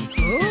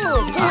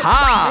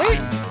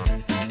 Aha!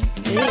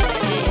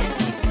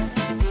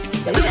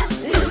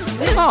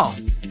 Oh,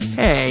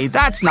 hey,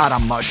 that's not a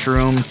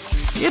mushroom.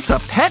 It's a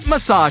pet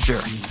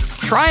massager.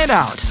 Try it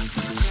out.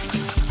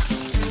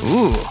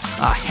 Ooh,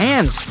 a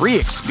hands-free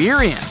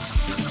experience.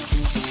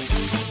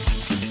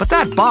 But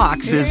that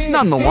box is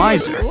none the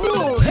wiser.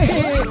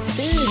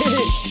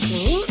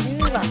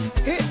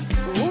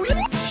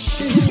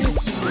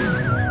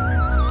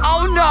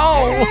 Oh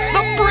no!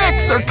 The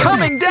bricks are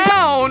coming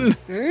down!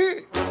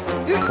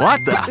 What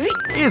the?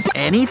 Is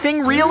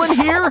anything real in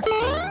here?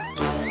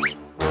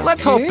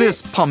 Let's hope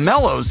this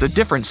pomelo's a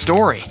different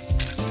story.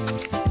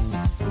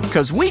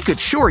 'Cause we could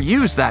sure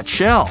use that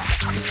shell.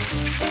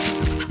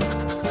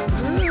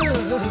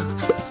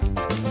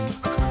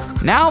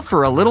 Now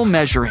for a little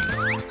measuring.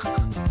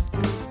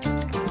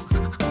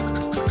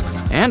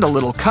 And a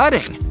little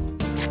cutting.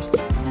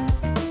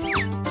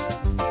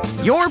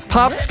 Your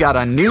pup's got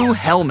a new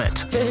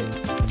helmet.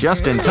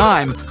 Just in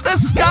time, the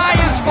sky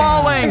is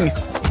falling!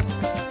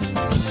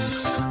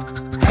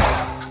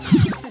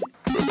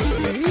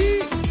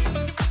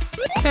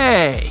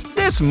 Hey,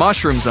 this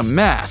mushroom's a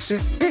mess.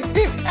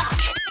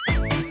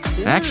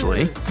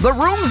 Actually, the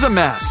room's a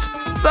mess.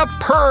 The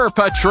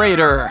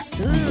perpetrator!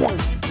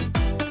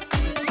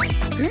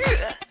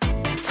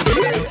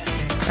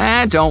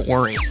 Don't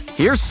worry.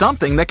 Here's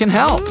something that can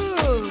help.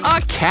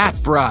 A cat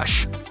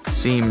brush.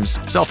 Seems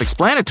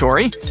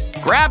self-explanatory.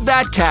 Grab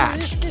that cat.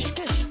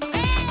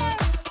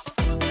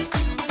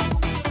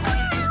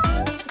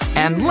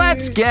 And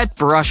let's get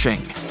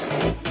brushing.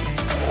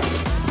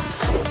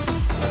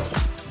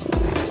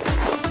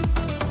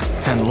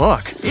 And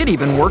look, it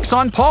even works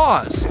on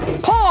paws.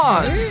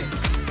 Paws!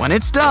 When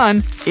it's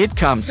done, it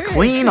comes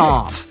clean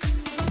off.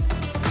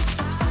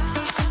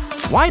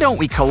 Why don't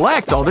we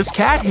collect all this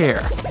cat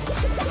hair?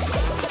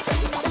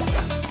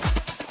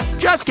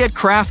 Just get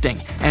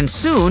crafting, and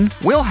soon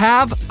we'll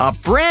have a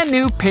brand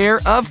new pair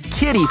of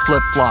kitty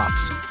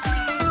flip-flops.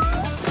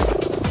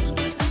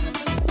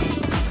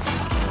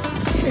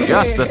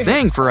 Just the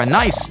thing for a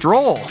nice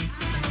stroll.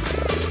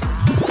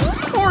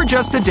 Or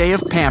just a day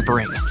of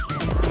pampering.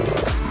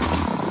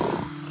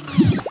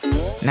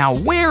 Now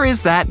where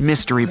is that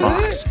mystery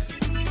box?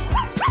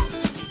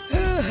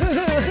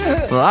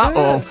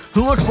 Uh-oh,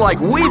 looks like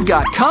we've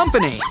got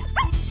company.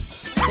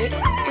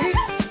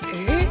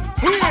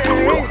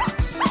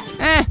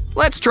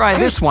 Let's try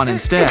this one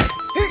instead.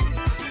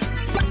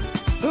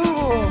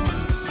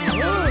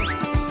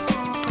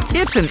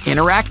 It's an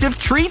interactive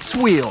treats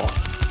wheel.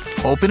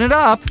 Open it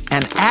up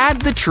and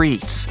add the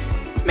treats.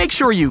 Make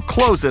sure you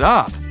close it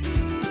up.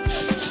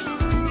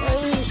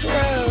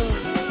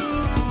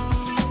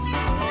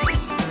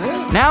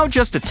 Now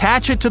just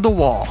attach it to the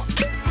wall.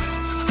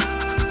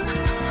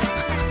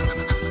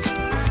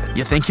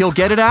 You think he'll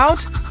get it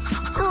out?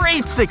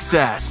 Great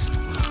success!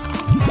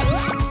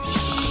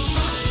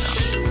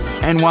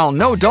 And while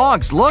no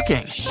dog's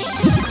looking,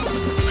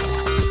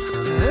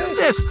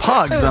 this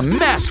pug's a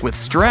mess with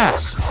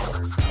stress.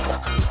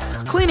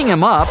 Cleaning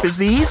him up is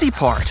the easy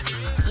part,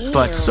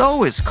 but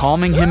so is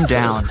calming him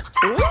down.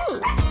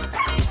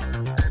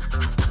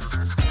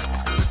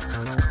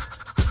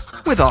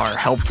 With our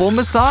helpful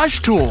massage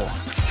tool.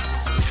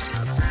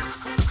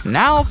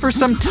 Now for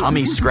some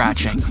tummy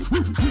scratching.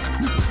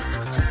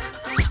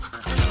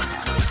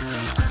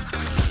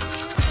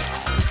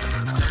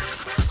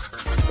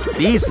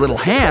 These little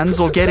hands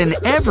will get in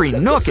every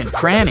nook and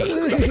cranny.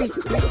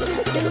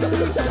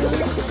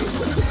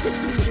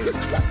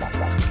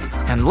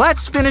 And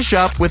let's finish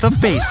up with a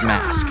face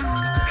mask.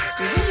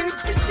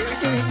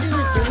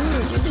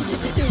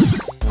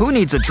 Who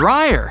needs a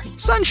dryer?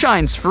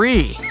 Sunshine's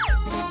free.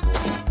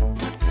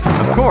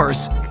 Of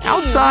course,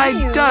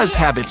 outside does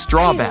have its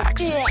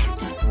drawbacks.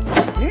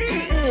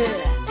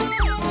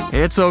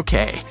 It's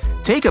okay.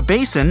 Take a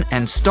basin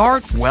and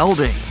start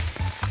welding.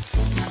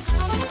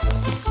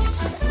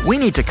 We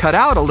need to cut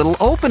out a little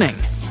opening.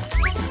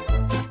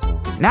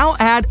 Now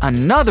add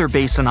another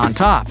basin on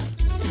top.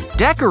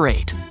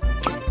 Decorate.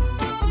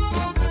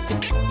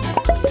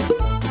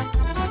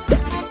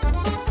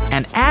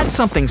 And add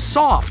something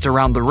soft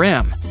around the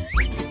rim.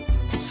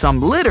 Some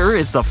glitter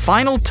is the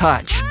final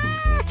touch.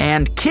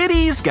 And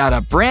Kitty's got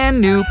a brand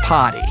new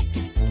potty.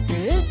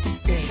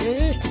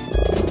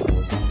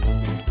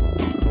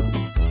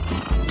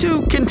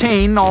 To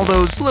contain all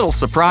those little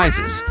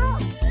surprises.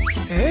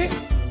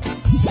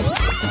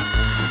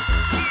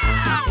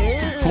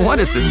 What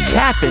has this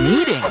cat been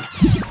eating?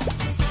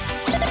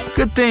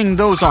 Good thing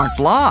those aren't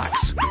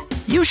blocks.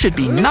 You should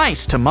be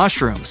nice to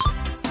mushrooms.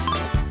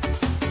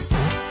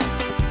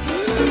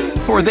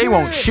 Or they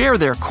won't share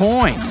their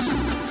coins.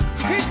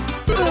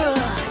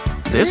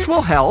 This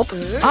will help.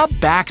 A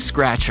back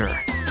scratcher.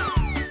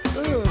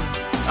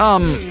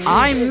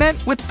 I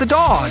meant with the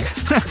dog.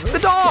 The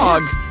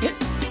dog!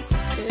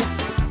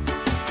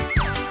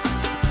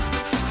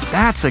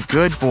 That's a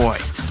good boy.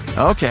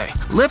 Okay,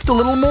 lift a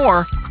little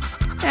more.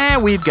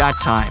 And we've got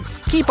time.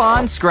 Keep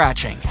on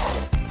scratching.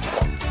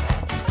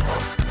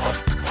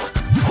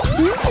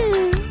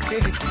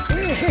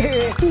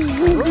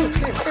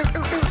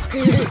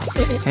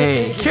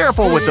 Hey,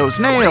 careful with those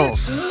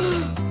nails.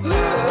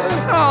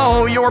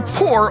 Oh, your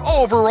poor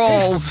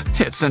overalls.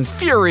 It's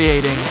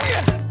infuriating.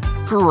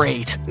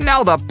 Great,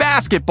 now the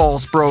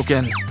basketball's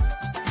broken.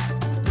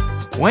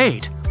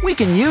 Wait, we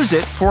can use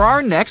it for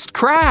our next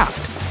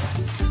craft.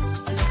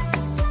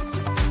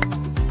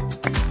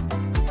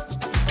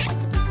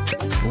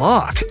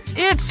 Look,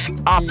 it's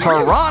a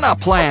piranha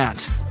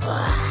plant.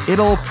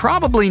 It'll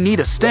probably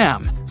need a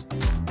stem.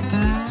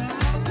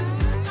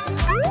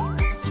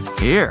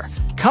 Here,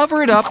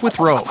 cover it up with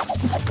rope.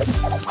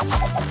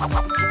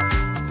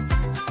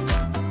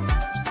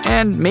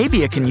 And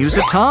maybe it can use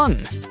a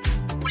tongue.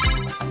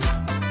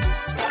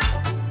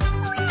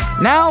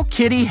 Now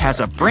Kitty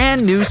has a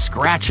brand new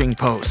scratching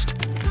post.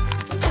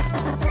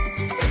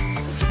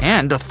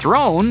 And a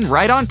throne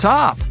right on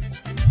top.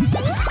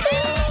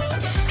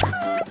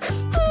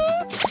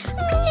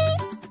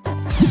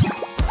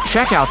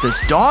 Check out this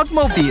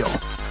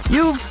dogmobile.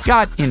 You've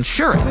got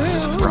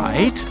insurance,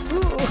 right?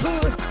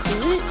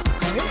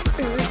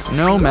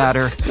 No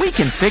matter, we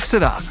can fix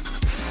it up.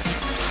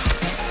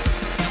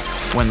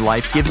 When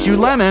life gives you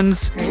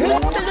lemons.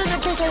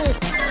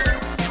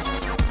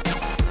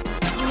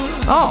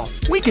 Oh,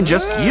 we can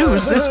just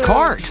use this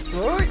cart.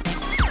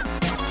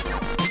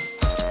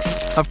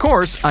 Of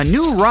course, a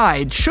new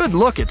ride should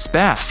look its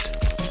best.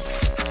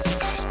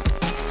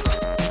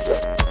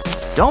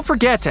 Don't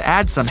forget to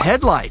add some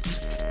headlights.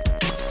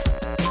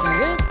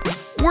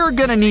 We're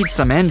gonna need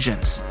some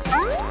engines.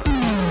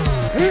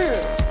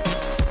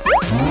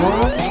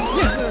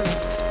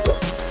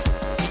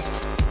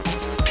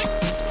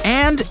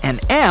 And an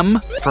M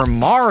for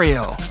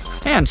Mario.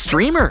 And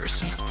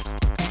streamers.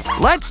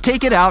 Let's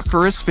take it out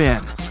for a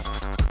spin.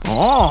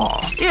 Oh,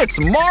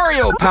 it's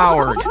Mario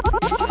powered!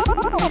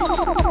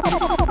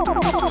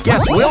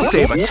 Guess we'll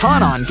save a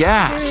ton on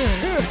gas.